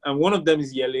 And one of them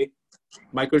is Yele.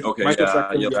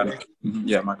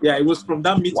 Yeah, it was from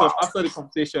that meetup after the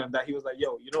conversation that he was like,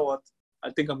 yo, you know what? I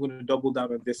think I'm going to double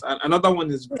down on this. And another one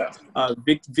is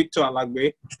Victor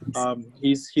Alagbe.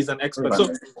 He's an expert.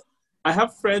 So I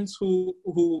have friends who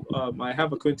I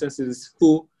have acquaintances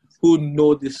who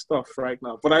know this stuff right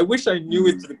now. But I wish I knew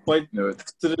it to the point, to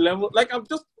the level. Like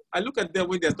I look at them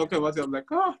when they're talking about it. I'm like,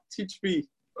 teach me,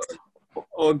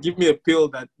 or give me a pill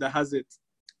that has it.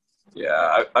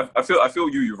 Yeah, I feel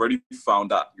you've already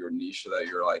found out your niche that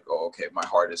you're like, oh, okay, my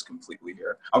heart is completely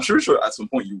here. I'm sure at some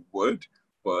point you would,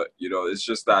 but it's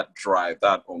just that drive,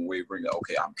 that unwavering. That,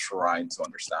 okay, I'm trying to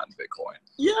understand Bitcoin.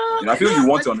 Yeah, I feel you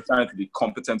want to understand it to be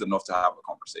competent enough to have a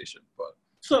conversation, but.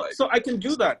 So I can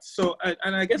do that. So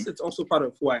and I guess it's also part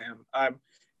of who I am.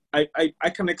 I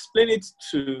can explain it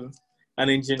to an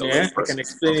engineer. I can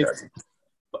explain it.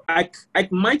 I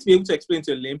might be able to explain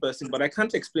to a lame person, but I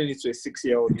can't explain it to a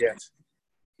 6-year-old yet.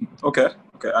 Okay.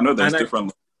 I know there's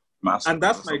different masters. And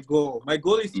that's my goal. My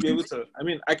goal is to be able to. I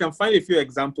mean, I can find a few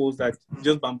examples that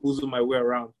just bamboozle my way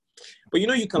around. But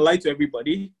you can lie to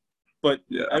everybody. But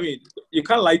Yeah. I mean, you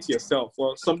can't lie to yourself.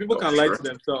 Well, some people can lie to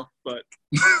themselves, but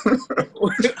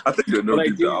I think you know but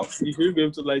deep down. you should be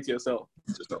able to lie to yourself.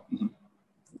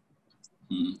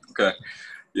 Okay.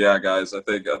 Yeah, guys, I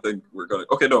think we're gonna.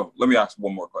 Okay, no, let me ask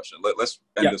one more question. Let's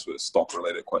end this with a stock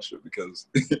related question because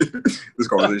this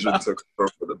conversation took for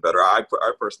the better. I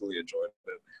personally enjoyed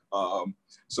it.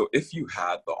 So if you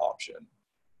had the option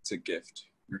to gift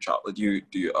your child, do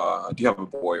you have a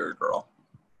boy or a girl?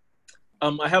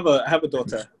 I have a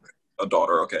daughter. A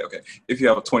daughter. Okay. If you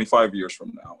have 25 years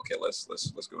from now, okay, let's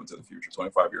go into the future.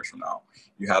 25 years from now,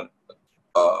 you had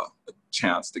a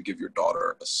chance to give your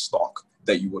daughter a stock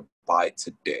that you would buy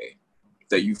today,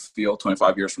 that you feel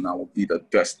 25 years from now will be the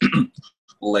best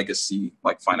legacy,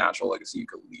 like financial legacy you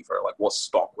could leave her. Like, what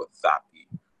stock would that be?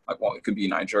 Like, well, it could be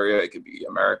Nigeria, it could be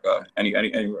America,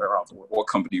 anywhere around the world. What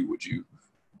company would you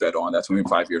bet on that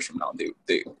 25 years from now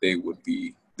they would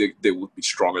be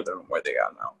stronger than where they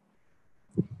are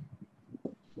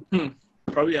now?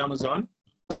 Probably Amazon.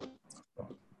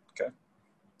 Okay,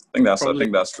 I think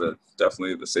that's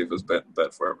definitely the safest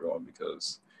bet for everyone,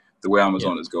 because the way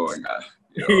Amazon is going, I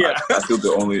feel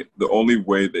the only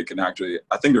way they can actually,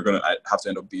 I think they're gonna have to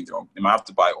end up being their own. They might have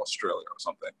to buy Australia or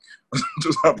something,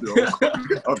 just have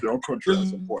their own country at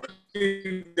some point.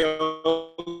 Their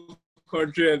own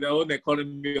country and their own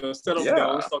economy, or set up their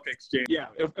own stock exchange. Yeah,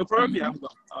 it'll probably be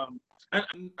Amazon.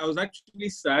 And I was actually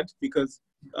sad because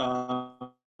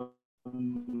I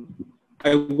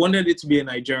wanted it to be a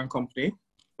Nigerian company,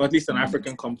 or at least an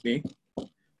African company.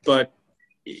 But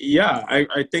yeah,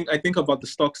 I think about the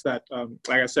stocks that,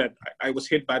 like I said, I was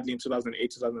hit badly in 2008,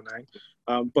 2009.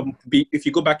 But if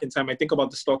you go back in time, I think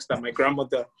about the stocks that my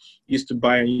grandmother used to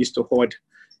buy and used to hoard.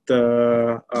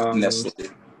 The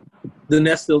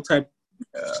Nestle type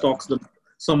stocks,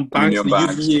 some banks, Union the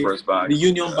Banks, UBA, First Bank, the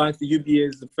Union Bank, the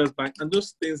UBAs, the First Bank, and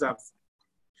those things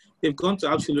they've gone to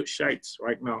absolute shites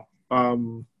right now.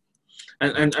 And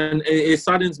it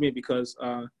saddens me because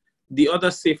the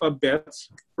other safer bet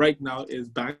right now is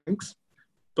banks,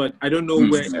 but I don't know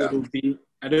where it will be.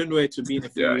 I don't know where it will be in a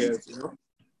few years. You know?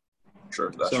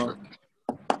 Sure, that's true.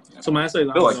 Yeah. So my answer is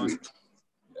Amazon.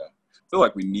 I feel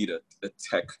like we need a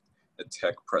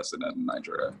tech president in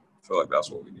Nigeria. I feel like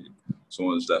that's what we need.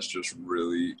 Someone that's just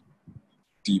really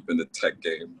deep in the tech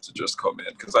game to just come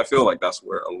in, because I feel like that's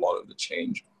where a lot of the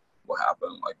change will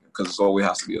happen. Like, because it always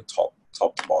has to be a top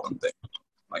to bottom thing.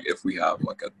 Like, if we have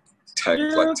like a tech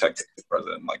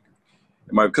president, like,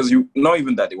 because you not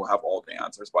even that they will have all the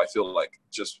answers, but I feel like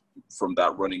just from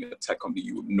that, running a tech company,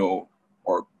 you would know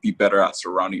or be better at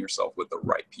surrounding yourself with the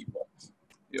right people.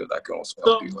 That can also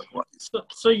help you. Like,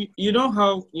 so you know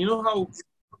how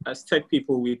as tech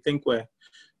people we think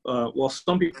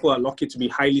some people are lucky to be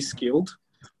highly skilled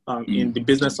in the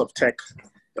business of tech.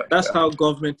 That's how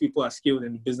government people are skilled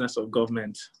in the business of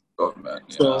government.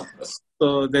 So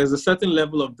there's a certain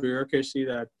level of bureaucracy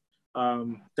that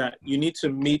you need to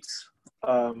meet.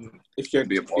 If you're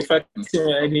affecting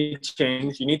any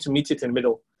change, you need to meet it in the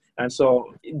middle. And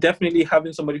so definitely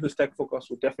having somebody who's tech focused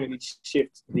will definitely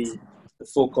shift the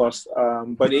focus.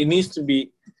 But it needs to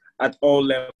be at all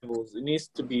levels. It needs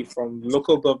to be from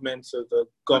local government to the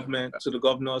government, to the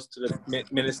governors, to the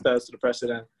ministers, to the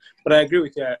president. But I agree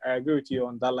with you. I agree with you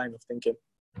on that line of thinking.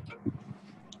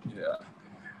 Yeah.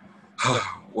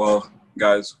 Well,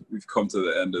 guys, we've come to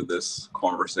the end of this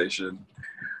conversation.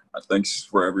 Thanks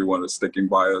for everyone that's sticking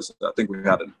by us. I think we've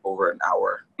had over an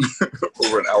hour.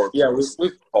 Yeah,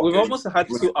 we've almost had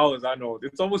 2 hours. I know.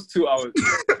 It's almost 2 hours.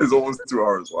 It's almost 2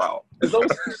 hours. Wow. It's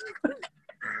almost...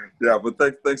 Yeah, but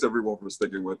thanks everyone for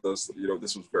sticking with us.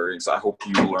 This was very exciting. I hope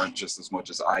you learned just as much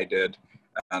as I did.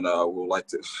 And we'll like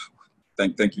to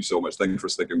thank you so much. Thank you for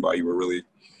sticking by. You were really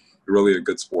a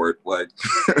good sport. Like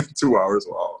 2 hours.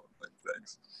 Wow.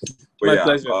 Thanks. But My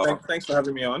pleasure. Thanks for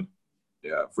having me on.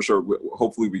 Yeah, for sure.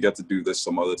 Hopefully we get to do this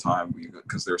some other time,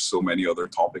 because there's so many other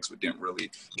topics we didn't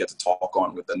really get to talk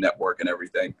on with the network and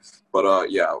everything. But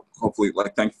hopefully,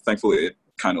 like, thankfully it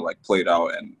kind of like played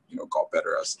out and got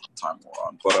better as time went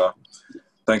on. But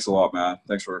thanks a lot, man.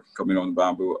 Thanks for coming on the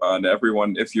Bamboo. And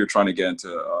everyone, if you're trying to get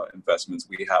into investments,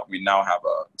 we now have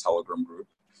a Telegram group,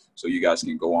 so you guys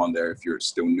can go on there if you're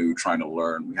still new trying to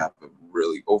learn. We have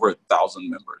really over 1,000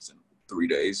 members in 3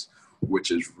 days,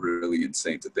 which is really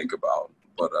insane to think about.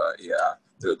 But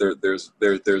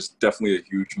there's definitely a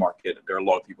huge market. There are a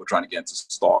lot of people trying to get into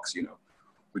stocks,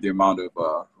 with the amount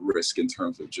of risk in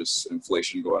terms of just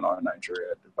inflation going on in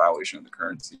Nigeria, the valuation of the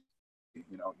currency.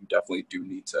 You definitely do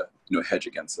need to hedge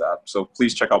against that. So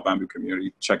please check out Bamboo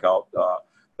Community, check out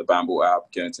the Bamboo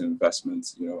app, get into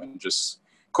investments, and just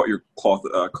cut your cloth,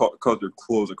 cut your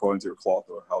clothes according to your cloth,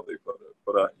 or how they put it.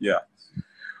 But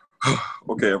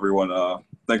Okay, everyone.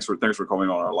 Thanks for coming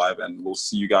on our live, and we'll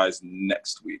see you guys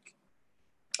next week.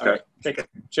 Okay. All right. Take it.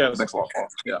 Cheers. Thanks a lot, Paul.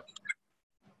 Yeah.